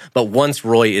on. But once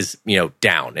Roy is,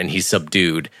 down and he's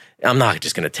subdued, I'm not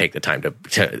just going to take the time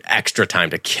to extra time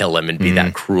to kill him and be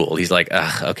that cruel. He's like,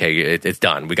 okay, it's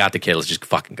done. We got the kid. Let's just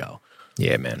fucking go.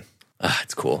 Yeah, man.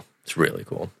 It's cool. It's really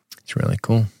cool. It's really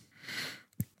cool.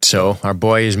 So our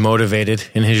boy is motivated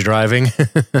in his driving.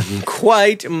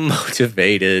 Quite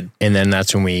motivated. And then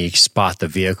that's when we spot the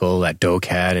vehicle that Doak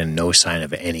had and no sign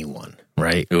of anyone,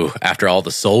 right? Ooh, after all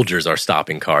the soldiers are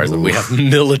stopping cars, we have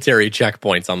military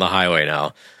checkpoints on the highway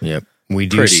now. Yep. We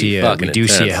do see a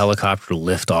helicopter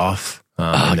lift off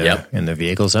and the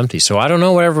vehicle's empty. So I don't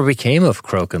know whatever became of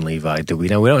Croak and Levi. Do we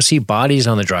know? We don't see bodies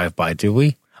on the drive-by, do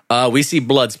we? We see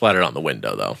blood splattered on the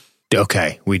window, though.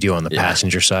 Okay, we do on the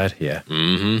passenger side. Yeah,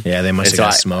 yeah, they must have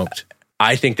got smoked.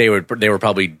 I think they were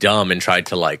probably dumb and tried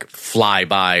to like fly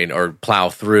by or plow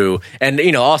through. And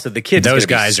also the kids. Those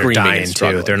guys are dying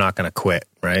too. They're not going to quit,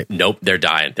 right? Nope, they're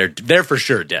dying. They're for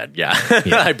sure dead. Yeah.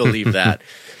 I believe that.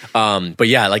 But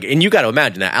yeah, like, and you got to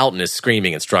imagine that Alton is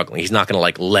screaming and struggling. He's not going to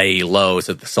like lay low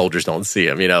so the soldiers don't see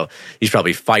him. He's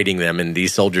probably fighting them, and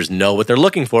these soldiers know what they're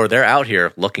looking for. They're out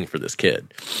here looking for this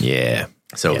kid. Yeah.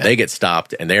 So they get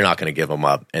stopped, and they're not going to give them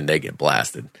up, and they get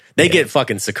blasted. They get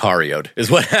fucking Sicario'd is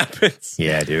what happens.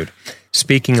 Yeah, dude.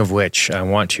 Speaking of which, I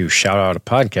want to shout out a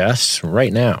podcast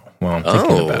right now while I'm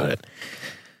thinking about it.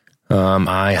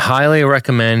 I highly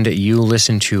recommend you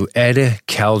listen to Ed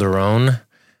Calderon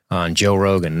on Joe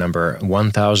Rogan, number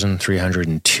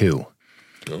 1302.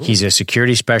 He's a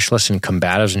security specialist and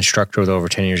combatives instructor with over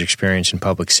 10 years experience in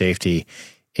public safety,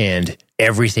 and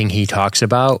everything he talks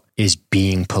about is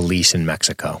being police in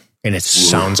Mexico. And it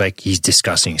sounds like he's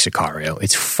discussing Sicario.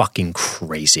 It's fucking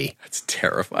crazy. That's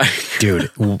terrifying.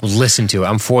 Dude, listen to it.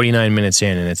 I'm 49 minutes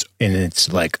in, and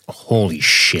it's like, holy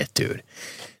shit, dude.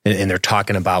 And they're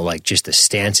talking about like just the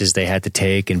stances they had to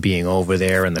take and being over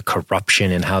there and the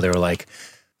corruption and how they were like,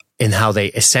 and how they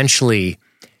essentially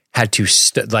had to,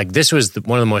 this was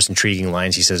one of the most intriguing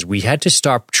lines. He says, we had to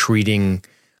stop treating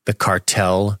the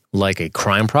cartel like a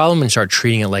crime problem and start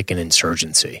treating it like an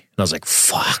insurgency. And I was like,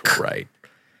 fuck. Right.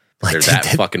 Like, they're that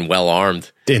fucking well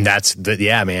armed. And that's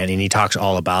man. And he talks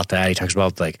all about that. He talks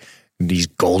about like these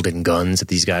golden guns that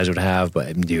these guys would have.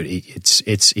 But dude,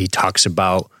 he talks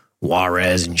about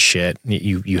Juarez and shit.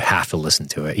 You have to listen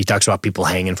to it. He talks about people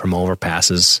hanging from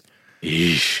overpasses.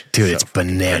 Eesh. Dude, it's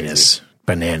bananas. Crazy.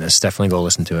 Bananas. Definitely go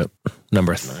listen to it.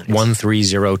 Number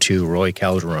 1302, Roy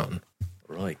Calderon.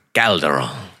 Roy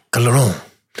Calderon.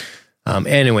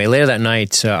 Anyway, later that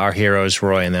night, our heroes,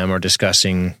 Roy and them, are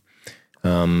discussing,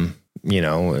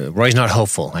 Roy's not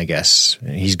hopeful, I guess.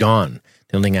 He's gone.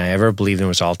 The only thing I ever believed in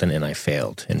was Alton, and I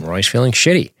failed. And Roy's feeling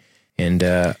shitty. And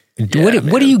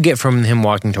what do you get from him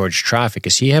walking towards traffic?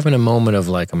 Is he having a moment of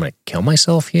like, I'm going to kill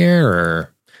myself here,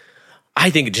 or? I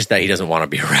think just that he doesn't want to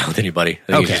be around anybody.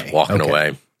 I think he's just walking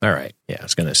away. All right. Yeah, I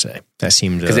was going to say. That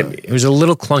seemed, it was a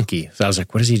little clunky. So I was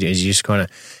like, what is he do? Is he just going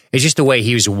to, it's just the way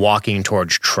he was walking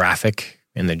towards traffic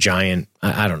and the giant,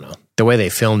 I don't know. The way they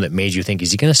filmed it made you think,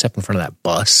 is he going to step in front of that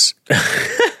bus?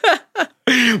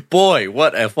 Boy,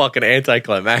 what a fucking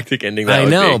anticlimactic ending that would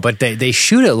be. I know, but they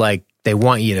shoot it like they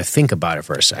want you to think about it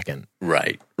for a second.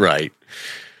 Right. Oh,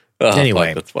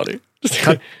 anyway. Fuck, that's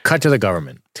funny. Cut to the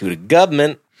government. To the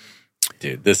government.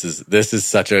 Dude, this is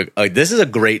such a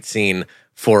great scene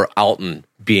for Alton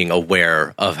being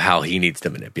aware of how he needs to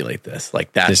manipulate this.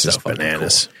 Like, that's so fucking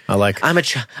bananas. Cool. I'm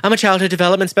a childhood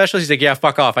development specialist. He's like, yeah,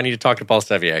 fuck off. I need to talk to Paul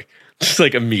Sevier. Just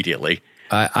like immediately.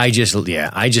 I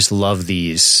just love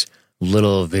these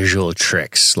little visual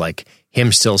tricks, like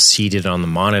him still seated on the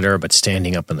monitor but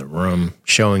standing up in the room,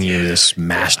 showing you this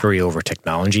mastery over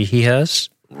technology he has.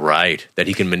 Right, that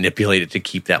he can manipulate it to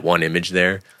keep that one image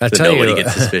there so nobody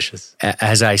gets suspicious.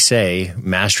 As I say,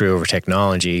 mastery over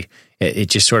technology, it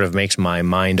just sort of makes my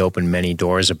mind open many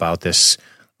doors about this,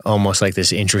 almost like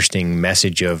this interesting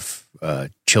message of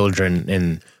children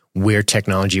and where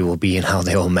technology will be and how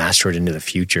they will master it into the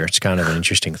future. It's kind of an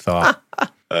interesting thought.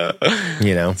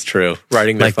 It's true.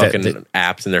 Writing their fucking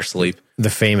apps in their sleep. The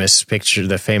famous picture,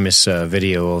 the famous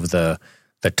video of the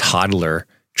toddler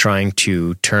trying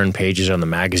to turn pages on the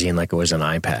magazine like it was an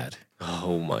iPad.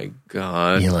 Oh my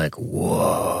God. And you're like,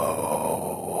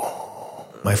 whoa.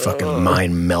 My fucking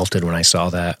mind melted when I saw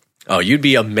that. Oh, you'd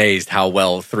be amazed how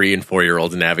well 3 and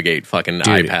 4-year-olds navigate fucking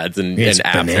iPads and apps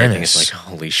and everything. It's like,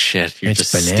 holy shit, you're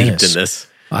just steeped in this.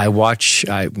 I watch,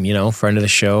 friend of the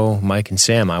show, Mike and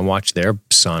Sam, I watch their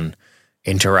son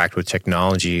interact with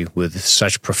technology with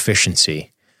such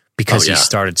proficiency because he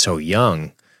started so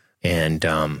young. And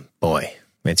boy,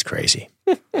 it's crazy.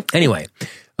 Anyway,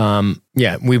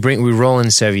 we roll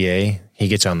in Sevier. He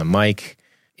gets on the mic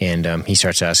and he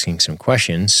starts asking some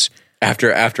questions.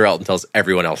 After Alton tells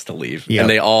everyone else to leave. Yep. And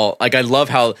they all, like, I love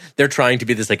how they're trying to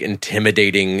be this, like,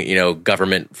 intimidating,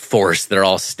 government force. They're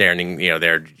all standing,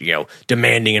 they're,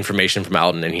 demanding information from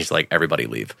Alton. And he's like, everybody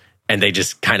leave. And they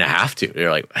just kind of have to. They're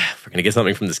like, if we're going to get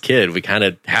something from this kid, we kind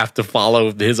of have to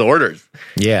follow his orders.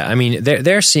 Yeah, I mean,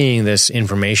 they're seeing this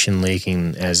information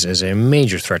leaking as a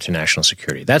major threat to national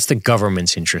security. That's the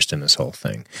government's interest in this whole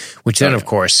thing, which then, of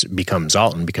course, becomes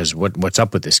Alton because what's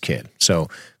up with this kid? So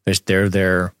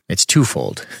it's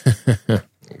twofold.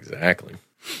 Exactly.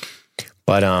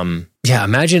 But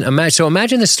imagine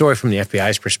this story from the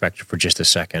FBI's perspective for just a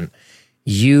second.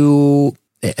 You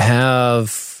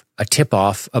have a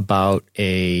tip-off about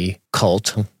a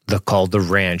cult called the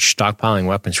Ranch stockpiling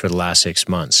weapons for the last 6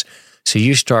 months. So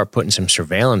you start putting some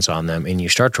surveillance on them and you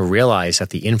start to realize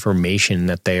that the information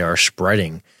that they are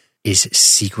spreading is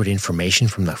secret information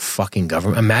from the fucking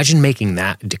government. Imagine making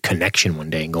that connection one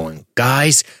day and going,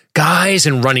 guys,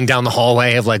 and running down the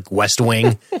hallway of like West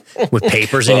Wing with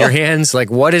papers in your hands. Like,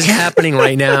 what is happening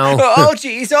right now? Oh,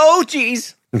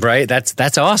 geez. Right?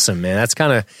 That's awesome, man. That's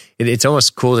kind of, it's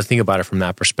almost cool to think about it from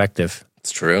that perspective.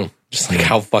 It's true. Just like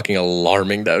how fucking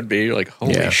alarming that would be. You're like,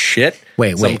 holy shit.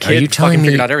 Wait, are you telling me?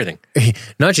 Figured out everything.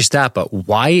 Not just that, but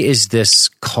why is this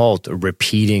cult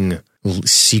repeating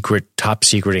top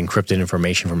secret encrypted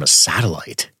information from a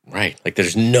satellite? Right. Like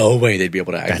there's no way they'd be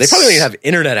able to act. They probably don't even have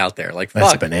internet out there. Like, fuck.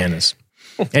 That's bananas.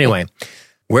 Anyway,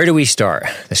 where do we start?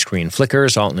 The screen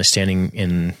flickers. Alton is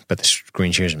standing but the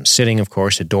screen shows him sitting, of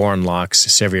course. The door unlocks.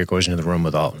 Sevier goes into the room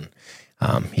with Alton.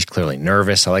 He's clearly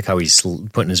nervous. I like how he's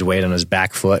putting his weight on his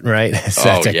back foot, right?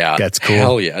 That's cool.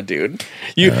 Hell yeah, dude.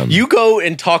 You go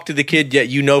and talk to the kid, yet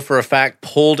you know for a fact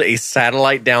pulled a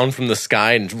satellite down from the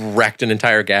sky and wrecked an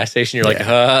entire gas station. You're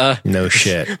like, no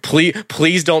shit.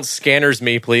 Please don't scanners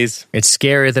me, please. It's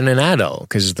scarier than an adult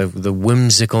because the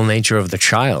whimsical nature of the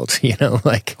child,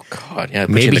 like, oh God, yeah,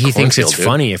 maybe he thinks it's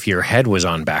funny if your head was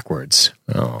on backwards.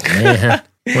 Oh, man.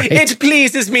 Right? It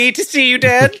pleases me to see you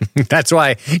dead. That's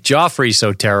why Joffrey's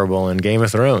so terrible in Game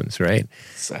of Thrones, right?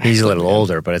 Exactly, he's a little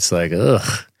older, but it's like, ugh.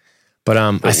 But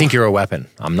I think you're a weapon.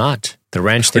 I'm not. The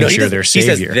Ranch thinks you're their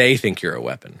savior. He says they think you're a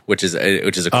weapon, which is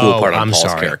a cool part on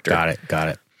Paul's character. Got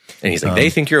it. And he's like, they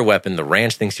think you're a weapon. The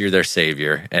Ranch thinks you're their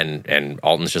savior, and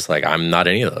Alton's just like, I'm not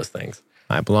any of those things.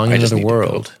 I belong in the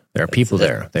world. There are people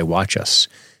there. They watch us.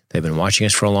 They've been watching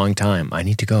us for a long time. I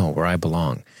need to go where I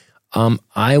belong.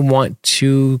 I want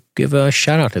to give a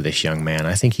shout out to this young man.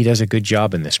 I think he does a good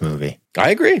job in this movie.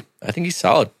 I agree. I think he's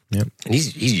solid. Yep. And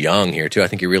he's young here too. I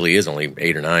think he really is only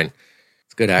 8 or 9. He's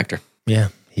a good actor. Yeah,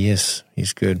 he is.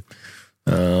 He's good.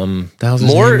 The hell's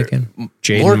his name again?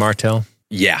 Jaden Martell.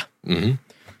 Yeah. Mm-hmm.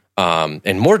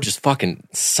 And more just fucking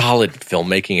solid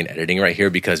filmmaking and editing right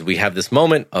here, because we have this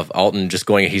moment of Alton just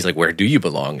going, he's like, where do you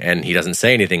belong? And he doesn't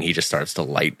say anything. He just starts to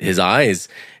light his eyes,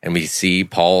 and we see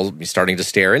Paul starting to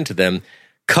stare into them.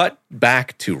 Cut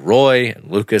back to Roy and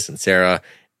Lucas and Sarah,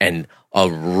 and a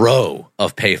row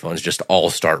of payphones just all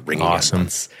start ringing. Awesome. At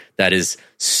once. That is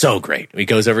so great. He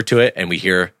goes over to it and we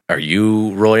hear, are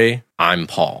you Roy? I'm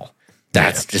Paul.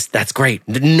 That's great.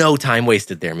 No time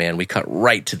wasted there, man. We cut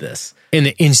right to this. In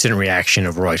the instant reaction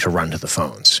of Roy to run to the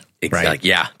phones. Exactly. Right?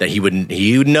 Yeah. That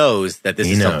he knows that this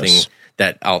is something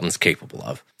that Alton's capable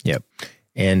of. Yep.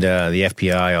 And the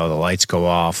FBI, all the lights go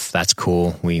off. That's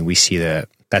cool. We see that.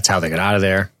 That's how they got out of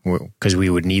there, because we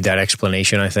would need that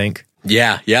explanation, I think.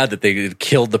 Yeah. That they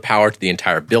killed the power to the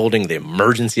entire building. The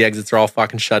emergency exits are all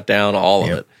fucking shut down. All of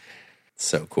it.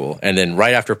 So cool. And then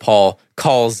right after Paul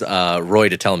calls Roy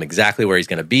to tell him exactly where he's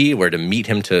going to be, where to meet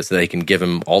him so they can give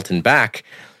him Alton back,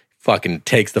 fucking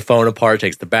takes the phone apart,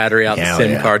 takes the battery out, the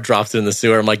SIM card, drops it in the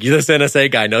sewer. I'm like, this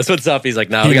NSA guy knows what's up. He's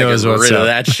like, no, we got to get rid of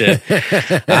that shit.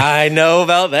 I know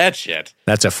about that shit.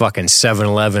 That's a fucking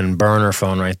 7-Eleven burner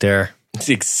phone right there.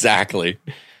 Exactly.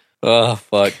 Oh,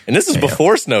 fuck. And this is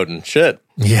before Snowden. Shit.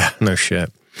 Yeah, no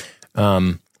shit.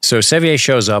 So Sevier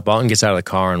shows up. Alton gets out of the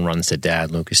car and runs to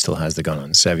Dad. Lucas still has the gun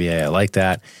on Sevier. I like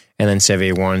that. And then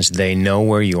Sevier warns, they know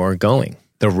where you're going.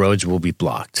 The roads will be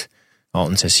blocked.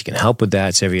 Alton says he can help with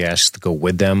that. Sevier asks to go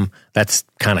with them. That's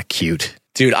kind of cute.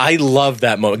 Dude, I love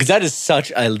that moment because that is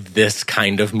such a this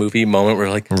kind of movie moment where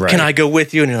like, can I go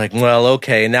with you? And you're like, well,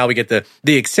 okay. And now we get the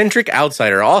eccentric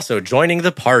outsider also joining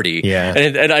the party. Yeah.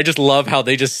 And I just love how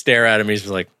they just stare at him. He's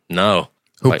just like, no.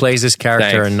 Who plays this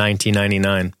character in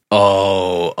 1999?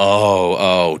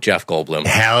 Oh, Jeff Goldblum.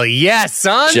 Hell yes,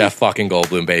 son. Jeff fucking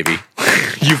Goldblum, baby.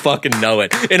 You fucking know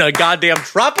it. In a goddamn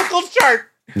tropical shirt.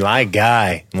 My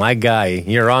guy.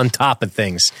 You're on top of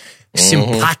things.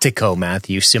 Simpatico,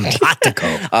 Matthew.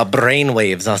 Simpatico.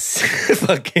 Brainwaves us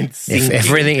fucking singing.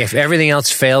 If everything else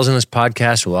fails in this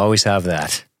podcast, we'll always have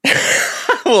that.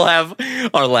 We'll have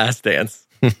our last dance.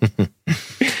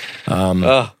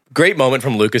 Great moment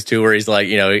from Lucas too, where he's like,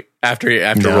 after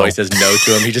Roy says no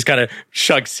to him, he just kind of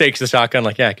shakes the shotgun,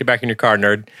 like, yeah, get back in your car,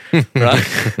 nerd.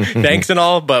 Thanks and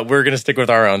all, but we're gonna stick with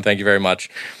our own. Thank you very much.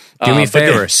 Do me a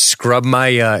favor, scrub my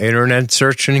internet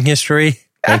searching history.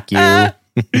 Thank you.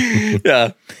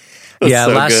 Yeah.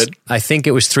 Good. I think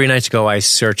it was 3 nights ago, I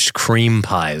searched cream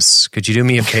pies. Could you do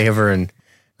me a favor? And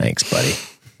thanks, buddy.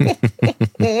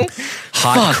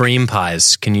 Hot cream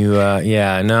pies. Can you,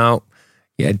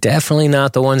 definitely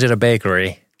not the ones at a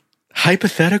bakery.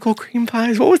 Hypothetical cream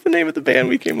pies? What was the name of the band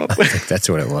we came up with? I think that's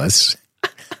what it was.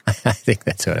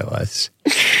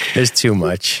 There's too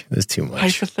much.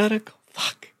 Hypothetical?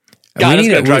 Fuck. God,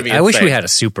 I wish we had a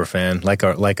super fan, like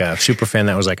a super fan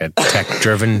that was like a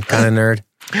tech-driven kind of nerd.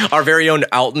 Our very own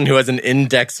Alton, who has an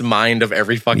index mind of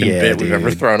every fucking bit we've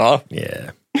ever thrown off.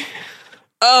 Yeah.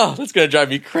 Oh, that's gonna drive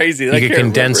me crazy. You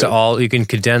can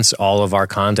condense all of our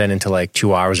content into like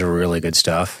 2 hours of really good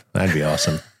stuff. That'd be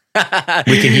awesome.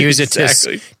 We can use it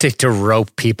to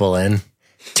rope people in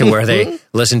to where they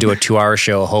listen to a 2-hour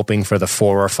show hoping for the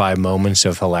 4 or 5 moments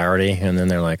of hilarity, and then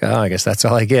they're like, "Oh, I guess that's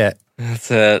all I get."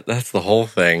 That's it. That's the whole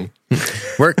thing.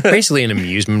 We're basically an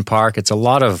amusement park. It's a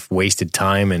lot of wasted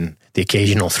time and the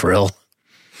occasional thrill.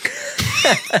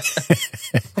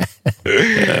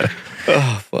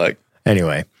 Oh, fuck.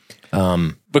 Anyway.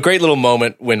 But great little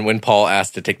moment when Paul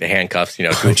asked to take the handcuffs,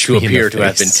 to appear to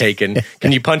have been taken.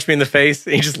 Can you punch me in the face?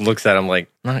 And he just looks at him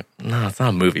like, no, it's not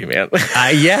a movie, man.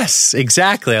 Yes,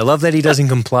 exactly. I love that he doesn't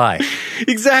comply.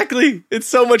 Exactly. It's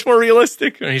so much more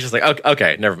realistic. And he's just like,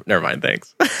 okay, never mind,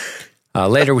 thanks.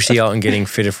 Later, we see Alton getting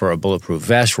fitted for a bulletproof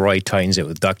vest. Roy tightens it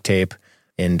with duct tape.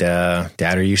 And,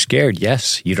 Dad, are you scared?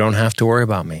 Yes, you don't have to worry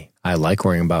about me. I like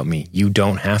worrying about me. You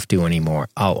don't have to anymore.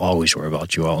 I'll always worry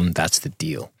about you, Alton. That's the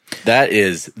deal. That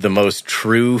is the most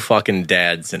true fucking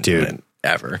dad sentiment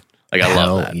ever. Like, I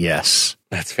love that. Yes.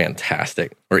 That's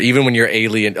fantastic. Or even when you're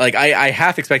alien, like I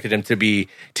half expected him to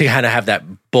kind of have that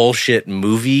bullshit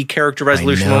movie character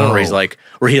resolution moment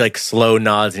where he like slow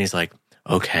nods and he's like,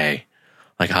 okay,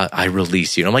 like I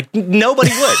release you. And I'm like,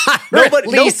 nobody would.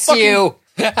 Release you.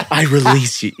 I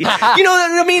release you. You know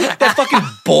what I mean? That fucking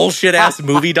bullshit ass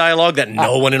movie dialogue that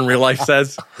no one in real life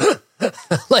says.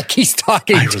 Like he's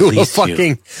talking he's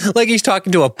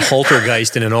talking to a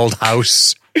poltergeist in an old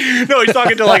house. No, he's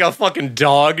talking to like a fucking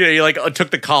dog. He like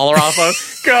took the collar off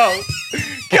of. Go.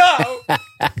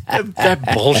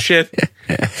 That bullshit.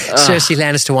 Cersei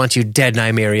Lannister wants you dead,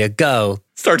 Nymeria. Go.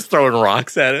 Starts throwing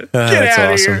rocks at it. Get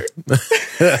out of here.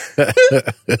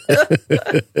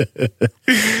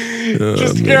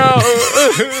 Just go.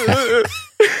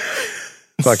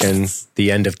 Fucking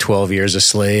the end of 12 Years a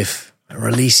Slave. I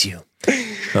release you.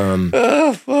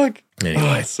 Oh, fuck.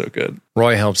 Anyway. So good.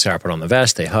 Roy helps Harper on the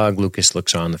vest. They hug. Lucas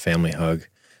looks on, the family hug,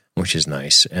 which is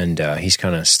nice. And he's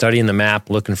kind of studying the map,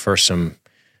 looking for some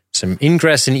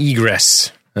ingress and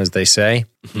egress, as they say.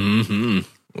 Mm-hmm.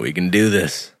 We can do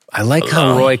this. I like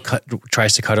how Roy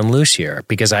tries to cut him loose here,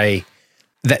 because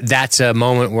that's a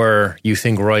moment where you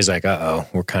think Roy's like, uh-oh,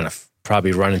 we're kind of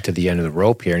probably running to the end of the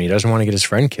rope here, and he doesn't want to get his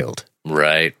friend killed.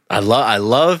 Right. I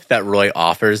love that Roy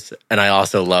offers, and I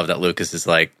also love that Lucas is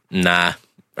like, nah,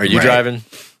 are you driving?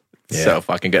 Yeah. So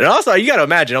fucking good. And also, you got to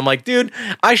imagine, I'm like, dude,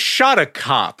 I shot a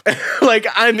cop. Like,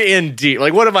 I'm in deep.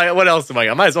 Like, what else am I?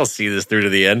 I might as well see this through to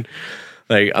the end.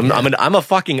 Like, I'm a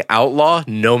fucking outlaw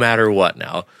no matter what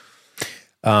now.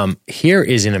 Here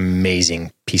is an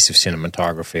amazing piece of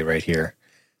cinematography right here.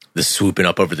 The swooping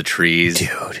up over the trees.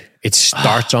 Dude, it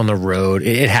starts on the road.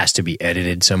 It has to be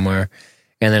edited somewhere.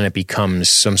 And then it becomes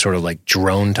some sort of like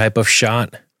drone type of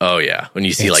shot. Oh, yeah. When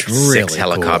you see It's like really 6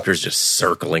 helicopters just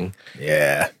circling.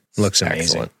 Yeah. Looks amazing.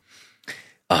 Excellent.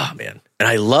 Oh, man. And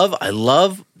I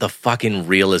love the fucking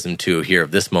realism, too, here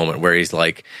of this moment where he's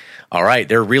like, all right,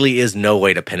 there really is no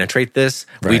way to penetrate this.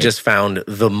 We Right. just found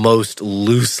the most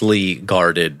loosely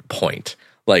guarded point.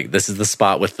 Like, this is the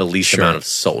spot with the least amount of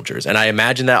soldiers. And I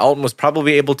imagine that Alton was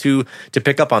probably able to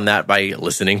pick up on that by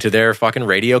listening to their fucking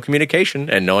radio communication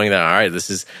and knowing that, all right, this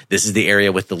is the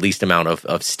area with the least amount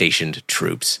of stationed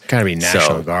troops. Gotta be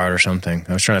National So- Guard or something.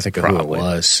 I was trying to think of Probably. who it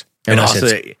was. And Unless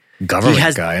also, it's government he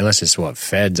has- guy, unless it's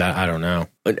feds. I don't know.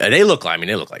 They look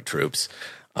like troops.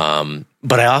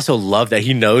 But I also love that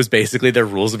he knows basically their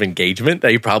rules of engagement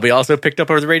that he probably also picked up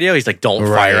over the radio. He's like, don't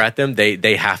Right. fire at them. They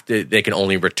can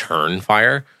only return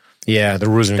fire. Yeah, the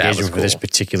rules of That was engagement for this cool.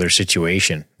 particular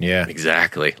situation. Yeah,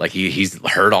 Exactly. Like he's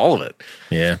heard all of it.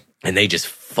 yeah. And they just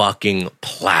fucking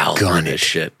plow through Gun this it.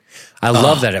 shit. I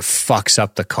love that it fucks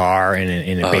up the car and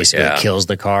it basically yeah. kills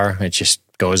the car. It just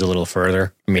goes a little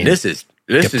further. I mean, This is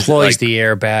deploys like, the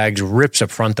airbags, rips the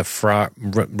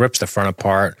front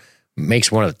apart,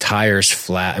 makes one of the tires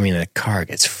flat. I mean, the car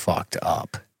gets fucked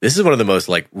up. this is one of the most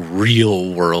like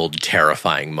real world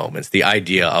terrifying moments. The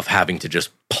idea of having to just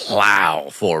plow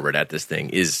forward at this thing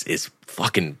is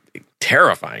fucking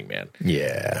terrifying, man.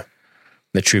 Yeah,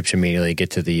 the troops immediately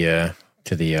get to the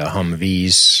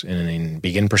Humvees and then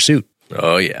begin pursuit.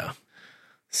 Oh yeah.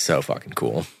 So fucking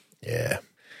cool. Yeah,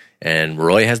 And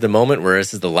Roy has the moment where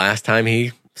this is the last time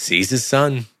he sees his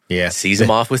son. yeah. Sees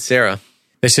him off with Sarah.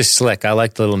 This is slick. I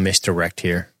like the little misdirect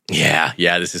here. Yeah,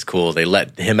 this is cool. They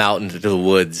let him out into the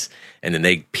woods, and then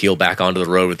they peel back onto the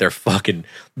road with their fucking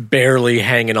barely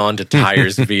hanging on to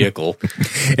Tyre's vehicle.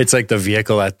 It's like the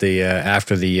vehicle at the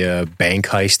after the bank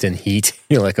heist in Heat.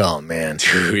 You're like, oh man,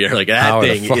 You're like, that How the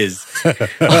thing fuck- is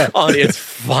on its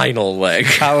final leg.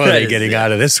 how are they getting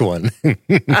out of this one?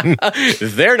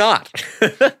 They're not.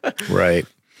 Right.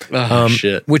 Oh,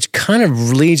 shit. Which kind of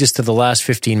leads us to the last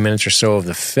 15 minutes or so of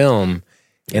the film.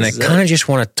 And I kind of just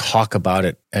want to talk about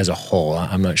it as a whole.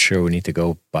 I'm not sure we need to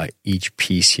go by each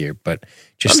piece here, but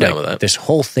just I'm down with like that. this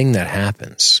whole thing that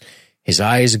happens. His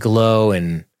eyes glow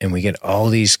and we get all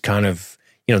these kind of,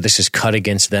 this is cut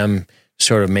against them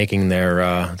sort of making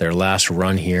their last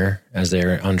run here as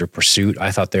they're under pursuit.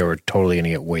 I thought they were totally going to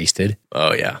get wasted.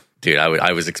 Oh, yeah. Dude,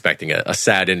 I was expecting a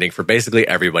sad ending for basically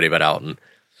everybody but Alton.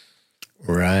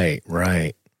 Right.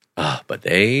 But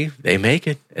they make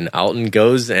it. And Alton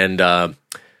goes and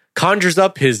conjures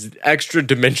up his extra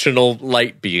dimensional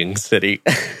light being city.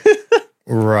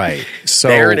 Right. So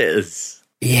There it is.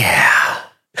 Yeah.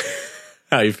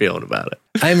 How you feeling about it?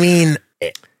 I mean,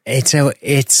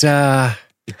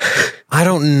 I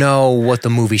don't know what the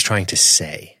movie's trying to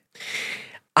say.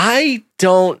 I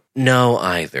don't know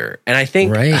either. And I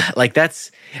think Right. like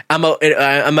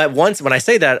I'm at once when I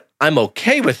say that, I'm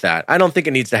okay with that. I don't think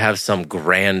it needs to have some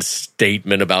grand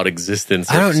statement about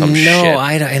existence or I don't some know.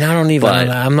 shit. But-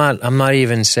 I'm not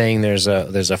even saying there's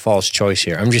a false choice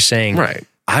here. I'm just saying, Right.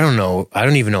 I don't know. I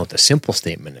don't even know what the simple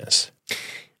statement is.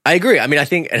 I agree. I mean, I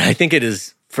think it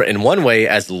is in one way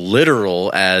as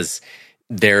literal as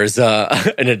there's a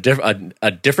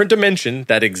different dimension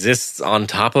that exists on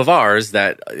top of ours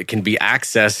that can be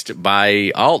accessed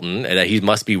by Alton, and that he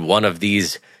must be one of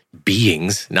these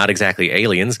beings, not exactly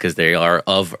aliens because they are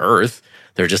of Earth.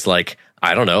 They're just like,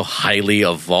 I don't know, highly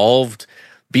evolved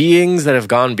beings that have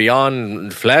gone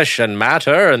beyond flesh and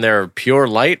matter, and they're pure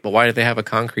light. But why do they have a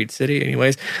concrete city,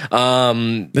 anyways?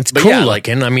 It's but cool yeah, like,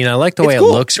 looking. I mean, I like the way it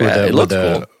cool. looks with Yeah, it looks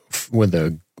with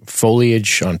the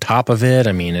foliage on top of it.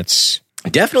 I mean, it's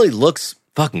definitely looks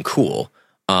fucking cool.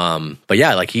 But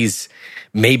yeah, like he's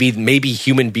maybe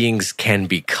human beings can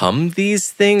become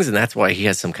these things, and that's why he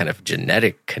has some kind of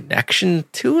genetic connection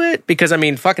to it. Because I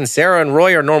mean, fucking Sarah and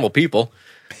Roy are normal people,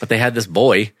 but they had this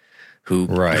boy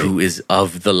who is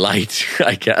of the light,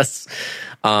 I guess.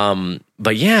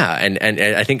 But yeah, and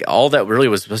I think all that really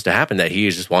was supposed to happen, that he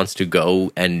just wants to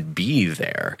go and be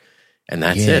there. And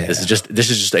that's it. This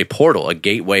is just a portal, a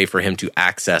gateway for him to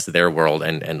access their world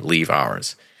and leave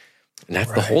ours. And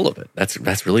that's the whole of it.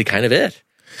 That's really kind of it.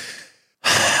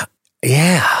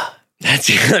 yeah. That's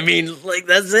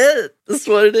it. That's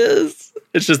what it is.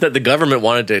 It's just that the government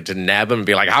wanted to nab him and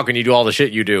be like, how can you do all the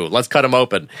shit you do? Let's cut him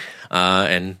open.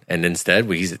 And instead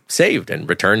he's saved and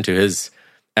returned to his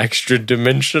extra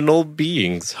dimensional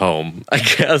being's home, I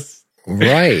guess.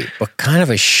 Right, but kind of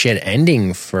a shit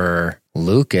ending for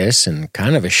Lucas and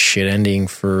kind of a shit ending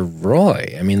for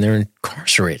Roy. I mean, they're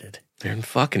incarcerated. They're in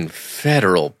fucking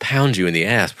federal pound you in the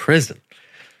ass prison.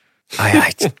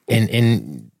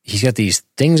 And he's got these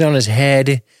things on his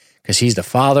head because he's the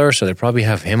father, so they probably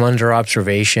have him under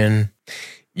observation.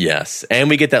 Yes, and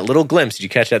we get that little glimpse. Did you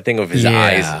catch that thing of his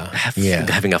eyes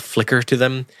having a flicker to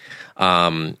them?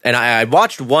 And I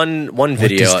watched one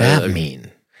video. What does that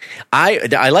mean?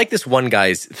 I like this one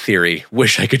guy's theory.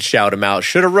 Wish I could shout him out.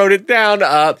 Should have wrote it down.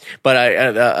 But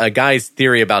a guy's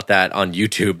theory about that on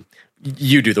YouTube.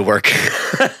 You do the work.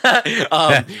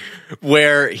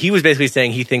 Where he was basically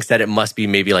saying he thinks that it must be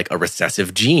maybe like a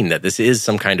recessive gene, that this is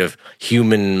some kind of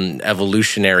human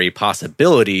evolutionary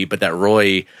possibility, but that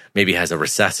Roy maybe has a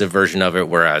recessive version of it,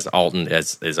 whereas Alton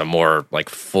is a more like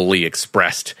fully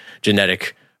expressed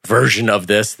genetic version of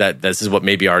this, that this is what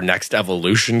maybe our next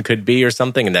evolution could be or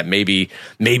something, and that maybe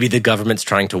the government's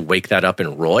trying to wake that up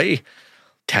in Roy,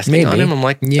 testing on him. I'm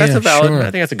like, that's a valid, sure.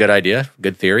 I think that's a good idea,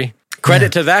 good theory.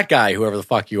 Credit to that guy, whoever the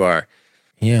fuck you are.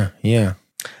 Yeah.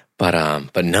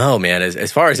 But no, man.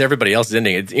 As far as everybody else's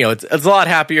ending, it's a lot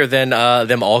happier than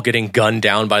them all getting gunned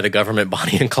down by the government,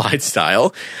 Bonnie and Clyde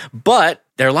style. But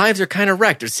their lives are kind of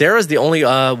wrecked. Sarah's the only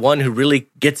one who really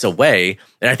gets away,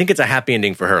 and I think it's a happy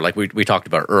ending for her, like we talked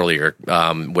about earlier,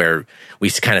 where we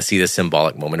kind of see the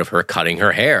symbolic moment of her cutting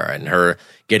her hair and her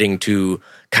getting to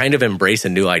kind of embrace a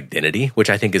new identity, which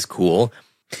I think is cool.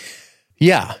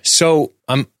 Yeah. So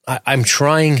I'm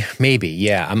trying, maybe.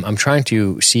 Yeah. I'm trying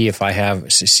to see if I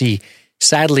have,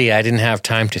 sadly, I didn't have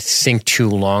time to think too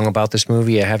long about this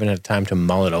movie. I haven't had time to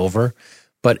mull it over.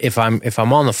 But if I'm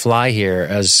on the fly here,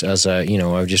 as I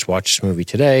just watched this movie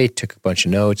today, took a bunch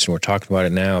of notes, and we're talking about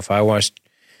it now. If I was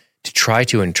to try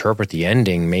to interpret the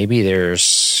ending, maybe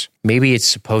it's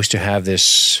supposed to have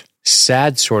this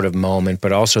sad sort of moment,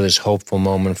 but also this hopeful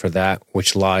moment for that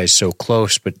which lies so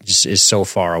close, but is so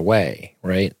far away,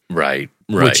 right? Right.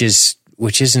 Which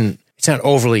isn't, it's not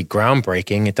overly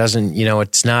groundbreaking. It doesn't,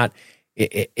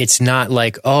 it's not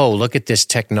like, oh, look at this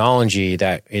technology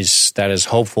that is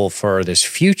hopeful for this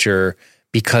future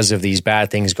because of these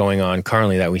bad things going on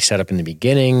currently that we set up in the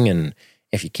beginning. And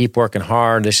if you keep working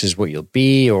hard, this is what you'll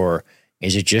be. Or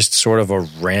is it just sort of a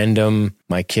random,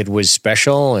 my kid was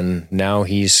special and now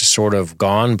he's sort of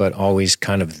gone, but always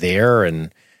kind of there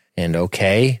and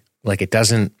okay? Like it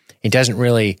doesn't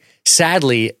really,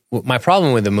 sadly, my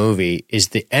problem with the movie is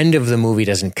the end of the movie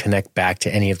doesn't connect back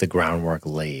to any of the groundwork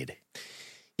laid.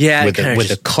 Yeah, with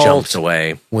the cult, jumps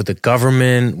away. With the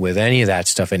government, with any of that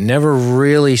stuff. It never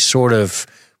really sort of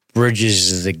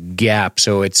bridges the gap.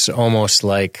 So it's almost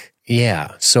like,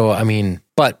 yeah. So, I mean,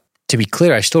 but to be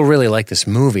clear, I still really like this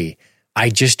movie. I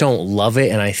just don't love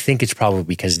it. And I think it's probably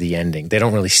because of the ending. They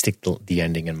don't really stick the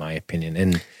ending, in my opinion.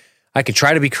 And I could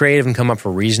try to be creative and come up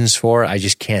with reasons for it. I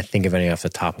just can't think of any off the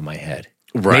top of my head.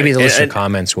 Right. Maybe the listener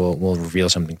comments will reveal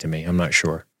something to me. I'm not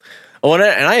sure. Oh, and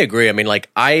I agree. I mean, like,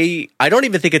 I don't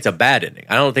even think it's a bad ending.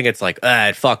 I don't think it's like,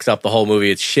 it fucks up the whole movie.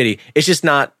 It's shitty. It's just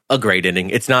not a great ending.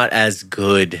 It's not as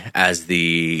good as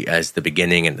the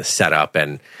beginning and the setup.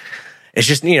 And it's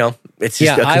just, it's just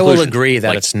a conclusion. I will agree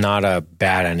that it's not a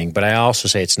bad ending, but I also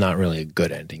say it's not really a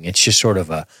good ending. It's just sort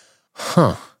of a,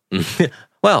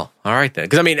 Well, all right then.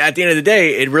 Because, I mean, at the end of the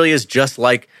day, it really is just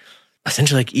like,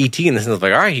 essentially like E.T. in the sense of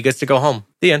like, all right, he gets to go home.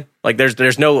 The end. Like,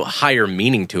 there's no higher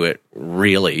meaning to it,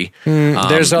 really.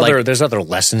 There's other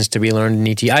lessons to be learned in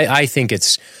E.T. I think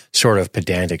it's sort of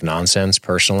pedantic nonsense,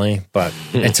 personally, but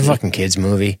it's a fucking kids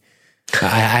movie.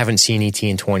 I haven't seen E.T.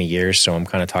 in 20 years, so I'm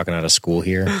kind of talking out of school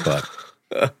here, but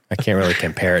I can't really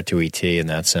compare it to E.T. in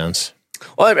that sense.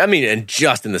 Well, I mean, and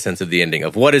just in the sense of the ending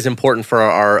of what is important for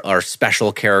our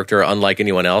special character, unlike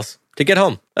anyone else, to get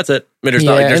home. That's it. I mean,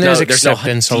 there's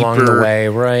acceptance along the way,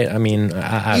 right? I mean,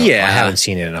 I haven't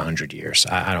seen it in 100 years.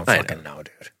 I don't fucking know,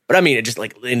 dude. But I mean, it just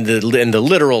like in the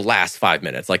literal last 5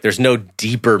 minutes, like there's no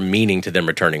deeper meaning to them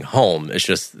returning home. It's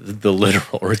just the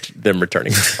literal them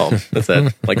returning home. That's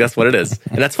it. Like that's what it is,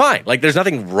 and that's fine. Like there's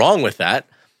nothing wrong with that.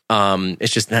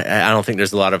 It's just I don't think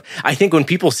there's a lot of. I think when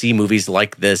people see movies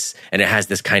like this and it has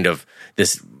this kind of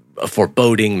this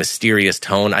foreboding, mysterious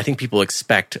tone, I think people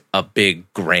expect a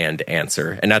big, grand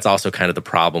answer, and that's also kind of the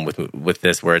problem with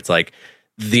this, where it's like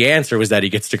the answer was that he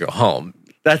gets to go home.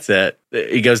 That's it.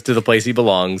 He goes to the place he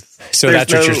belongs. So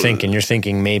that's what you're thinking. You're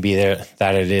thinking maybe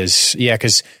that it is, yeah.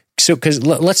 Because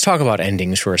let's talk about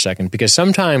endings for a second, because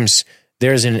sometimes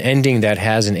there's an ending that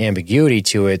has an ambiguity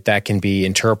to it that can be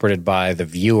interpreted by the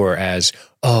viewer as,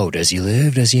 oh, does he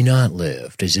live? Does he not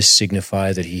live? Does this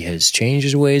signify that he has changed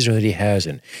his ways or that he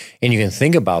hasn't? And you can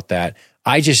think about that.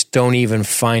 I just don't even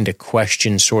find a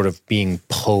question sort of being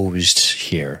posed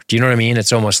here. Do you know what I mean?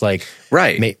 It's almost like,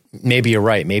 right. Maybe you're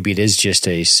right. Maybe it is just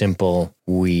a simple,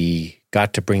 we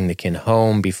got to bring the kid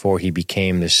home before he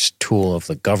became this tool of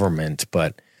the government.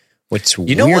 But what's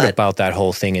weird about that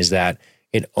whole thing is that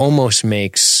it almost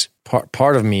makes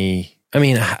part of me, I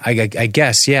mean, I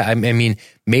guess, yeah. I mean,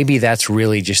 maybe that's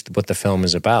really just what the film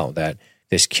is about, that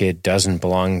this kid doesn't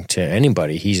belong to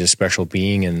anybody. He's a special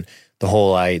being, and the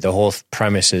whole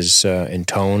premise is in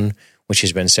tone, which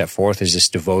has been set forth, is this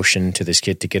devotion to this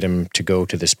kid to get him to go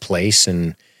to this place,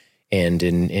 and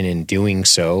in doing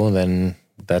so, then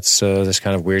that's this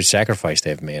kind of weird sacrifice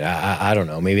they've made. I don't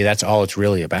know. Maybe that's all it's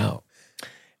really about.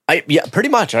 Yeah, pretty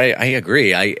much. I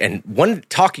agree. And one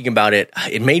talking about it,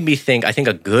 it made me think. I think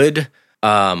a good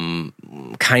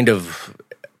kind of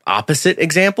opposite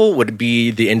example would be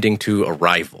the ending to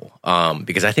Arrival,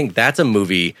 because I think that's a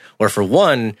movie where, for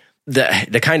one,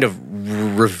 the kind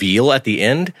of reveal at the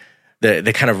end,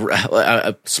 the kind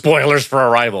of spoilers for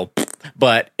Arrival,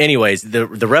 but anyways, the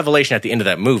revelation at the end of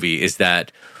that movie is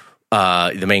that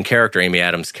the main character, Amy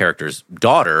Adams' character's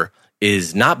daughter,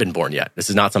 is not been born yet. This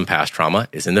is not some past trauma.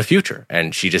 It's in the future.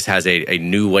 And she just has a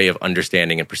new way of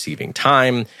understanding and perceiving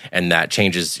time. And that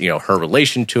changes, her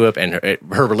relation to it and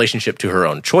her relationship to her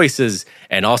own choices,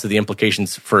 and also the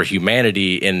implications for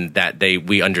humanity in that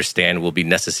we understand will be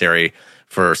necessary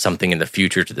for something in the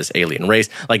future to this alien race.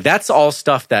 Like, that's all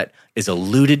stuff that is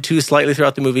alluded to slightly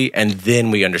throughout the movie, and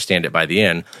then we understand it by the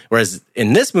end. Whereas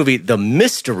in this movie, the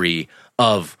mystery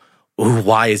of, ooh,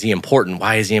 why is he important?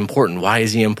 Why is he important? Why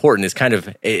is he important?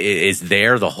 Is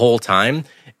there the whole time.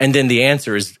 And then the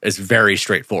answer is very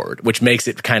straightforward, which makes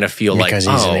it kind of feel because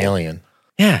he's an alien.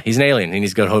 Yeah, he's an alien. He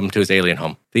needs to go home to his alien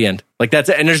home. The end. Like, that's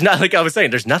it. And there's not, like I was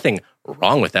saying, there's nothing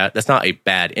wrong with that. That's not a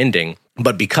bad ending.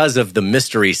 But because of the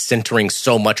mystery centering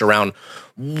so much around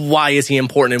why is he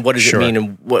important and what does it mean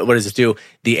and what does it do,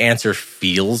 the answer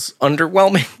feels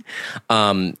underwhelming.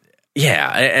 Yeah,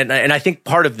 and I think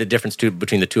part of the difference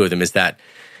between the two of them is that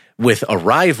with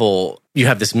Arrival, you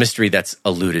have this mystery that's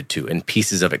alluded to, and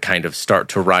pieces of it kind of start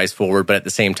to rise forward. But at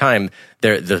the same time,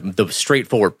 the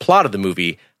straightforward plot of the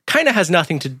movie kind of has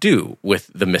nothing to do with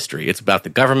the mystery. It's about the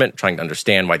government trying to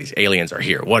understand why these aliens are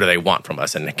here. What do they want from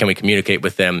us? And can we communicate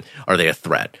with them? Are they a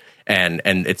threat? And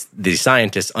it's the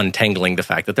scientists untangling the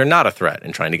fact that they're not a threat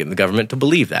and trying to get the government to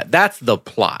believe that. That's the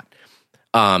plot.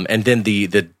 And then the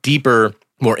deeper,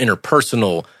 more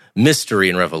interpersonal mystery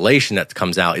and revelation that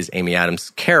comes out is Amy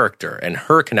Adams' character and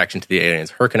her connection to the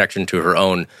aliens, her connection to her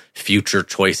own future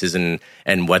choices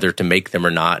and whether to make them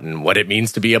or not, and what it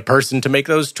means to be a person to make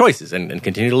those choices and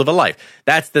continue to live a life.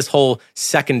 That's this whole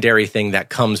secondary thing that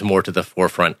comes more to the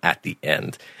forefront at the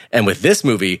end. And with this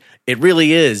movie, it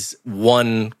really is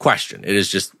one question. It is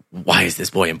just, why is this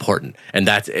boy important? And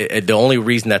that's the only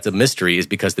reason that's a mystery is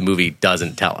because the movie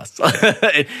doesn't tell us.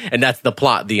 And that's the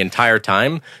plot the entire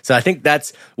time. So I think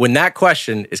that's when that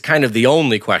question is kind of the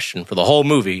only question for the whole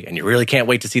movie, and you really can't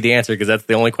wait to see the answer because that's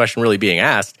the only question really being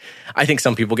asked. I think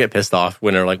some people get pissed off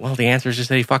when they're like, well, the answer is just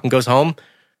that he fucking goes home.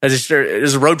 Is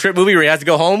this a road trip movie where he has to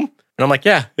go home? And I'm like,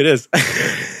 yeah, it is.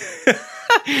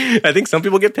 I think some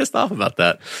people get pissed off about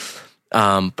that.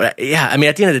 But yeah, I mean,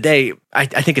 at the end of the day, I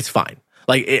think it's fine.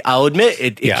 Like, I'll admit,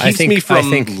 it keeps me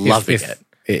from loving it.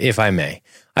 If I may,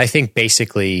 I think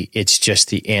basically it's just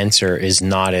the answer is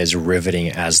not as riveting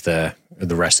as the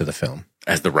rest of the film.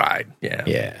 As the ride,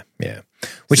 yeah. Yeah.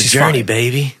 Which is journey, fine.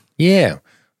 baby. Yeah,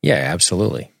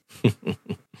 absolutely.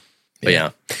 But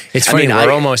yeah. It's funny,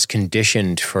 we're almost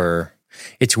conditioned for...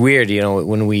 It's weird,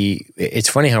 it's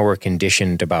funny how we're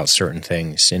conditioned about certain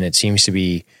things, and it seems to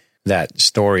be that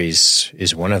stories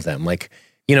is one of them. Like,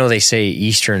 they say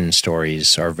Eastern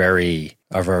stories are very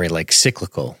like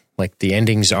cyclical. Like, the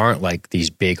endings aren't like these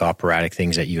big operatic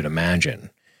things that you'd imagine,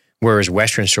 whereas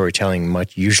Western storytelling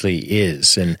usually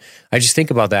is. And I just think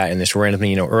about that in this random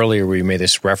thing. Earlier we made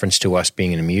this reference to us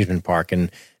being an amusement park,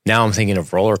 and now I'm thinking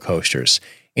of roller coasters.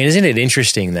 And isn't it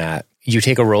interesting that you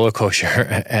take a roller coaster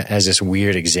as this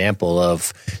weird example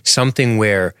of something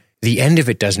where the end of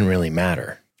it doesn't really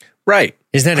matter? Right.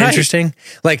 Isn't that interesting?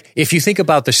 Like, if you think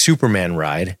about the Superman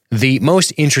ride, the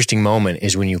most interesting moment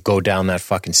is when you go down that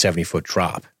fucking 70-foot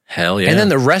drop. Hell yeah. And then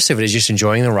the rest of it is just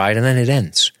enjoying the ride, and then it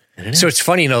ends. So it's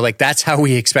funny, like, that's how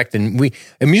we expect, and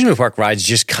amusement park rides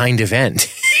just kind of end.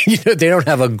 They don't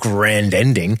have a grand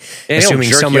ending.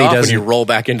 Assuming somebody doesn't, when you roll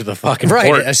back into the fucking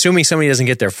port. Assuming somebody doesn't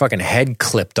get their fucking head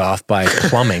clipped off by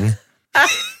plumbing.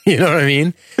 You know what I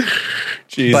mean?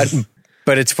 Jesus.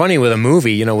 But it's funny with a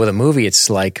movie, it's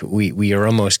like we are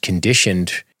almost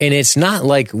conditioned, and it's not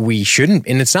like we shouldn't,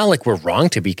 and it's not like we're wrong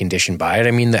to be conditioned by it.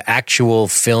 I mean, the actual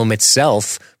film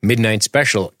itself, Midnight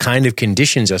Special, kind of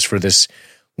conditions us for this,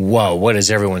 whoa, what is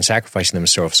everyone sacrificing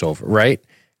themselves over, right?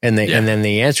 And then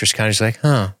the answer is kind of just like,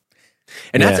 huh.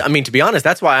 And that's, I mean, to be honest,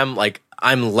 that's why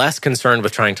I'm less concerned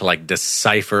with trying to like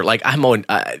decipher. Like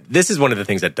this is one of the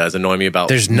things that does annoy me about.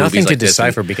 There's nothing to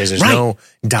decipher because there's no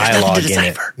dialogue in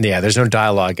it. Yeah, there's no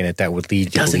dialogue in it that would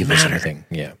lead you to believe there's anything.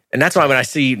 Yeah. And that's why when I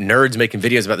see nerds making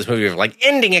videos about this movie, they're like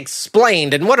ending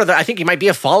explained, and I think he might be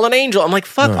a fallen angel. I'm like,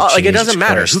 fuck, like it doesn't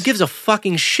matter. Who gives a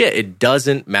fucking shit? It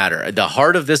doesn't matter. The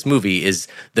heart of this movie is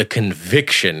the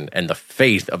conviction and the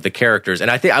faith of the characters.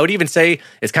 And I think I would even say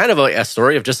it's kind of a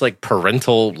story of just like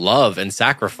parental love and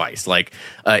sacrifice. Like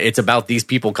it's about these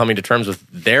people coming to terms with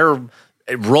their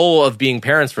role of being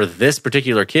parents for this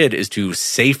particular kid is to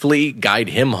safely guide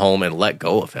him home and let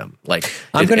go of him. Like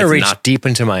I'm going to reach deep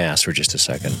into my ass for just a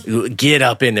second. Get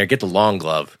up in there, get the long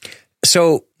glove.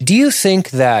 So do you think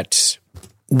that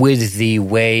with the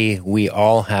way we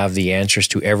all have the answers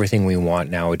to everything we want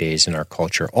nowadays in our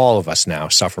culture, all of us now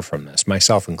suffer from this,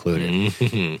 myself included.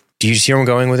 Mm-hmm. Do you see where I'm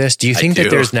going with this? Do you think that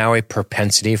there's now a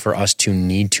propensity for us to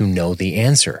need to know the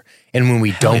answer? And when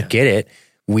we don't get it,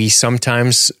 we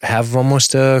sometimes have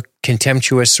almost a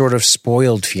contemptuous sort of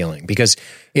spoiled feeling. Because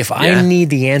if I need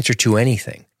the answer to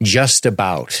anything, just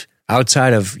about,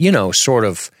 outside of, sort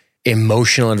of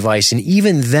emotional advice, and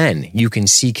even then you can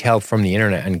seek help from the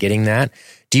internet and getting that.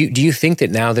 Do you think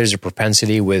that now there's a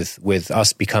propensity with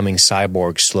us becoming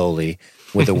cyborgs slowly,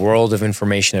 with a world of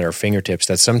information at our fingertips,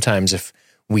 that sometimes if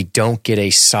we don't get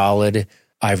a solid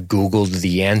I've Googled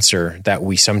the answer, that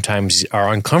we sometimes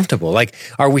are uncomfortable? Like,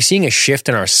 are we seeing a shift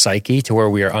in our psyche to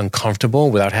where we are uncomfortable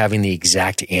without having the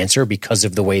exact answer because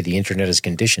of the way the internet has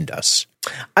conditioned us?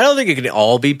 I don't think it can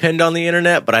all be pinned on the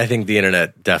internet, but I think the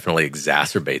internet definitely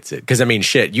exacerbates it. Because, I mean,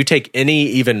 shit, you take any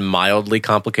even mildly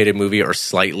complicated movie or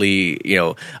slightly,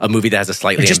 a movie that has a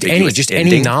slightly ambiguous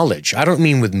ending. Any knowledge. I don't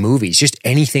mean with movies, just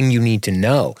anything you need to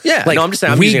know. Yeah, like, no, I'm just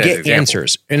saying, we get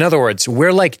answers. In other words,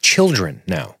 we're like children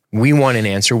now. We want an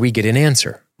answer, we get an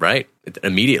answer. Right.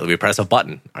 Immediately, we press a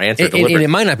button. Our answer delivered. And it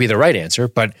might not be the right answer,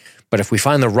 but if we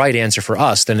find the right answer for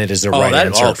us, then it is the right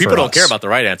answer for us. People don't care about the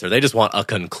right answer. They just want a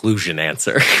conclusion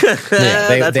answer.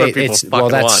 That's what people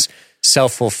fucking want.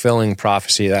 Self-fulfilling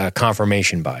prophecy,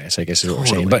 confirmation bias, I guess is what we're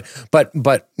saying. But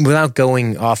without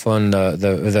going off on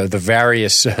the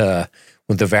various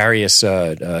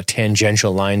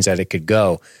tangential lines that it could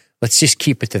go, let's just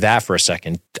keep it to that for a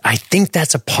second. I think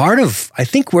that's a part of,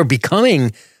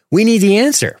 we need the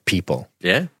answer, people.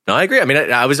 Yeah. No, I agree. I mean,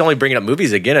 I was only bringing up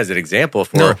movies again as an example.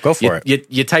 Go for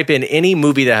it. You type in any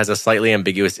movie that has a slightly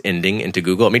ambiguous ending into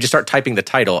Google. I mean, just start typing the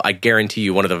title. I guarantee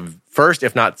you one of the first,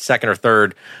 if not second or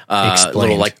third,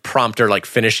 little like prompter, like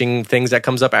finishing things that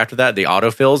comes up after that, the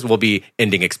autofills will be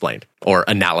ending explained or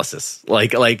analysis.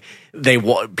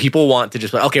 People want to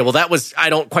just, okay, well, I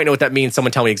don't quite know what that means.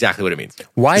 Someone tell me exactly what it means.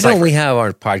 Why don't we have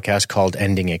our podcast called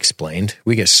Ending Explained?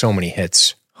 We get so many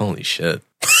hits. Holy shit.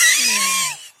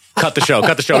 Cut the show.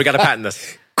 We got to patent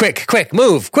this. Quick,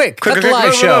 move. Cut the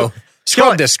live show.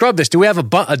 Scrub this. Do we have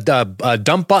a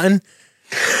dump button?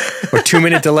 Or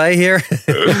 2-minute delay here?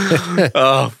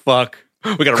 Oh, fuck.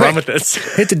 We got to run with this.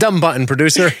 Hit the dumb button,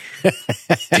 producer.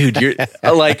 Dude, you're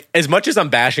like, as much as I'm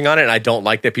bashing on it and I don't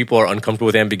like that people are uncomfortable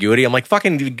with ambiguity, I'm like,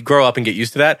 fucking grow up and get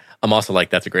used to that. I'm also like,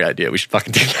 that's a great idea. We should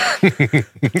fucking do that.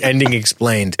 Ending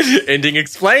explained. Ending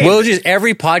explained. We'll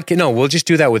just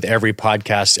do that with every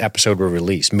podcast episode we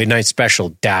release. Midnight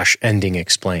Special - Ending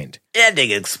Explained.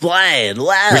 Ending explained.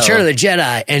 Wow. Return of the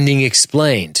Jedi Ending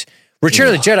Explained.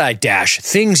 Return of the Jedi -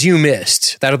 Things You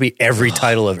Missed. That'll be every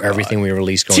title of everything we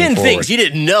release going 10 forward. 10 things you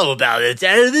didn't know about it.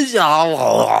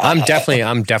 I'm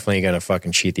definitely going to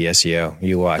fucking cheat the SEO.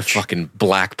 You watch. The fucking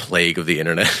black plague of the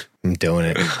internet. I'm doing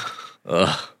it.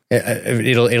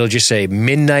 It'll just say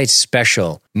Midnight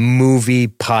Special Movie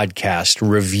Podcast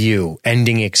Review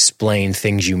Ending Explained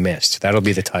Things You Missed. That'll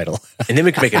be the title. And then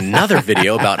we can make another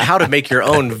video about how to make your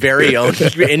own very own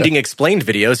Ending Explained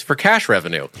videos for cash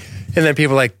revenue. And then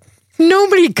people are like,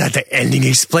 nobody got the ending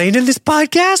explained in this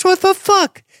podcast. What the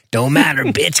fuck? Don't matter,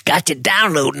 bitch. Got your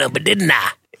download number, didn't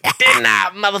I? Didn't I,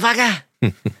 motherfucker?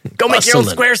 Go make your own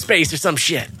Squarespace or some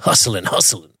shit. Hustling.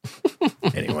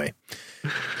 Anyway.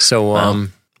 So,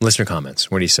 listener comments.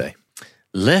 What do you say?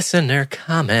 Listener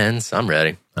comments. I'm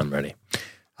ready.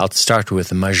 I'll start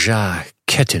with Maja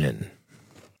Kettinen.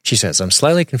 She says, I'm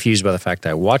slightly confused by the fact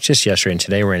that I watched this yesterday and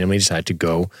today randomly decided to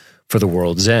go for The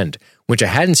World's End, which I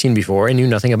hadn't seen before and knew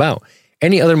nothing about.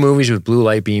 Any other movies with blue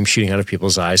light beams shooting out of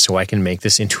people's eyes so I can make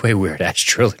this into a weird-ass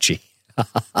trilogy?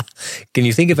 Can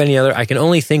you think of any other? I can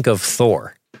only think of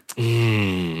Thor.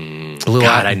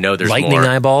 God, I know there's lightning more.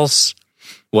 eyeballs.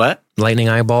 What? Lightning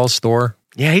eyeballs, Thor.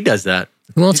 Yeah, he does that.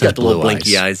 Who else He's has got the little blue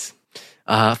blinky eyes.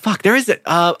 There is it.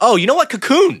 Oh, you know what?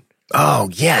 Cocoon. Oh,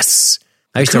 yes.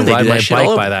 I used Cocoon, to they ride do my that shit bike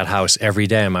all by over. that house every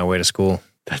day on my way to school.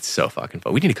 That's so fucking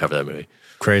fun. We need to cover that movie.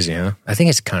 Crazy, huh? I think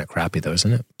it's kind of crappy, though,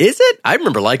 isn't it? Is it? I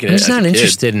remember liking it. I'm just as a not kid.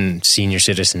 interested in senior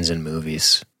citizens in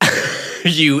movies.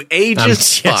 You I'm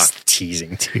ageist just fuck.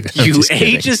 teasing, dude. I'm You just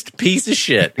kidding. ageist piece of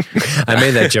shit. I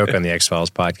made that joke on the X-Files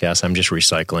podcast. I'm just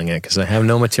recycling it because I have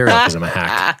no material because I'm a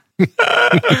hack.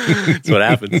 That's what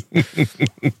happens.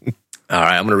 All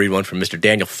right, I'm going to read one from Mr.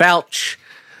 Daniel Fouch.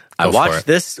 I Go for watched it.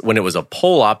 this when it was a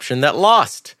poll option that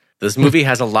lost. This movie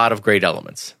has a lot of great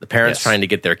elements. The parents Yes. trying to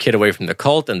get their kid away from the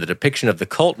cult, and the depiction of the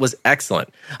cult was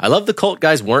excellent. I love the cult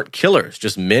guys weren't killers,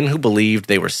 just men who believed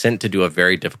they were sent to do a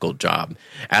very difficult job.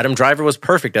 Adam Driver was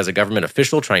perfect as a government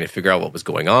official trying to figure out what was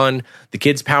going on. The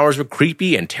kids' powers were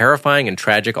creepy and terrifying and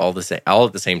tragic all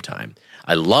at the same time.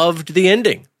 I loved the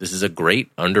ending. This is a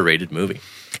great, underrated movie.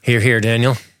 Here,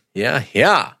 Daniel.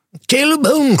 Yeah. Caleb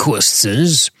Holmquist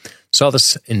says, saw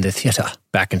this in the theater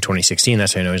back in 2016.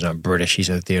 That's how I know he's not British. He's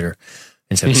at the theater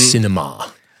instead of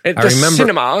cinema.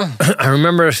 Cinema. I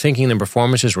remember thinking the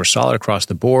performances were solid across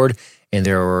the board, and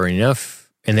there were interesting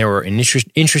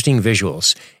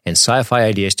visuals and sci-fi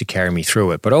ideas to carry me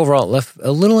through it. But overall, it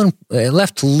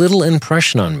left little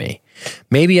impression on me.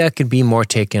 Maybe I could be more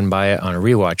taken by it on a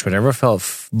rewatch, but I never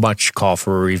felt much call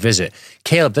for a revisit.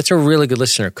 Caleb, that's a really good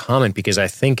listener comment because I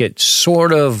think it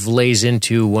sort of lays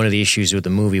into one of the issues with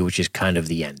the movie, which is kind of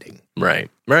the ending.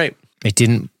 Right. He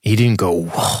didn't go,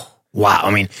 whoa, wow. I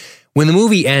mean, when the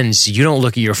movie ends, you don't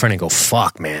look at your friend and go,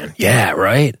 fuck, man. Yeah,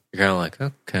 right? You're kind of like,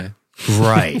 okay.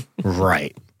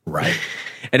 Right.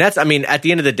 And that's, I mean, at the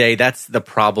end of the day, that's the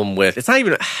problem with, it's not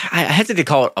even, I hesitate to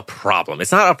call it a problem.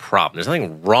 It's not a problem. There's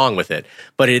nothing wrong with it.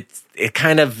 But it's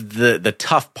kind of the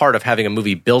tough part of having a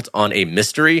movie built on a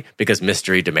mystery because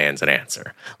mystery demands an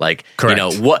answer. Like, Correct. you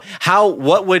know, what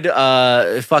would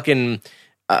wow,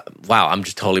 I'm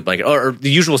just totally blanking. Or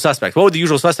The Usual Suspects. What would The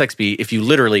Usual Suspects be if you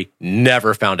literally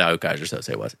never found out who Kaiser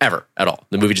Sose was? Ever. At all.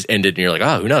 The movie just ended and you're like,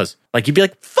 oh, who knows? Like, you'd be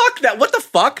like, fuck that. What the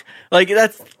fuck? Like,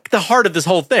 that's the heart of this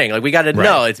whole thing. Like, we got to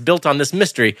know it's built on this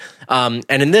mystery. And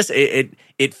in this,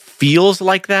 it feels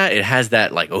like that. It has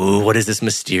that, like, oh, what is this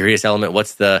mysterious element?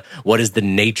 What is the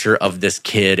nature of this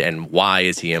kid and why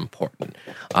is he important?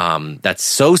 That's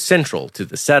so central to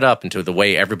the setup and to the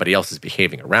way everybody else is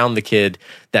behaving around the kid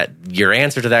that your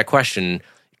answer to that question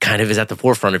kind of is at the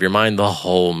forefront of your mind the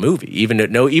whole movie. Even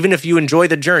if you enjoy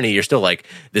the journey, you're still like,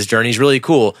 this journey's really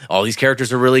cool. All these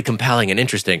characters are really compelling and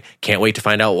interesting. Can't wait to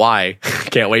find out why.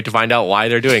 Can't wait to find out why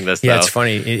they're doing this. Yeah, though. it's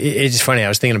funny. It's funny. I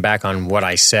was thinking back on what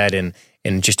I said, and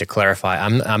just to clarify,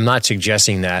 I'm not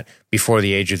suggesting that before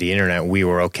the age of the internet we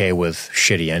were okay with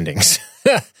shitty endings.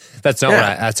 That's not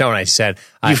what I said.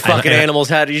 You fucking animals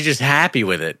you're just happy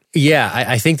with it. Yeah,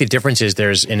 I think the difference is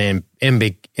there's an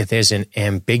ambiguous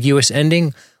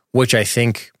ending, which I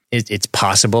think it's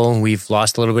possible we've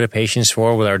lost a little bit of patience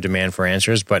for with our demand for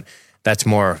answers, but that's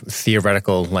more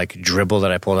theoretical, like dribble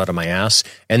that I pulled out of my ass.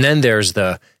 And then there's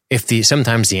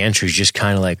sometimes the answer is just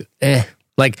kind of like,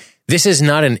 like this is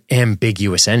not an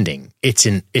ambiguous ending. It's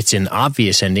an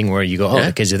obvious ending where you go, oh,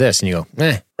 because of this, and you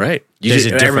go, right.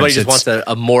 Everybody just wants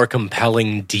a more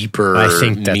compelling, deeper,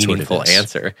 meaningful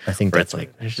answer. I think that's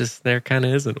like there kind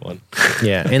of isn't one.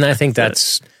 Yeah, and I think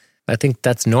that's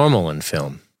normal in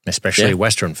film, especially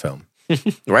Western film.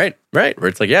 Right. Where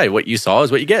it's like, yeah, what you saw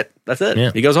is what you get. That's it.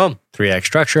 Yeah. He goes home. 3-act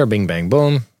structure, bing, bang,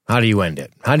 boom. How do you end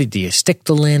it? Do you stick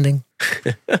the landing?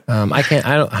 I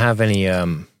don't have any.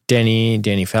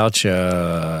 Danny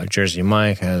Fouch, Jersey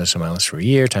Mike, I had this on my list for a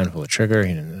year. Time to pull the trigger.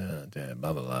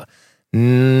 Blah, blah, blah.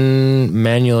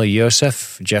 Manuel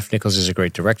Yosef, Jeff Nichols is a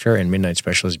great director, and Midnight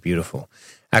Special is beautiful.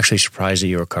 Actually surprised that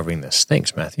you were covering this.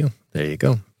 Thanks, Matthew. There you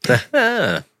go.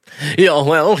 You're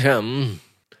welcome.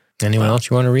 Anyone else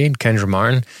you want to read? Kendra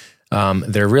Martin.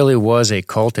 There really was a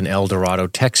cult in El Dorado,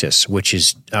 Texas, which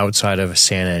is outside of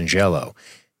San Angelo.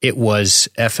 It was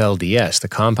FLDS. The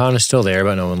compound is still there,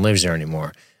 but no one lives there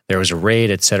anymore. There was a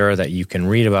raid, etc., that you can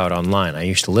read about online. I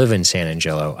used to live in San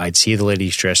Angelo. I'd see the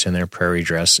ladies dressed in their prairie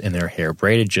dress and their hair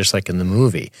braided just like in the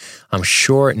movie. I'm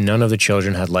sure none of the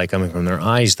children had light coming from their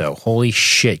eyes, though. Holy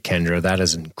shit, Kendra, that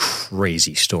is a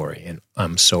crazy story, and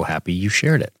I'm so happy you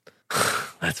shared it.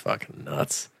 That's fucking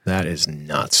nuts. That is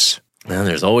nuts. And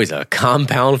there's always a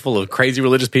compound full of crazy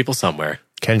religious people somewhere.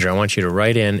 Kendra, I want you to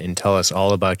write in and tell us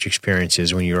all about your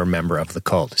experiences when you were a member of the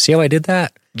cult. See how I did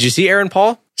that? Did you see Aaron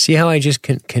Paul? See how I just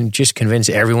can just convince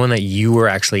everyone that you were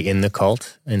actually in the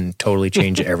cult and totally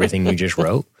change everything you just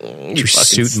wrote to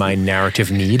suit my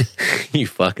narrative need? You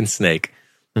fucking snake.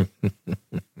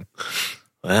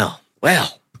 Well,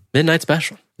 Midnight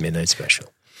Special. Midnight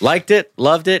Special. Liked it,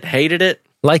 loved it, hated it.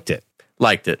 Liked it.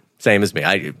 Liked it. Same as me.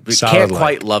 I Solid can't like.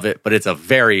 quite love it, but it's a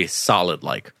very solid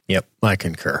like. Yep, I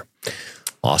concur.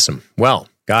 Awesome. Well,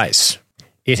 guys,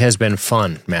 it has been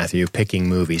fun, Matthew, picking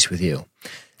movies with you.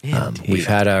 Yeah, We've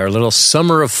had our little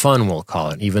summer of fun, we'll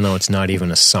call it, even though it's not even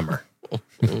a summer.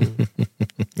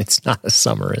 It's not a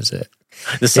summer, is it?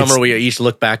 The summer we each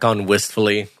look back on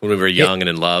wistfully when we were young and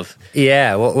in love.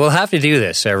 Yeah, we'll have to do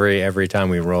this every time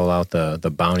we roll out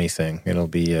the bounty thing. It'll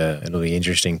be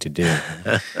interesting to do.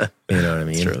 You know what I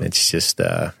mean? It's just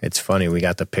it's funny. We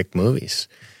got to pick movies,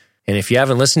 and if you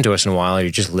haven't listened to us in a while, you're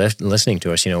just listening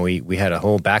to us. You know, we had a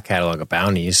whole back catalog of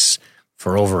bounties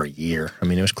for over a year. I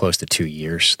mean, it was close to 2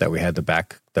 years that we had the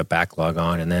backlog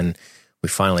on, and then we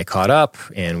finally caught up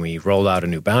and we rolled out a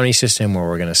new bounty system where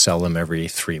we're going to sell them every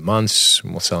 3 months.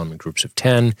 We'll sell them in groups of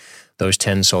 10. Those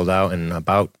 10 sold out in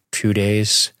about 2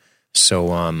 days.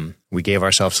 So we gave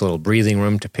ourselves a little breathing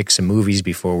room to pick some movies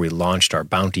before we launched our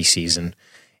bounty season.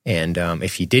 And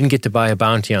if you didn't get to buy a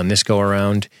bounty on this go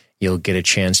around, you'll get a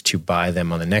chance to buy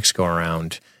them on the next go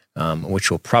around, which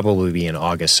will probably be in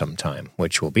August sometime,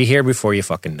 which will be here before you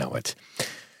fucking know it.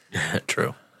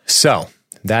 True. So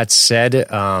that said,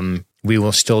 we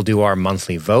will still do our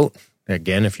monthly vote.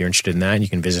 Again, if you're interested in that, you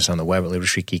can visit us on the web at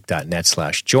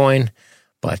libertystreetgeek.net/join.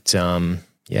 But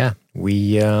yeah,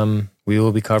 we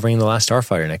will be covering The Last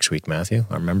Starfighter next week, Matthew,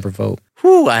 our member vote.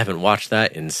 Whew, I haven't watched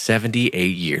that in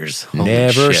 78 years. Holy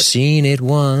Never shit. seen it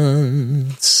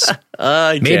once.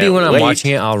 Maybe when I'm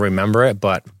watching it, I'll remember it,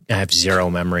 but I have zero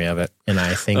memory of it, and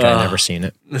I think I've never seen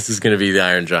it. This is going to be the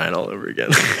Iron Giant all over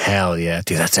again. Hell yeah.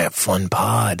 Dude, that's a fun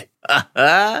pod.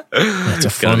 That's a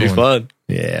fun Gonna be one. fun.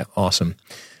 Yeah, awesome.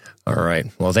 All right.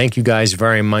 Well, thank you guys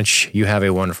very much. You have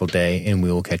a wonderful day, and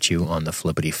we will catch you on the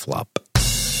flippity flop.